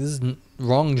poet. Like, this is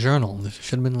wrong journal. This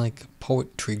should have been like a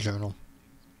poetry journal.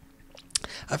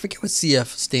 I forget what CF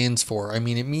stands for. I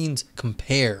mean, it means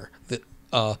compare. The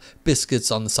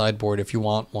biscuits on the sideboard if you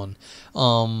want one.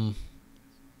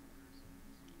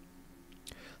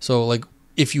 So, like,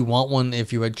 if you want one,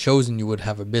 if you had chosen, you would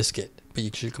have a biscuit. But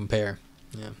you should compare.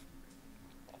 Yeah.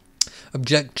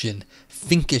 Objection.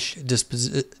 Finkish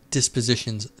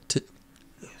dispositions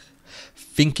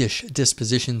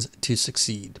to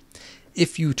succeed.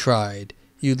 If you tried,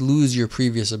 you'd lose your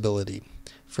previous ability.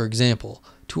 For example,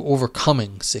 to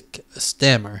overcoming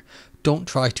stammer, don't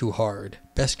try too hard.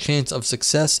 Best chance of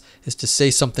success is to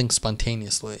say something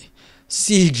spontaneously.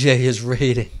 CJ is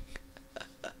rating.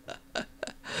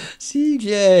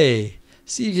 CJ.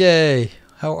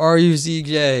 How are you,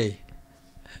 CJ?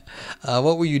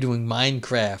 What were you doing?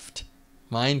 Minecraft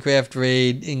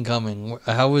raid incoming.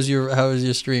 How was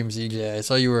your stream, CJ? I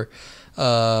saw you were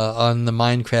on the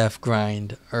Minecraft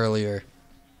grind earlier.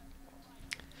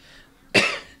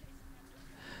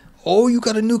 Oh, you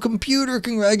got a new computer!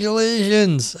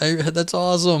 Congratulations! That's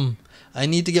awesome. I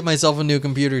need to get myself a new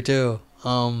computer too.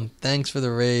 Thanks for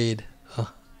the raid.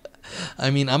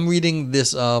 I mean, I'm reading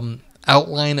this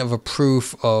outline of a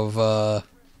proof of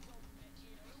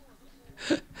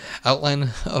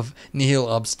outline of Nihil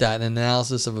Obstat, an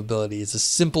analysis of ability. It's a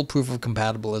simple proof of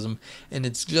compatibilism, and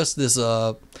it's just this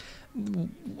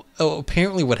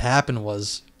apparently what happened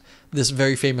was this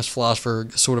very famous philosopher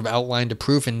sort of outlined a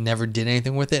proof and never did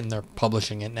anything with it, and they're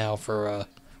publishing it now for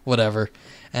whatever.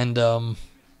 And so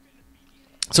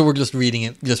we're just reading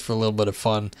it just for a little bit of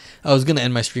fun. I was gonna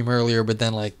end my stream earlier, but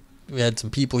then like we had some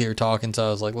people here talking, so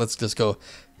I was like, let's just go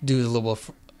do a little bit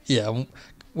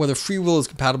whether free will is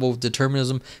compatible with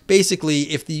determinism. Basically,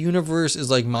 if the universe is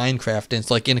like Minecraft and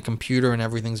it's like in a computer and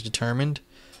everything's determined,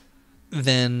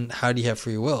 then how do you have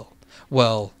free will?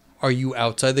 Well, are you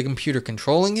outside the computer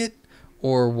controlling it,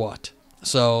 or what?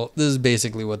 So this is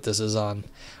basically what this is on.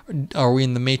 Are we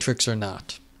in the Matrix or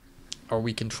not? Are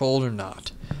we controlled or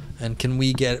not? And can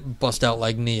we bust out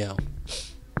like Neo?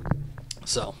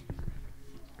 So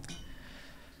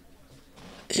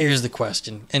here's the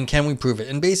question. And can we prove it?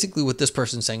 And basically what this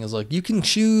person's saying is, like, you can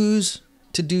choose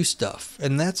to do stuff.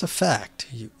 And that's a fact.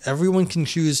 Everyone can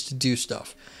choose to do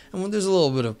stuff. And when there's a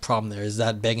little bit of a problem there, is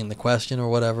that begging the question or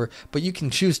whatever? But you can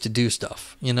choose to do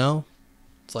stuff, you know?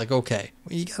 It's like, okay,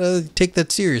 well, you gotta take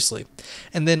that seriously.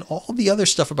 And then all the other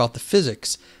stuff about the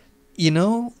physics, you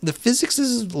know, the physics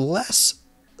is less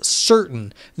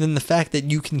certain than the fact that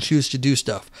you can choose to do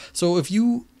stuff. So if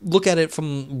you look at it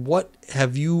from what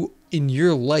have you in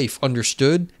your life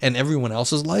understood and everyone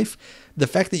else's life, the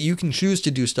fact that you can choose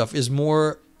to do stuff is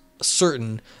more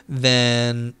certain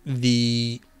than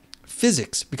the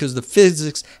physics, because the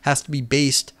physics has to be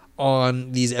based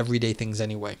on these everyday things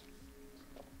anyway.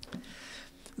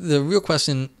 The real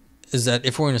question is that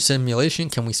if we're in a simulation,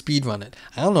 can we speed run it?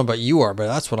 I don't know about you are, but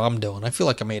that's what I'm doing. I feel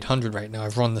like I'm 800 right now.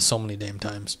 I've run this so many damn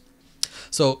times.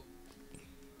 So,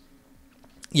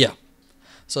 yeah.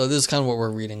 So this is kind of what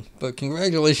we're reading. But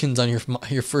congratulations on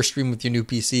your first stream with your new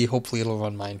PC. Hopefully it'll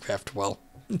run Minecraft well.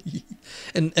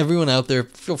 And everyone out there,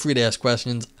 feel free to ask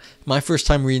questions. My first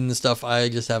time reading this stuff, I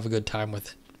just have a good time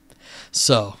with it.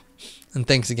 So, and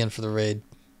thanks again for the raid.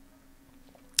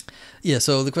 Yeah,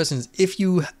 so the question is, if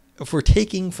we're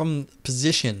taking from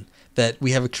position that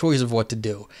we have a choice of what to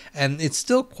do, and it's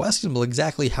still questionable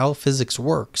exactly how physics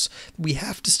works, we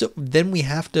have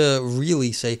to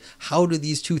really say, how do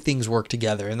these two things work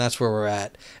together? And that's where we're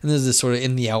at. And this is sort of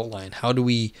in the outline. How do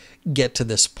we get to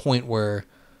this point where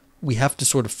we have to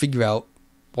sort of figure out,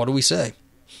 what do we say?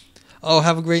 Oh,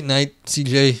 have a great night,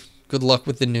 CJ. Good luck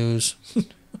with the news.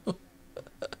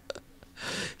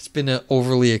 It's been an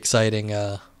overly exciting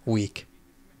week.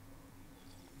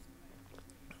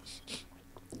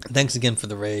 Thanks again for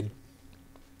the raid.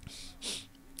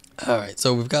 Alright,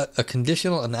 so we've got a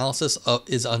conditional analysis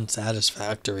is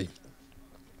unsatisfactory.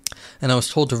 And I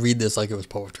was told to read this like it was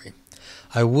poetry.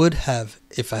 I would have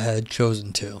if I had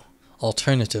chosen to.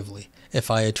 Alternatively,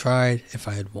 if I had tried, if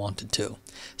I had wanted to.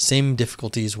 Same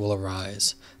difficulties will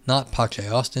arise. Not Pache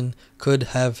Austin could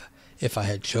have if I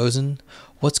had chosen.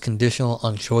 What's conditional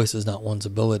on choice is not one's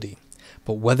ability,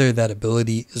 but whether that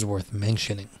ability is worth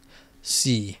mentioning.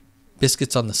 C.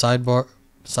 Biscuits on the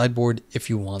sideboard if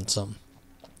you want some.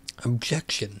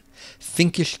 Objection.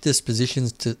 Thinkish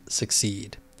dispositions to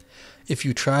succeed. If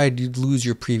you tried, you'd lose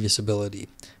your previous ability.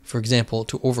 For example,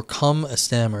 to overcome a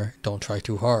stammer, don't try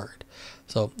too hard.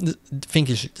 So,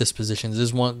 thinkish dispositions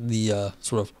is the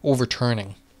sort of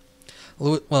overturning.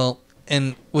 Well,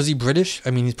 and was he British?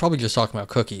 I mean, he's probably just talking about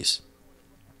cookies.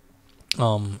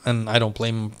 And I don't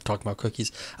blame him talking about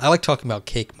cookies. I like talking about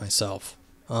cake myself.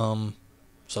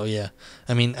 So yeah,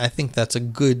 I mean, I think that's a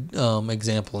good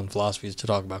example in philosophy is to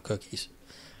talk about cookies.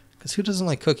 Because who doesn't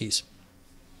like cookies?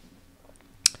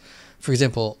 For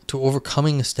example, to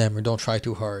overcoming a stammer, don't try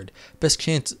too hard. Best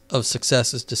chance of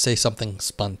success is to say something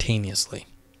spontaneously.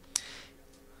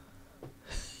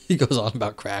 He goes on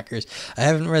about crackers. I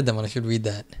haven't read that one. I should read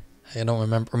that. I don't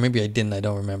remember. Or maybe I didn't. I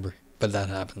don't remember. But that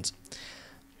happens.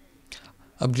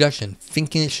 Objection.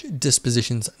 Thinkish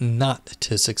dispositions not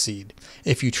to succeed.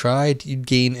 If you tried, you'd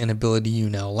gain an ability you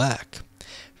now lack.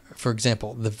 For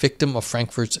example, the victim of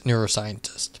Frankfurt's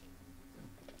neuroscientist.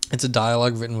 It's a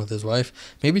dialogue written with his wife.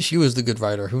 Maybe she was the good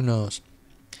writer. Who knows?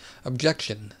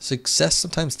 Objection. Success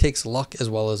sometimes takes luck as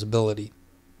well as ability.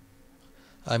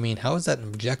 I mean, how is that an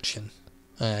objection?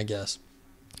 I guess.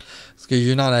 It's because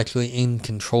you're not actually in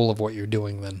control of what you're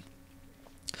doing then.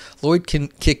 Lloyd can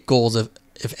kick goals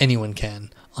if anyone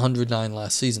can, 109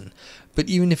 last season. But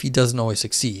even if he doesn't always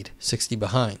succeed, 60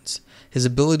 behinds, his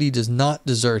ability does not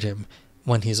desert him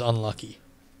when he's unlucky.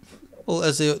 Well,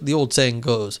 as the old saying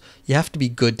goes, you have to be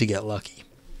good to get lucky.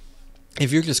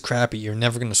 If you're just crappy, you're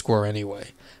never going to score anyway.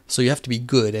 So you have to be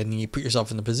good, and you put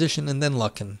yourself in the position, and then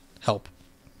luck can help.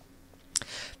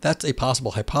 That's a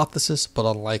possible hypothesis, but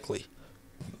unlikely.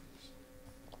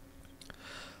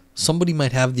 Somebody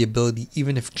might have the ability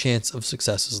even if chance of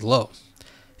success is low.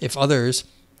 If others'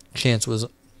 chance was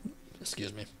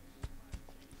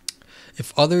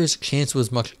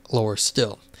much lower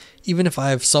still. Even if I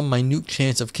have some minute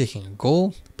chance of kicking a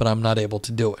goal, but I'm not able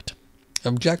to do it.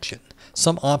 Objection.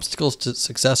 Some obstacles to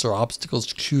success are obstacles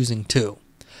to choosing to.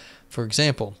 For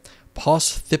example,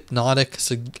 posthypnotic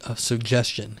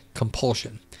suggestion,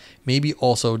 compulsion, maybe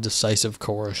also decisive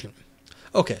coercion.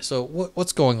 Okay, so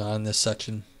what's going on in this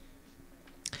section?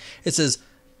 It says,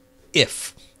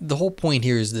 if. the whole point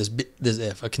here is this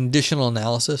if. A conditional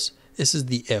analysis, this is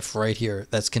the if right here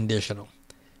that's conditional.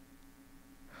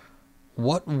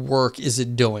 What work is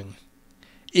it doing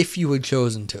if you had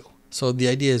chosen to? So the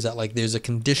idea is that like there's a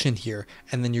condition here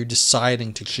and then you're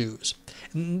deciding to choose.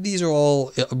 And these are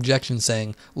all objections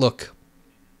saying, look,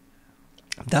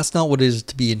 that's not what it is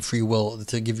to be in free will,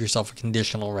 to give yourself a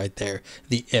conditional right there,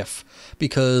 the if,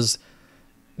 because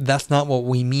that's not what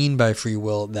we mean by free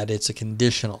will, that it's a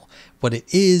conditional. What it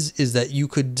is that you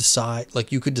could decide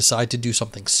to do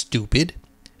something stupid,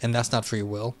 and that's not free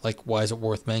will, like why is it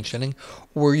worth mentioning?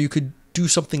 Or you could do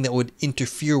something that would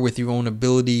interfere with your own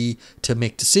ability to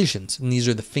make decisions, and these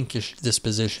are the finkish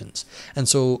dispositions. And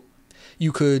so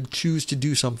you could choose to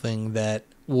do something that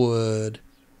would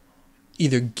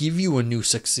either give you a new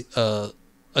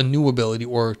ability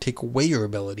or take away your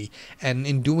ability. And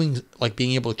in doing, like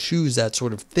being able to choose that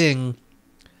sort of thing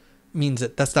means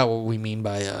that that's not what we mean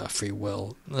by free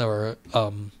will, or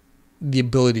the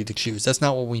ability to choose. That's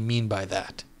not what we mean by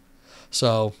that.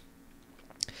 So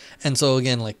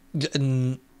again, like,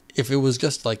 if it was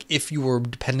just like, if you were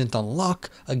dependent on luck,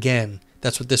 again,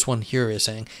 that's what this one here is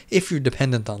saying. If you're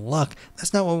dependent on luck,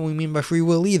 that's not what we mean by free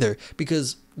will either,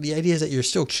 because the idea is that you're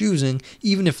still choosing,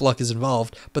 even if luck is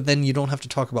involved, but then you don't have to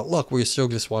talk about luck, where you still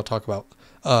just want to talk about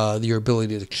your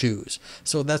ability to choose.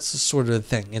 So that's the sort of the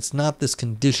thing. It's not this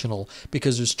conditional,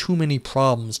 because there's too many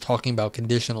problems talking about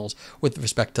conditionals with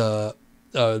respect to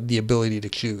the ability to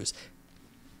choose.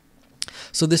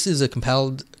 So this is a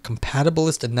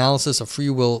compatibilist analysis of free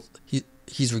will.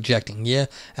 He's rejecting. Yeah,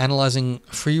 analyzing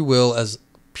free will as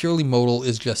purely modal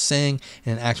is just saying,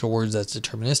 in actual words, that's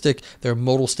deterministic. There are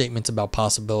modal statements about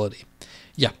possibility.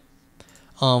 Yeah,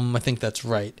 I think that's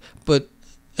right. But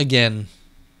again,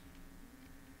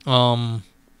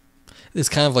 it's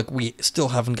kind of like we still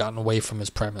haven't gotten away from his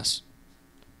premise.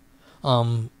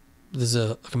 There's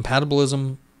a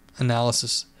compatibilism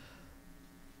analysis,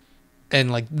 and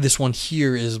like this one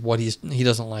here is what he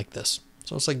doesn't like this.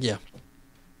 So it's like, yeah.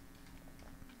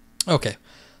 Okay,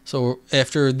 so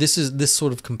after this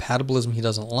sort of compatibilism he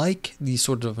doesn't like, these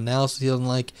sort of analysis he doesn't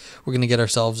like, we're going to get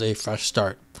ourselves a fresh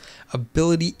start.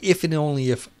 Ability if and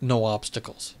only if no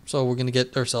obstacles. So we're going to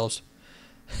get ourselves...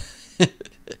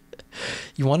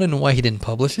 You want to know why he didn't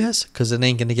publish this? Because it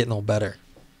ain't going to get no better.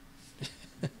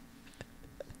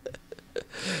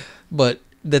 But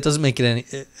that doesn't make it any...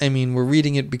 I mean, we're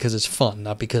reading it because it's fun,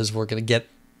 not because we're going to get...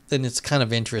 And it's kind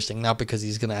of interesting, not because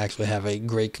he's going to actually have a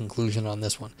great conclusion on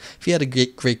this one. If he had a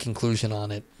great conclusion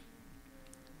on it,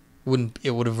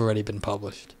 it would have already been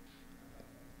published.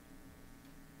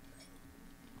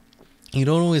 You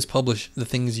don't always publish the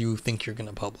things you think you're going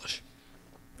to publish.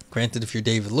 Granted, if you're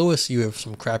David Lewis, you have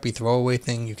some crappy throwaway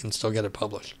thing, you can still get it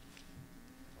published.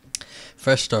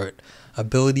 Fresh start.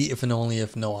 Ability if and only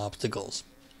if no obstacles.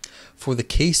 For the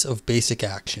case of basic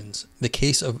actions, the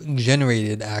case of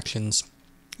generated actions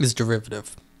is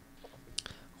derivative.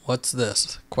 What's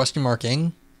this? Question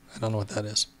marking? I don't know what that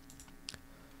is.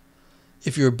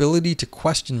 If your ability to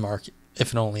question mark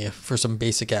if and only if for some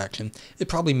basic action, it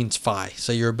probably means phi.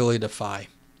 So your ability to phi.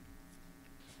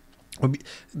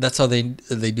 That's how they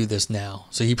do this now.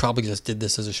 So he probably just did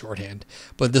this as a shorthand.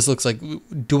 But this looks like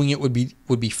doing it would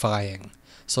be phi-ing.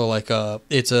 So like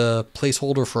it's a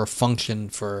placeholder for a function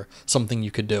for something you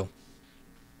could do.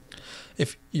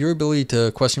 If your ability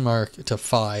to question mark to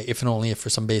phi, if and only if for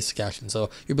some basic action. So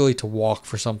your ability to walk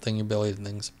for something, your ability to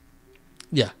things.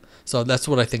 Yeah. So that's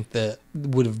what I think that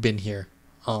would have been here.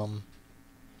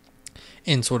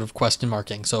 In sort of question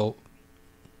marking. So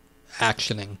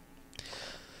actioning.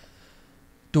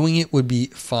 Doing it would be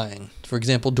phi-ing. For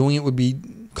example, doing it would be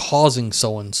causing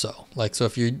so and so. Like, so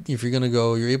if you're gonna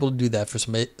go, you're able to do that for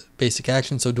some basic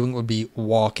action. So doing would be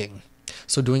walking.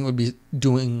 So doing would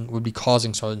be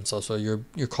causing so and so. So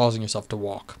you're causing yourself to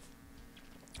walk.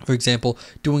 For example,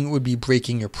 doing would be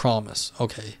breaking your promise.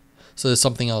 Okay. So there's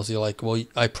something else. You're like, well,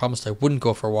 I promised I wouldn't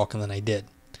go for a walk, and then I did.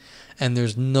 And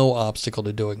there's no obstacle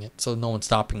to doing it. So no one's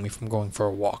stopping me from going for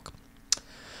a walk.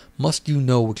 Must you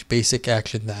know which basic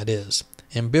action that is?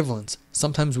 Ambivalence.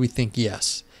 Sometimes we think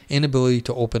yes. Inability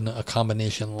to open a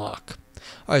combination lock.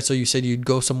 All right, so you said you'd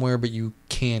go somewhere, but you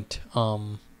can't.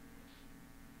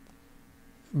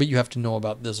 But you have to know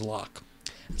about this lock.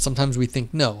 Sometimes we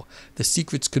think no. The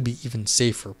secrets could be even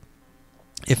safer.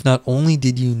 If not only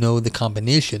did you know the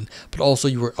combination, but also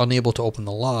you were unable to open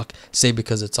the lock, say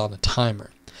because it's on a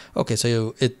timer. Okay,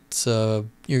 so it's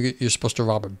you're supposed to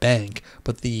rob a bank,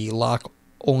 but the lock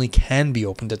only can be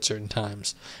opened at certain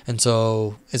times. And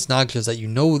so it's not just that you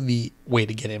know the way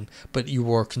to get in, but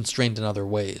you are constrained in other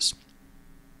ways.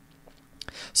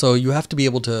 So you have to be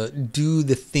able to do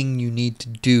the thing you need to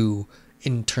do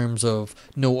in terms of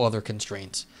no other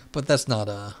constraints. But that's not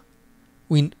a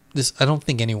I don't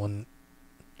think anyone,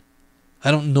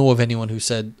 I don't know of anyone who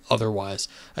said otherwise.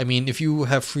 I mean, if you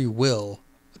have free will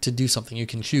to do something, you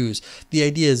can choose. The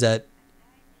idea is that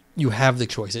you have the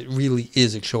choice. It really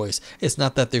is a choice. It's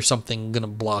not that there's something going to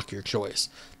block your choice.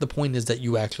 The point is that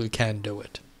you actually can do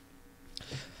it.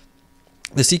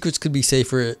 The secrets could be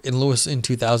safer. In Lewis in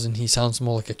 2000, he sounds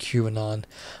more like a QAnon.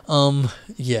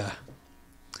 Yeah.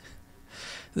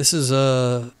 This is,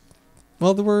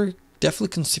 well, there were definitely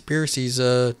conspiracies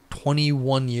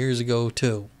 21 years ago,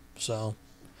 too. So,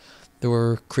 there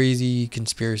were crazy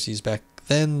conspiracies back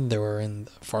then. There were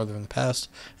farther in the past.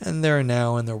 And there are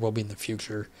now, and there will be in the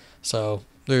future. So,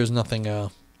 there's nothing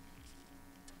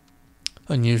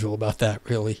unusual about that,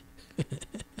 really.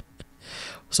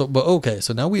 So, but okay,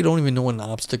 so now we don't even know what an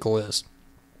obstacle is.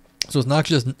 So it's not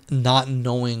just not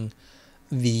knowing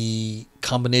the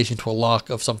combination to a lock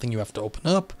of something you have to open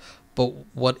up, but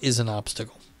what is an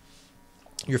obstacle?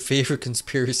 Your favorite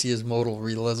conspiracy is modal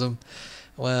realism.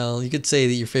 Well, you could say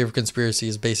that your favorite conspiracy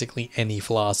is basically any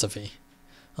philosophy.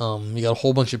 You got a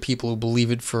whole bunch of people who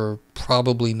believe it for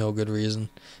probably no good reason.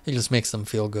 It just makes them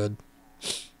feel good.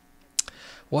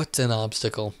 What's an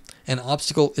obstacle? An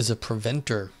obstacle is a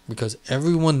preventer, because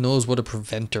everyone knows what a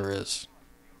preventer is.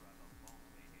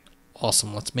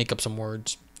 Awesome, let's make up some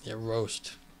words. Yeah,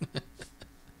 roast.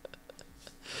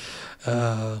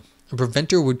 A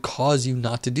preventer would cause you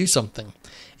not to do something.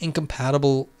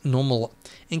 Incompatible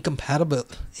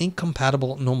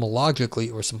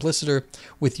nomologically or simpliciter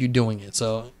with you doing it.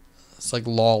 So it's like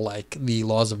law-like. The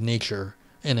laws of nature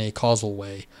in a causal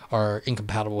way are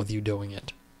incompatible with you doing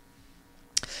it.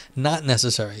 Not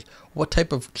necessary. What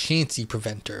type of chancy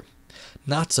preventer?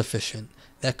 Not sufficient.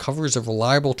 That covers a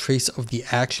reliable trace of the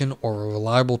action or a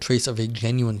reliable trace of a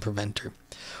genuine preventer.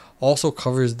 Also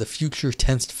covers the future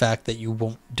tensed fact that you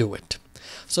won't do it.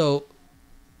 So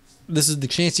this is the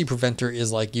chancy preventer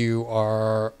is like you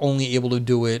are only able to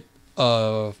do it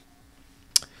on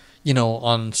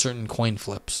certain coin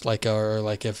flips,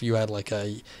 or if you had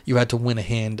you had to win a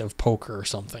hand of poker or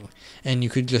something, and you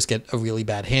could just get a really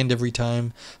bad hand every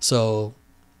time. So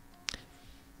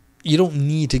you don't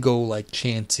need to go like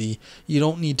chancy. You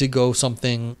don't need to go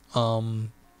something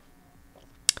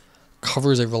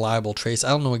covers a reliable trace. I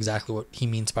don't know exactly what he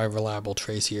means by reliable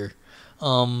trace here,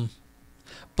 but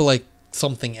like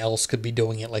something else could be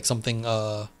doing it, like something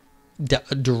a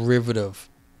derivative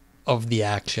of the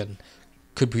action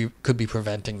could be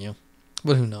preventing you,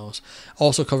 but who knows.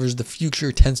 Also covers the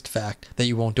future tensed fact that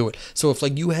you won't do it. So if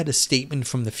like you had a statement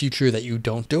from the future that you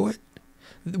don't do it,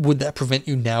 would that prevent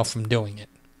you now from doing it?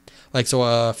 Like, so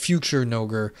a future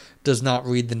Noger does not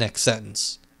read the next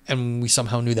sentence, and we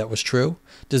somehow knew that was true.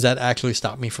 Does that actually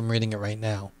stop me from reading it right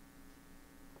now?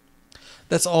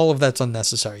 That's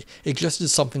unnecessary. It just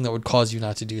is something that would cause you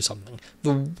not to do something.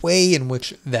 The way in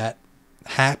which that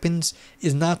happens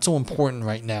is not so important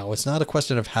right now. It's not a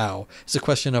question of how. It's a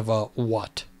question of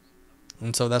what.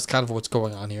 And so that's kind of what's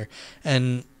going on here.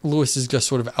 And Lewis is just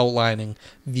sort of outlining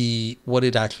what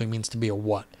it actually means to be a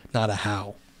what, not a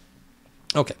how.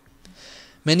 Okay.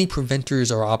 Many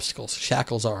preventers are obstacles.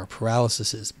 Shackles are.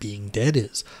 Paralysis is. Being dead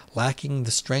is. Lacking the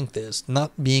strength is.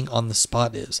 Not being on the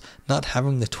spot is. Not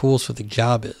having the tools for the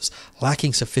job is.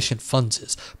 Lacking sufficient funds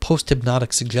is.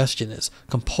 Post-hypnotic suggestion is.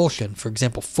 Compulsion, for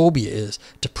example, phobia is.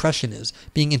 Depression is.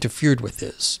 Being interfered with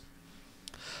is.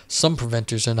 Some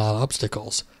preventers are not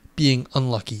obstacles. Being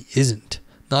unlucky isn't.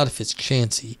 Not if it's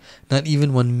chancy. Not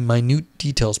even when minute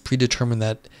details predetermine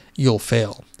that you'll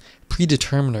fail.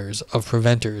 Predeterminers of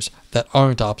preventers that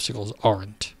aren't obstacles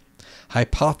aren't.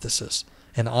 Hypothesis.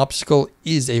 An obstacle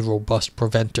is a robust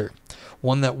preventer.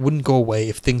 One that wouldn't go away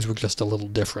if things were just a little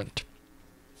different.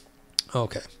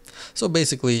 Okay. So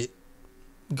basically,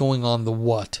 going on the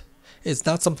what. It's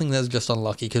not something that's just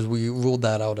unlucky, because we ruled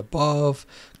that out above.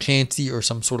 Chancy or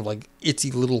some sort of like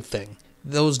itsy little thing.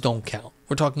 Those don't count.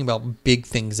 We're talking about big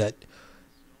things that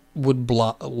would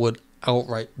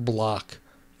outright block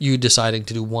you deciding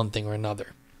to do one thing or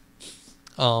another.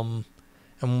 And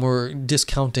we're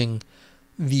discounting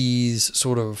these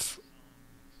sort of,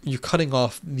 you're cutting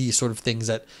off these sort of things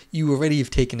that you already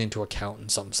have taken into account in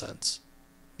some sense.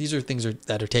 These are things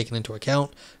that are taken into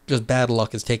account, just bad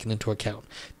luck is taken into account.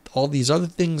 All these other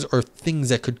things are things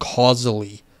that could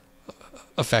causally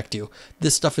affect you.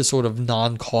 This stuff is sort of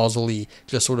non-causally,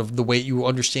 just sort of the way you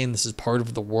understand this is part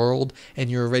of the world,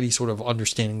 and you're already sort of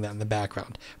understanding that in the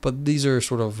background. But these are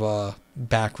sort of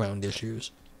background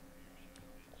issues.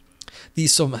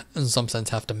 These in some sense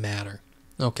have to matter.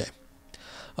 Okay.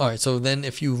 Alright, so then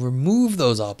if you remove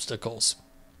those obstacles,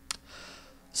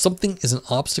 Something is an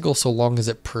obstacle so long as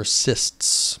it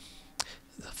persists.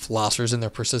 Philosophers and their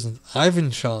persistence. Ivan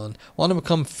Sean want to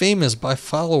become famous by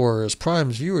followers,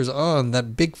 primes, viewers on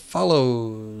that big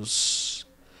follows.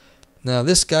 Now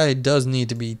this guy does need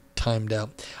to be timed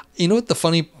out. You know what the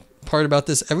funny part about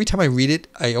this? Every time I read it,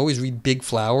 I always read big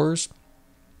flowers.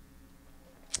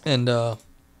 And I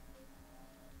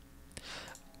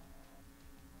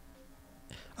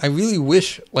really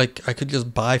wish like I could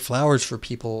just buy flowers for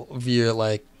people via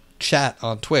like chat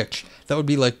on Twitch. That would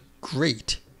be like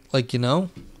great. Like, you know?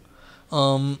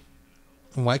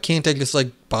 Why can't I just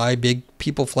like buy big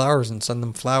people flowers and send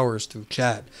them flowers through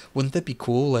chat? Wouldn't that be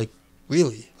cool? Like,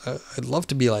 really, I'd love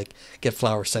to be like get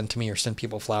flowers sent to me or send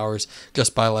people flowers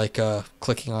just by like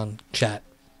clicking on chat.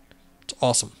 It's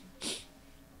awesome.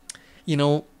 You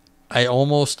know, I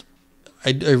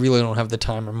really don't have the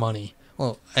time or money.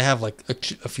 Well, I have like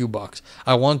a few bucks.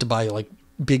 I wanted to buy like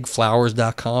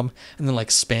bigflowers.com and then like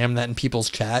spam that in people's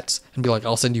chats and be like,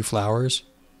 I'll send you flowers.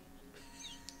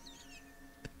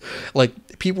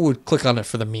 Like, people would click on it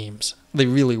for the memes. They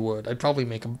really would. I'd probably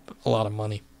make a lot of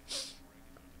money.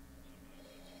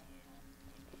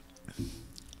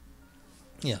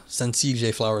 Yeah, send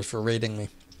CJ flowers for rating me.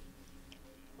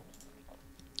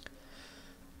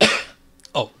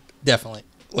 Oh, definitely.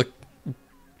 Look,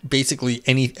 basically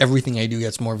everything I do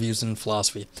gets more views than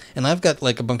philosophy. And I've got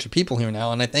like a bunch of people here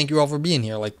now, and I thank you all for being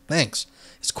here. Like, thanks.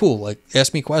 It's cool. Like,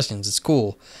 ask me questions. It's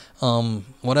cool.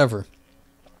 Whatever.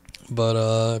 But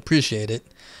appreciate it.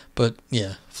 But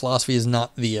yeah, philosophy is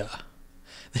not the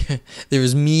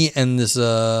there's me and this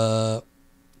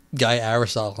guy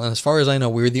Aristotle, and as far as I know,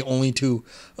 we're the only two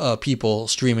people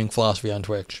streaming philosophy on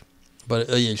Twitch. But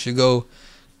yeah, you should go.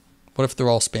 What if they're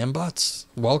all spam bots?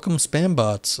 Welcome spam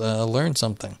bots. Learn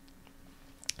something.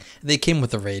 They came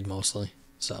with a raid mostly,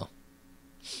 so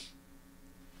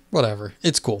whatever.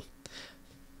 It's cool.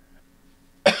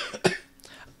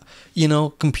 You know,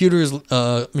 computers,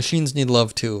 machines need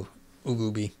love too,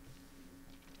 Ugubi.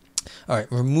 Alright,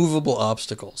 removable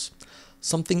obstacles.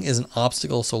 Something is an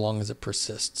obstacle so long as it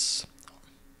persists.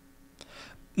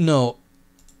 No,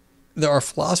 there are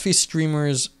philosophy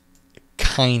streamers,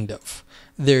 kind of.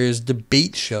 There's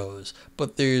debate shows,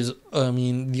 but there's, I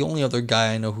mean, the only other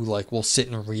guy I know who, like, will sit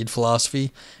and read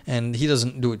philosophy, and he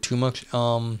doesn't do it too much.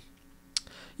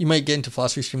 You might get into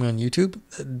philosophy streaming on YouTube.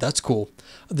 That's cool.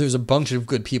 There's a bunch of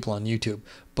good people on YouTube.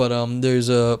 But there's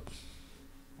a...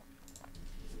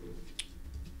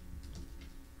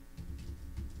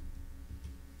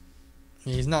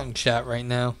 He's not in chat right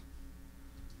now.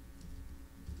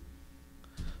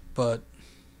 But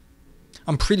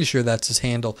I'm pretty sure that's his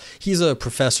handle. He's a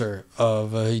professor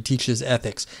of... he teaches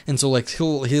ethics. And so like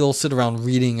he'll sit around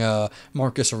reading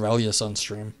Marcus Aurelius on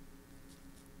stream.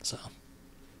 So...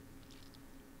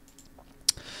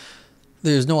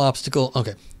 There's no obstacle.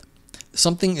 Okay.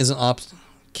 Something is an obstacle.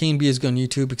 Kane B is good on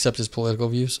YouTube, except his political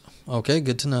views. Okay,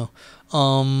 good to know.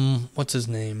 What's his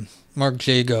name? Mark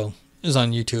Jago is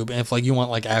on YouTube. And if like you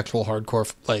want like actual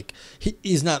hardcore, like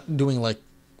he's not doing like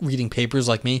reading papers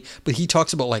like me, but he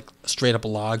talks about like straight up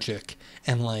logic,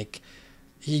 and like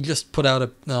he just put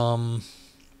out an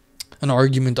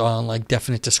argument on like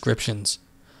definite descriptions.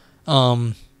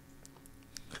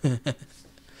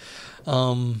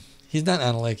 He's not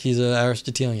analytic. He's an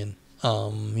Aristotelian.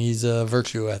 He's a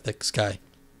virtue ethics guy.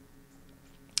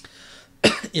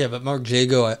 Yeah, but Mark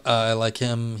Jago, I like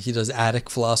him. He does Attic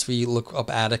philosophy. Look up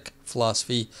Attic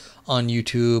philosophy on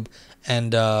YouTube,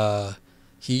 and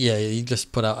he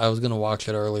just put out. I was gonna watch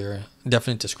it earlier.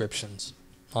 Definite descriptions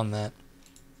on that.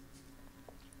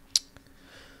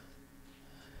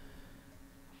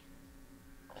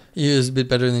 He is a bit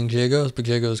better than Jago, but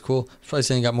Jago is cool. Probably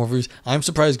saying he got more views. I'm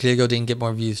surprised Jago didn't get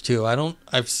more views too.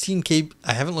 I've seen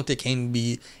I haven't looked at Kane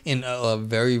B in a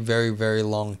very, very, very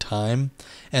long time,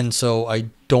 and so I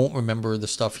don't remember the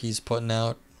stuff he's putting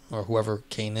out, or whoever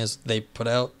Kane is they put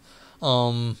out.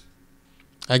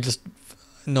 I just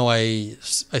know I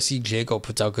see Jago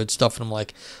puts out good stuff, and I'm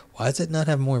like, why does it not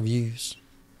have more views?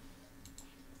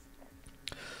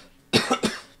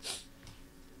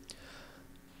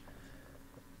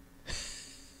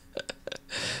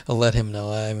 I'll let him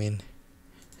know. I mean,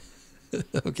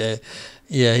 okay.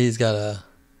 Yeah, he's got a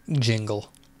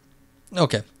jingle.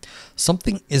 Okay.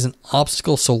 Something is an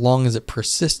obstacle so long as it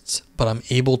persists, but I'm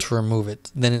able to remove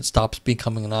it. Then it stops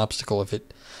becoming an obstacle if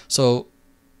it... So,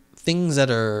 things that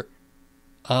are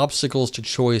obstacles to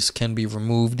choice can be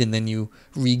removed and then you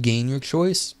regain your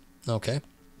choice. Okay.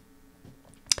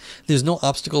 There's no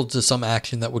obstacle to some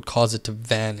action that would cause it to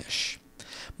vanish.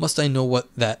 Must I know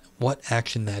what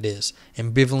action that is?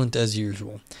 Ambivalent as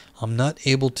usual. I'm not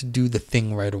able to do the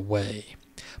thing right away.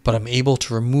 but I'm able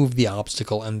to remove the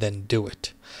obstacle and then do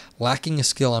it. Lacking a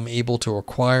skill I'm able to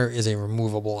acquire is a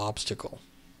removable obstacle.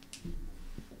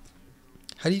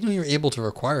 How do you know you're able to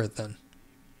acquire it then?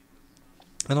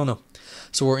 I don't know.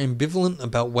 So we're ambivalent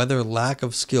about whether lack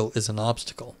of skill is an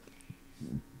obstacle.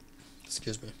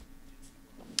 Excuse me.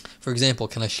 For example,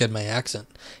 can I shed my accent?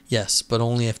 Yes, but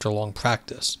only after long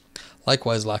practice.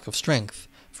 Likewise, lack of strength.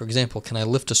 For example, can I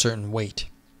lift a certain weight?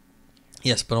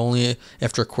 Yes, but only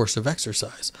after a course of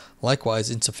exercise.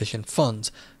 Likewise, insufficient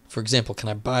funds. For example, can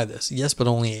I buy this? Yes, but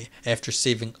only after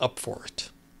saving up for it.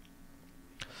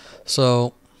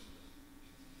 So,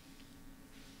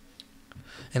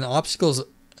 an obstacle is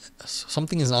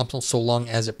something is an obstacle so long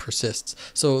as it persists.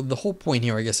 So the whole point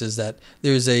here, I guess, is that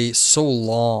there's a so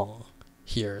long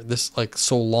here. This like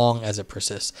so long as it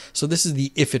persists. So this is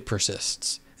the if it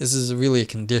persists. This is really a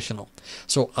conditional.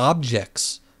 So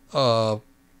objects, those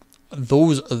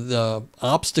the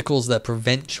obstacles that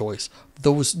prevent choice,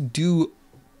 those do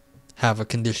have a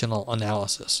conditional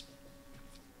analysis.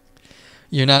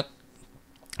 You're not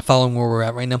following where we're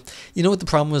at right now. You know what the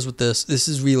problem is with this? This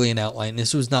is really an outline.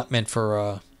 This was not meant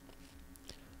for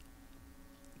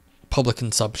public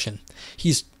consumption.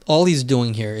 All he's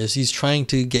doing here is he's trying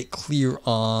to get clear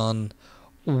on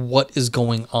what is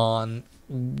going on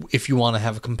if you want to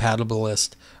have a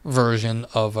compatibilist version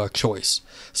of a choice.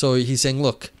 So he's saying,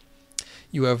 look,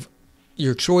 you have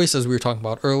your choice, as we were talking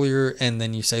about earlier, and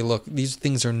then you say, look, these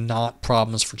things are not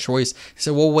problems for choice. He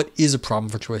said, well, what is a problem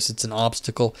for choice? It's an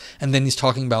obstacle. And then he's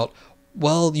talking about,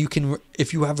 well, you can,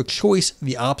 if you have a choice,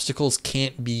 the obstacles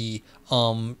can't be,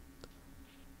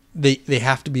 they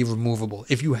have to be removable.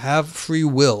 If you have free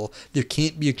will, there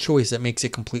can't be a choice that makes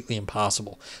it completely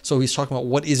impossible. So he's talking about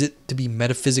what is it to be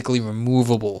metaphysically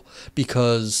removable,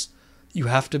 because you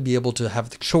have to be able to have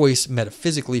the choice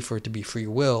metaphysically for it to be free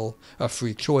will, a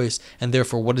free choice, and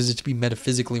therefore what is it to be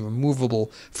metaphysically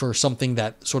removable for something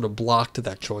that sort of blocked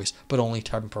that choice, but only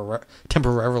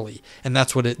temporarily. And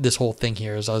that's what this whole thing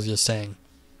here is, I was just saying.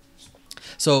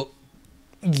 So,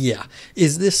 yeah,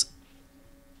 this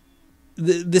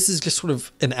is just sort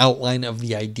of an outline of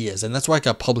the ideas, and that's why it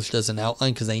got published as an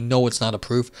outline, because they know it's not a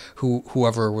proof.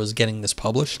 Whoever was getting this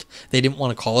published, they didn't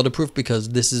want to call it a proof,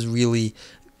 because this is really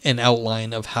an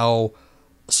outline of how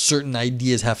certain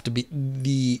ideas have to be,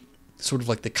 the sort of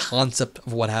like the concept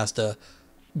of what has to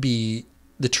be,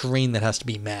 the terrain that has to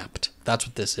be mapped. That's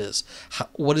what this is.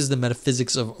 What is the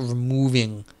metaphysics of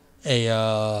removing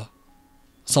a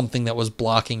something that was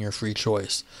blocking your free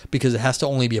choice? Because it has to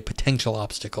only be a potential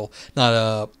obstacle, not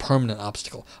a permanent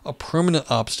obstacle. A permanent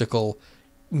obstacle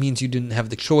means you didn't have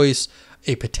the choice.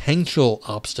 A potential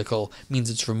obstacle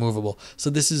means it's removable. So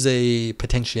this is a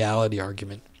potentiality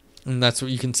argument. And that's what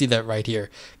you can see that right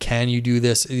here. Can you do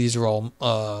this? These are all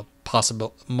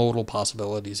modal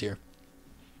possibilities here.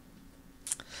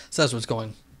 So that's what's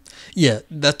going. Yeah,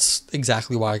 that's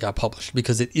exactly why I got published,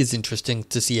 because it is interesting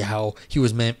to see how he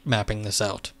was mapping this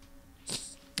out.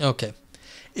 Okay.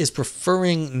 Is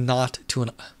preferring not to an...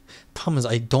 Problem is,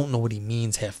 I don't know what he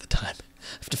means half the time.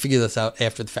 I have to figure this out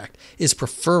after the fact. Is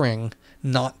preferring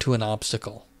not to an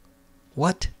obstacle.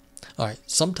 What? All right.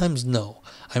 Sometimes no.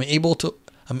 I'm able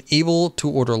to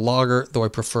order lager, though I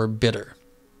prefer bitter.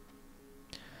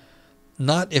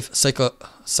 Not if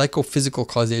psychophysical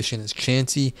causation is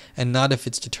chancy, and not if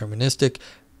it's deterministic.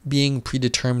 Being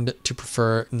predetermined to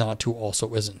prefer not to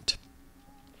also isn't.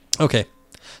 Okay.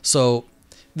 So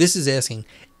this is asking,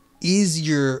 is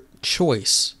your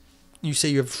choice, you say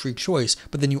you have a free choice,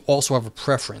 but then you also have a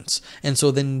preference. And so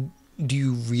then do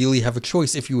you really have a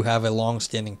choice if you have a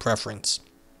long-standing preference?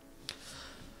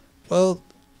 Well,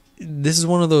 this is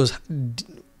one of those,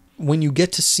 when you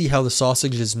get to see how the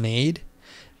sausage is made,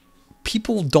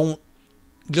 people don't,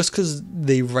 just because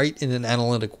they write in an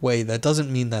analytic way, that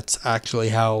doesn't mean that's actually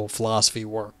how philosophy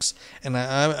works. And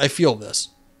I feel this.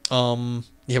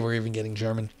 Yeah, we're even getting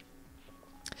German.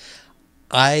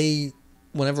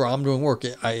 Whenever I'm doing work,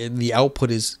 the output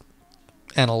is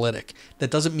analytic. That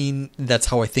doesn't mean that's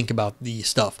how I think about the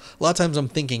stuff. A lot of times I'm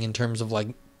thinking in terms of like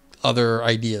other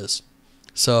ideas.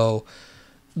 So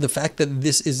the fact that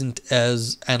this isn't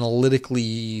as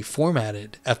analytically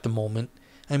formatted at the moment,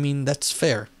 I mean, that's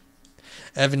fair.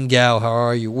 Evan Gao, how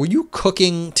are you? Were you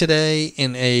cooking today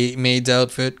in a maid's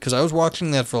outfit? Because I was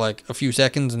watching that for like a few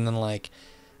seconds, and then like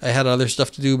I had other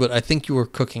stuff to do, but I think you were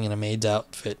cooking in a maid's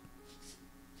outfit.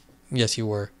 Yes, you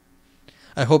were.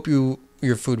 I hope your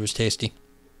food was tasty.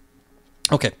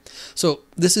 Okay, so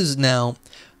this is now,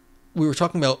 we were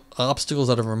talking about obstacles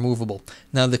that are removable.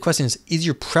 Now the question is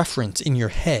your preference in your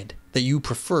head that you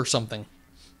prefer something?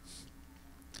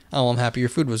 Oh, I'm happy your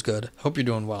food was good. Hope you're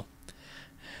doing well.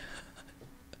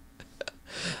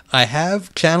 I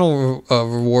have channel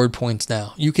reward points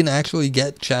now. You can actually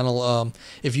get channel.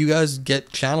 If you guys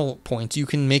get channel points, you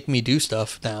can make me do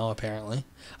stuff now. Apparently,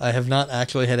 I have not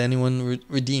actually had anyone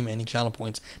redeem any channel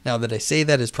points. Now that I say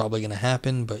that, is probably going to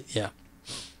happen. But yeah,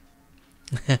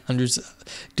 hundreds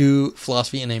do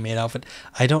philosophy in a maid outfit.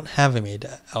 I don't have a maid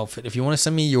outfit. If you want to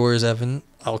send me yours, Evan,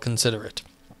 I'll consider it.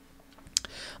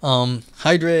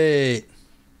 Hydrate.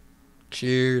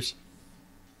 Cheers.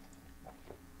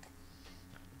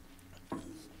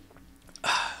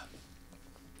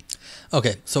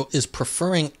 Okay, so is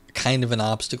preferring kind of an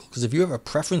obstacle? Because if you have a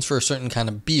preference for a certain kind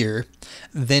of beer,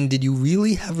 then did you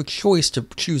really have a choice to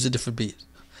choose a different beer?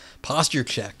 Posture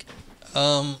check.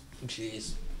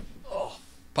 Jeez. Oh,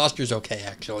 posture's okay,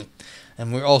 actually.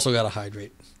 And we also got to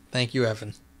hydrate. Thank you,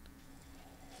 Evan.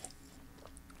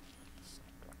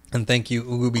 And thank you,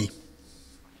 Ugubi.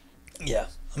 Yeah,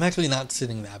 I'm actually not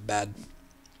sitting that bad.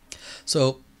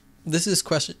 So this is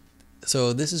question.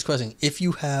 If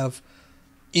you have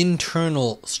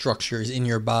internal structures in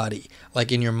your body,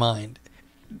 like in your mind,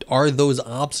 are those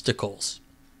obstacles,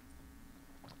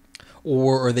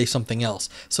 or are they something else?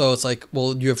 So it's like,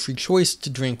 well, you have free choice to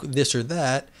drink this or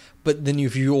that, but then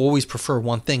if you always prefer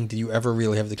one thing, do you ever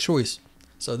really have the choice?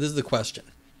 So this is the question.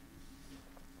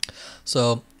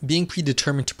 So being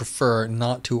predetermined to prefer,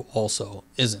 not to also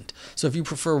isn't. So if you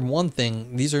prefer one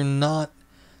thing, these are not.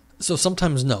 So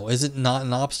sometimes no. Is it not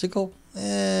an obstacle?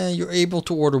 You're able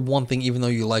to order one thing even though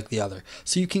you like the other.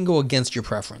 So you can go against your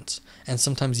preference. And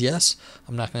sometimes yes.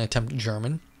 I'm not going to attempt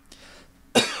German.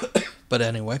 But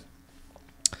anyway.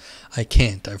 I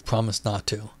can't. I've promised not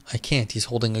to. I can't. He's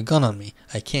holding a gun on me.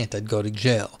 I can't. I'd go to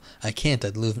jail. I can't.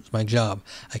 I'd lose my job.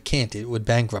 I can't. It would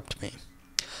bankrupt me.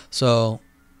 So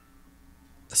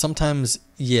sometimes,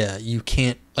 yeah, you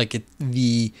can't, like,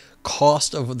 the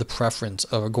cost of the preference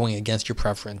of going against your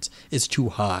preference is too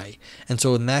high, and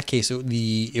so in that case,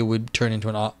 it would turn into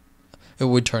an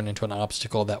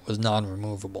obstacle that was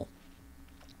non-removable.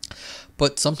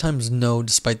 But sometimes no,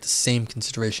 despite the same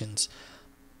considerations.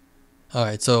 All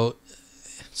right, so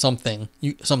something.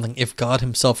 If God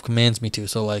Himself commands me to,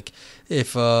 so like,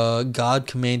 if God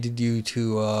commanded you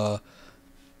to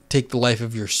take the life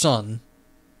of your son,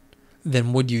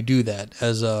 then would you do that,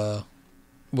 as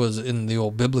was in the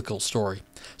old biblical story?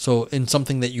 So in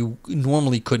something that you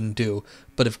normally couldn't do,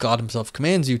 but if God Himself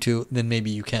commands you to, then maybe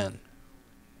you can.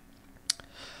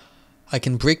 I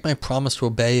can break my promise to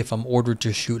obey if I'm ordered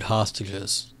to shoot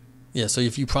hostages. Yeah, so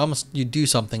if you promise you do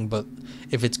something, but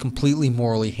if it's completely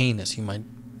morally heinous, you might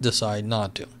decide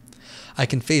not to. I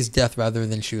can face death rather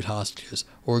than shoot hostages,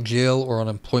 or jail, or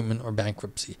unemployment, or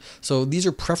bankruptcy. So these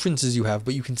are preferences you have,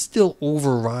 but you can still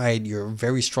override your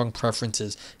very strong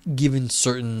preferences given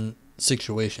certain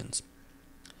situations.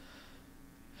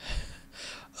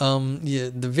 Yeah,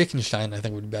 the Wittgenstein I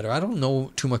think would be better. I don't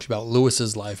know too much about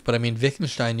Lewis's life, but I mean,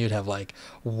 Wittgenstein, you'd have like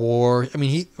war. I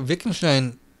mean,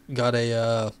 Wittgenstein got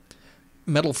a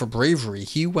medal for bravery.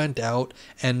 He went out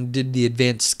and did the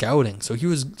advanced scouting, so he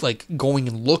was like going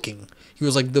and looking. He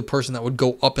was like the person that would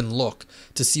go up and look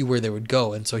to see where they would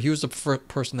go, and so he was the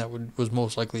person that was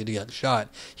most likely to get shot.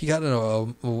 He got an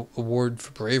award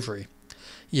for bravery.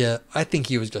 Yeah, I think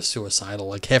he was just suicidal.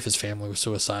 Like half his family was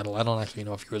suicidal. I don't actually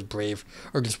know if he was brave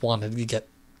or just wanted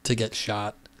to get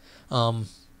shot. I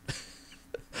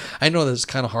know that's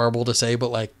kind of horrible to say, but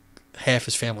like half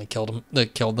his family killed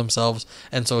themselves,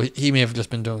 and so he may have just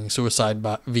been doing suicide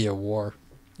via war.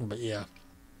 But yeah.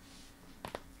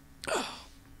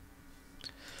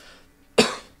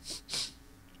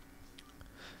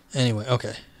 Anyway,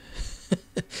 okay.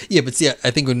 Yeah, but see, I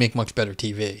think it would make much better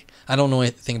TV. I don't know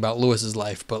anything about Lewis's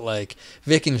life, but like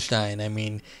Wittgenstein, I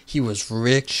mean, he was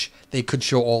rich. They could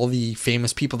show all the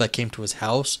famous people that came to his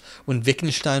house. When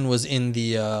Wittgenstein was in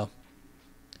the,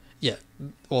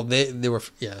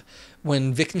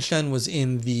 when Wittgenstein was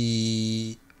in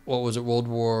the, World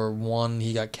War I,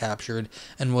 he got captured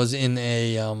and was in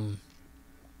a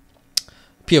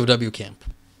POW camp.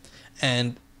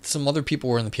 And some other people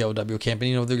were in the POW camp,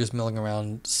 and they're just milling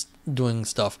around doing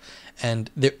stuff,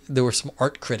 and there were some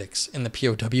art critics in the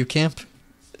POW camp.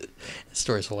 The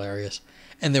story's hilarious,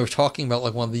 and they were talking about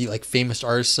like one of the like famous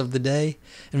artists of the day,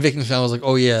 and Wittgenstein was like,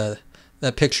 "Oh yeah,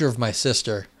 that picture of my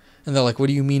sister," and they're like, "What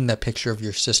do you mean that picture of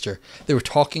your sister?" They were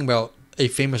talking about a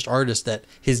famous artist that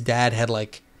his dad had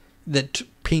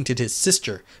painted his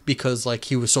sister because like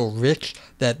he was so rich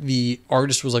that the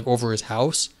artist was like over his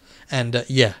house. And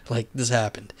this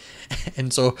happened.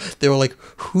 And so they were like,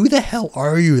 who the hell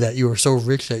are you that you were so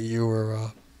rich that you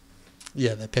were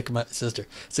Yeah, they pick him up, sister.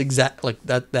 It's exact like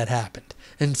that happened.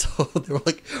 And so they were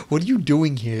like, "What are you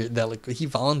doing here?" That like he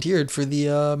volunteered for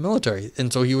the military,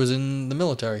 and so he was in the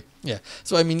military. Yeah.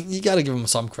 So I mean, you got to give him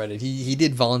some credit. He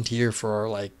did volunteer for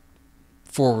like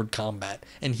forward combat,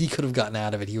 and he could have gotten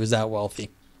out of it. He was that wealthy.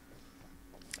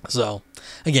 So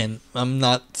again, I'm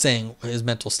not saying his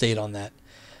mental state on that.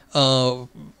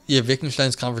 Yeah,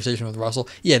 Wittgenstein's conversation with Russell.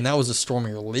 Yeah, and that was a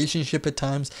stormy relationship at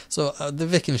times. So the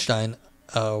Wittgenstein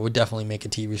would definitely make a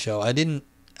TV show. I didn't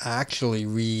actually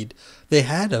read. They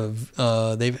had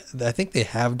I think they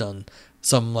have done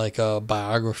some like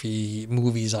biography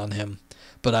movies on him,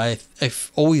 but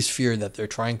I've always feared that they're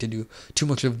trying to do too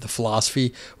much of the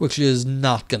philosophy, which is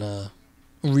not gonna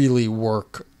really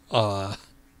work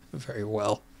very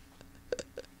well.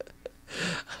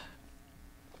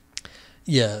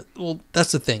 Yeah, well,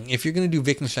 that's the thing. If you're going to do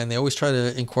Wittgenstein, they always try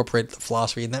to incorporate the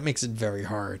philosophy, and that makes it very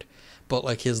hard. But,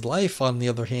 like, his life, on the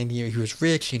other hand, he was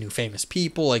rich. He knew famous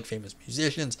people, like famous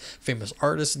musicians, famous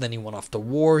artists. And then he went off to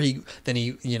war. He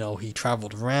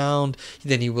traveled around.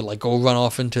 Then he would, like, go run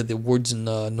off into the woods in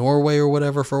Norway or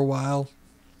whatever for a while.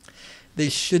 They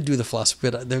should do the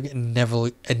philosophy, but they're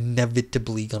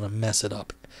inevitably going to mess it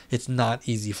up. It's not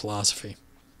easy philosophy.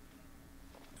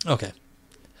 Okay.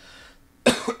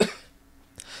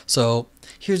 So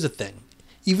here's the thing.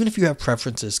 Even if you have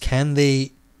preferences, can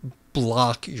they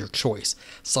block your choice?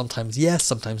 Sometimes yes,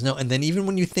 sometimes no. And then even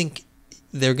when you think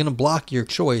they're going to block your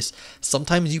choice,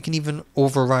 sometimes you can even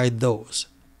override those.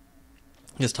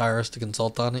 Just hire us to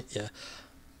consult on it? Yeah.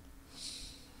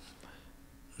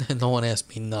 No one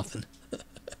asked me nothing.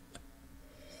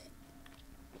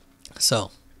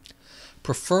 So,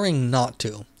 preferring not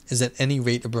to is at any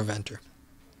rate a preventer.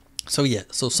 So yeah,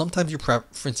 so sometimes your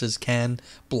preferences can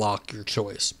block your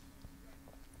choice.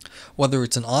 Whether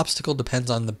it's an obstacle depends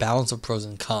on the balance of pros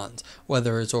and cons.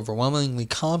 Whether it's overwhelmingly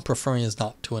con, preferring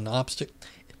not to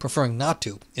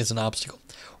is an obstacle.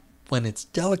 When it's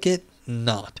delicate,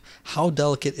 not. How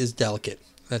delicate is delicate?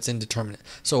 That's indeterminate.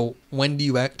 So when do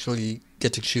you actually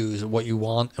get to choose what you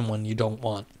want and when you don't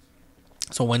want?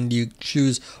 So when do you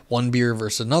choose one beer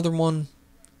versus another one?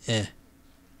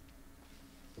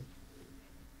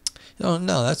 No,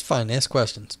 that's fine. Ask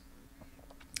questions.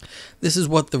 This is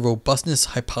what the robustness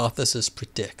hypothesis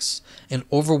predicts. An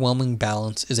overwhelming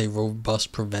balance is a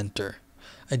robust preventer.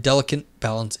 A delicate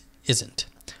balance isn't.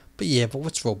 But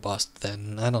what's robust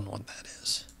then? I don't know what that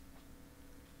is.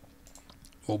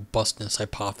 Robustness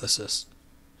hypothesis.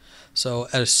 So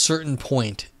at a certain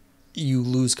point, you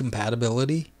lose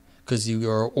compatibility because you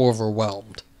are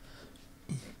overwhelmed.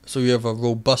 So you have a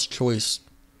robust choice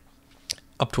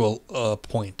up to a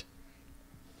point.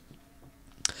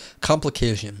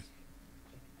 Complication.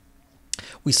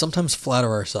 We sometimes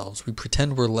flatter ourselves. We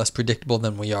pretend we're less predictable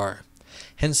than we are.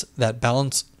 Hence,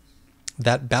 balances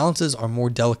are more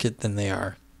delicate than they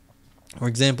are. For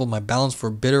example, my balance for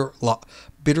bitter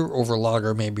over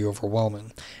lager may be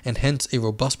overwhelming, and hence a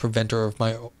robust preventer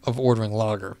of ordering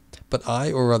lager. But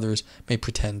I or others may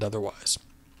pretend otherwise.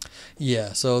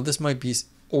 Yeah, so this might be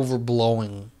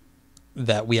overblowing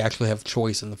that we actually have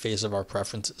choice in the face of our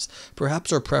preferences.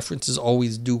 Perhaps our preferences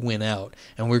always do win out,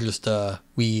 and we're just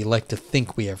we like to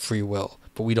think we have free will,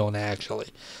 but we don't actually.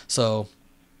 So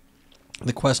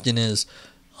the question is,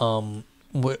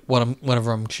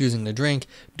 whenever I'm choosing to drink,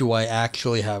 do I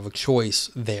actually have a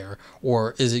choice there,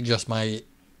 or is it just my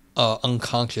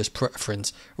unconscious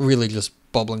preference really just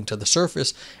bubbling to the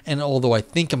surface? And although I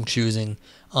think I'm choosing,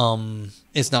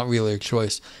 it's not really a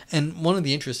choice. And one of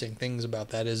the interesting things about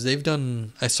that is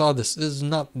I saw this is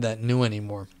not that new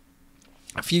anymore.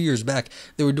 A few years back,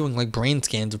 they were doing like brain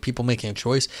scans of people making a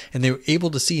choice, and they were able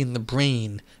to see in the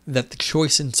brain that the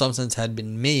choice in some sense had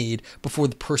been made before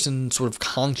the person sort of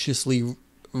consciously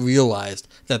realized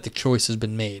that the choice has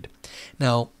been made.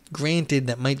 Now, granted,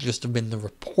 that might just have been the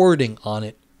reporting on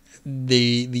it.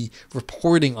 The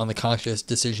reporting on the conscious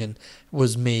decision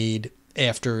was made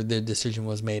after the decision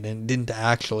was made and didn't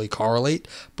actually correlate,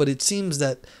 but it seems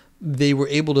that they were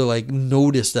able to like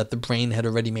notice that the brain had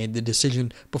already made the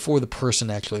decision before the person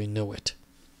actually knew it.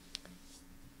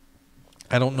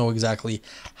 I don't know exactly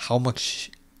how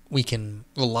much we can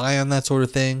rely on that sort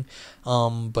of thing,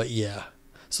 but yeah.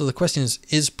 So the question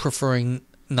is preferring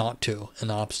not to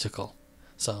an obstacle?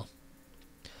 So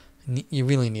you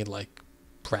really need like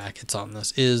brackets on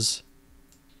this. Is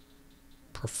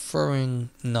preferring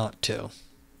not to.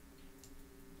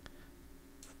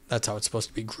 That's how it's supposed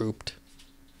to be grouped.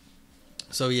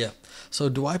 So yeah. So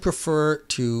do I prefer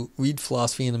to read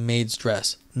philosophy in a maid's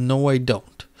dress? No, I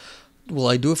don't. Will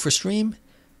I do it for stream?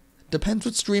 Depends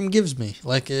what stream gives me.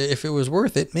 Like if it was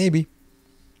worth it, maybe.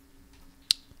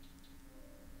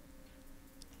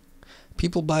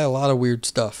 People buy a lot of weird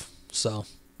stuff. So,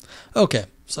 okay.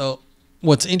 So,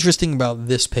 what's interesting about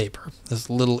this paper, this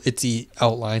little itsy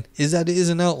outline, is that it is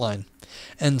an outline.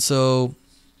 And so,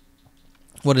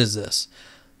 what is this?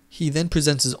 He then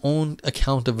presents his own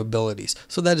account of abilities.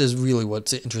 So that is really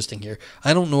what's interesting here.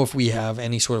 I don't know if we have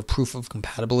any sort of proof of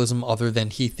compatibilism other than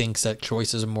he thinks that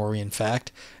choice is a Morian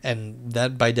fact. And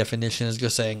that by definition is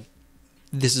just saying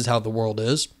this is how the world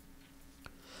is.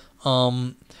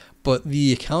 But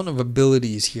the account of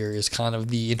abilities here is kind of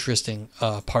the interesting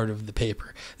part of the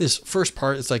paper. This first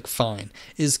part is like fine,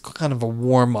 is kind of a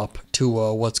warm up to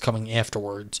what's coming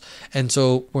afterwards. And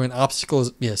so where an obstacle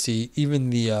is, yeah, see, even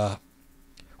the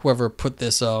whoever put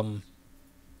this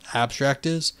abstract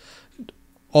is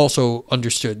also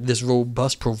understood this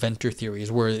robust preventer theory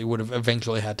is where it would have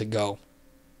eventually had to go.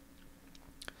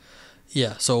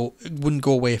 Yeah, so it wouldn't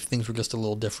go away if things were just a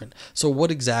little different. So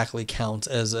what exactly counts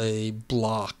as a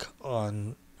block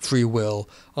on free will,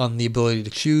 on the ability to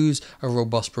choose? A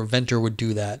robust preventer would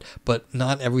do that, but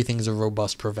not everything is a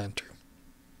robust preventer.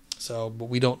 So, but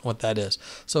we don't know what that is.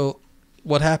 So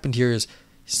what happened here is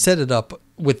set it up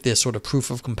with this sort of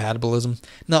proof of compatibilism.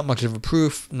 Not much of a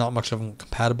proof, not much of a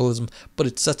compatibilism, but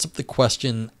it sets up the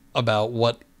question about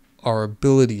what our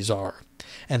abilities are.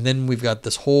 And then we've got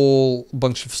this whole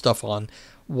bunch of stuff on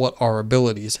what are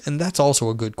abilities, and that's also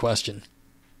a good question.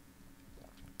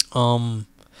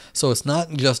 So it's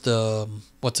not just a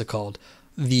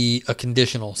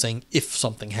conditional saying if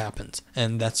something happens,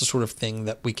 and that's the sort of thing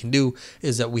that we can do,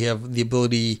 is that we have the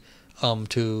ability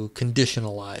to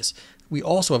conditionalize. We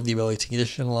also have the ability to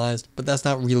conditionalize, but that's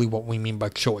not really what we mean by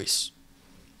choice,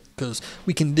 because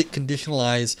we can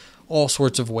conditionalize all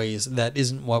sorts of ways. That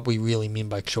isn't what we really mean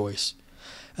by choice.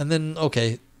 And then,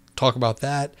 okay, talk about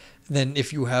that. Then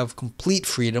if you have complete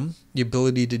freedom, the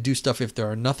ability to do stuff if there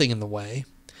are nothing in the way,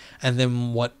 and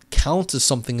then what counts as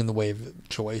something in the way of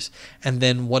choice, and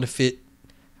then what if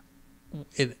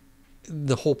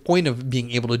the whole point of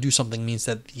being able to do something means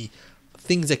that the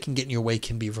things that can get in your way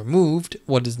can be removed.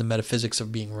 What is the metaphysics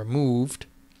of being removed?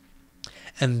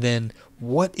 And then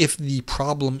what if the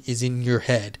problem is in your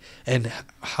head, and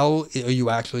how are you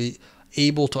actually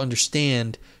able to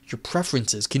understand your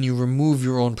preferences? Can you remove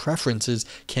your own preferences?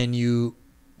 Can you,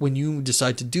 when you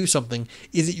decide to do something,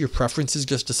 is it your preferences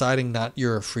just deciding, not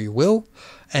your free will?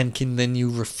 And can you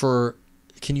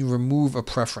remove a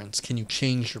preference? Can you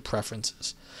change your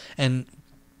preferences? And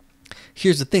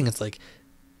here's the thing, it's like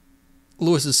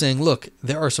Lewis is saying, look,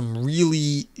 there are some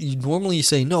really, you normally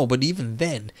say no, but even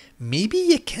then, maybe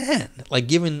you can. Like,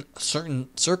 given certain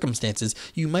circumstances,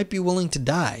 you might be willing to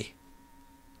die.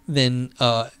 Then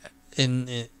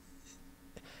in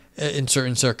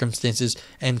certain circumstances,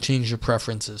 and change your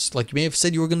preferences. Like, you may have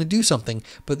said you were going to do something,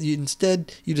 but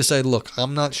instead you decide, look,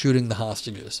 I'm not shooting the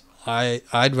hostages.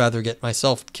 I'd rather get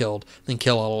myself killed than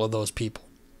kill all of those people.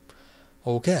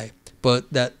 Okay,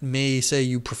 but that may say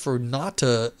you prefer not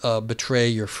to betray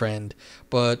your friend,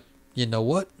 but you know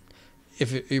what?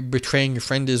 If betraying your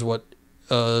friend is what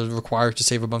required to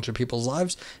save a bunch of people's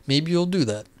lives, maybe you'll do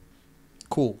that.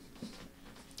 Cool.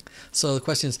 So the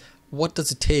question is, what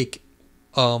does it take?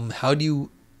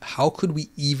 How could we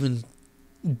even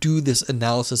do this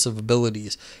analysis of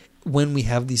abilities when we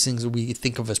have these things that we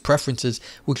think of as preferences,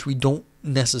 which we don't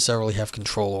necessarily have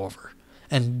control over?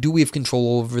 And do we have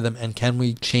control over them, and can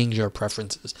we change our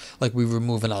preferences? Like, we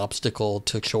remove an obstacle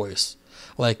to choice.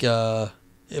 Like,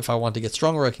 if I want to get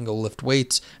stronger, I can go lift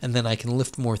weights, and then I can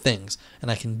lift more things,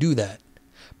 and I can do that.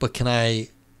 But can I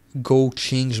go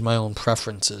change my own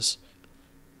preferences?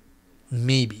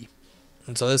 Maybe.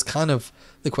 And so that's kind of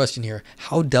the question here.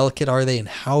 How delicate are they, and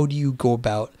how do you go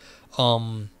about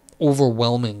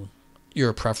overwhelming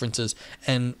your preferences?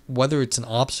 And whether it's an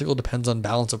obstacle depends on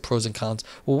balance of pros and cons.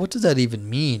 Well, what does that even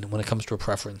mean when it comes to a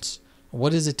preference?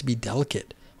 What is it to be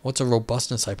delicate? What's a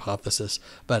robustness hypothesis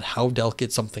about how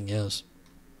delicate something is?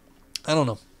 I don't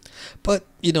know. But,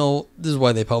 this is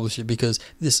why they publish it, because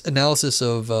this analysis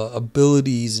of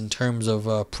abilities in terms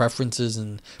of preferences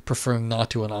and preferring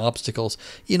not to on obstacles,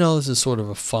 this is sort of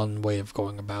a fun way of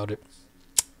going about it.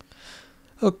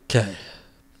 Okay.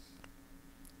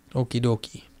 Okie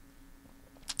dokie.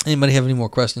 Anybody have any more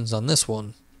questions on this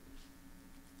one?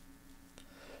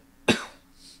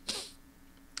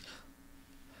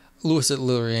 Lewis at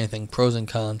literally anything, pros and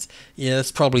cons. Yeah,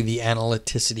 that's probably the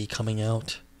analyticity coming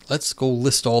out. Let's go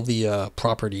list all the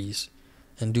properties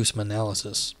and do some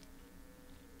analysis.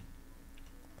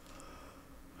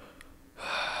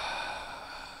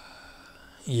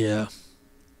 Yeah.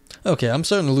 Okay, I'm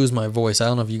starting to lose my voice. I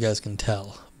don't know if you guys can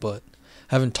tell, but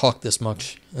I haven't talked this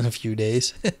much in a few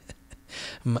days.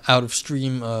 I'm out of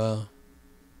stream. I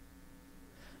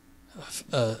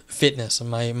fitness and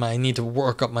my need to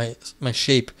work up my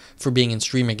shape for being in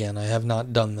stream again. I have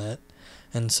not done that,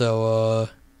 and so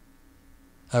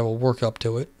I will work up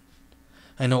to it.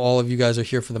 I know all of you guys are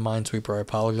here for the Minesweeper. I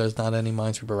apologize, not any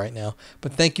Minesweeper right now,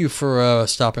 but thank you for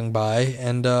stopping by,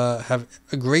 and have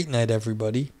a great night,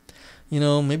 everybody. You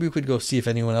know, maybe we could go see if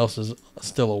anyone else is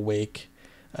still awake.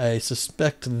 I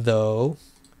suspect, though,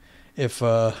 if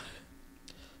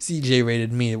CJ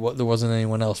rated me, there wasn't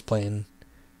anyone else playing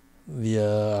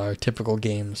our typical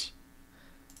games.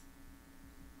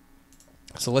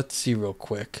 So let's see real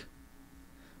quick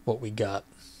what we got.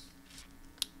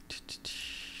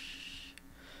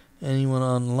 Anyone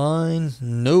online?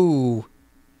 No.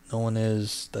 No one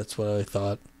is. That's what I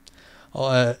thought.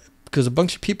 Because a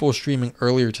bunch of people were streaming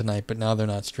earlier tonight, but now they're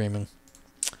not streaming.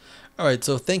 Alright,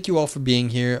 so thank you all for being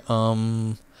here.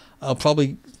 I'll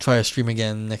probably try to stream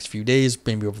again next few days,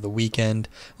 maybe over the weekend.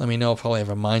 Let me know. I'll probably have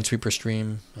a Minesweeper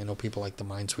stream. I know people like the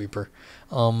Minesweeper.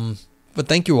 But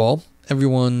thank you all.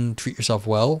 Everyone, treat yourself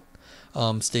well.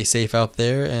 Stay safe out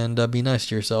there, and be nice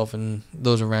to yourself and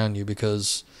those around you,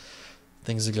 because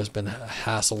things have just been a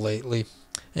hassle lately.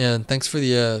 And thanks for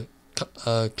the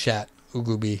chat,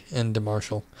 Ugubi and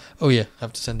DeMarshall. Oh yeah, I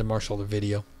have to send DeMarshall the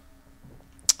video.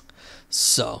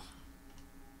 So,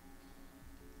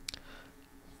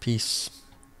 peace.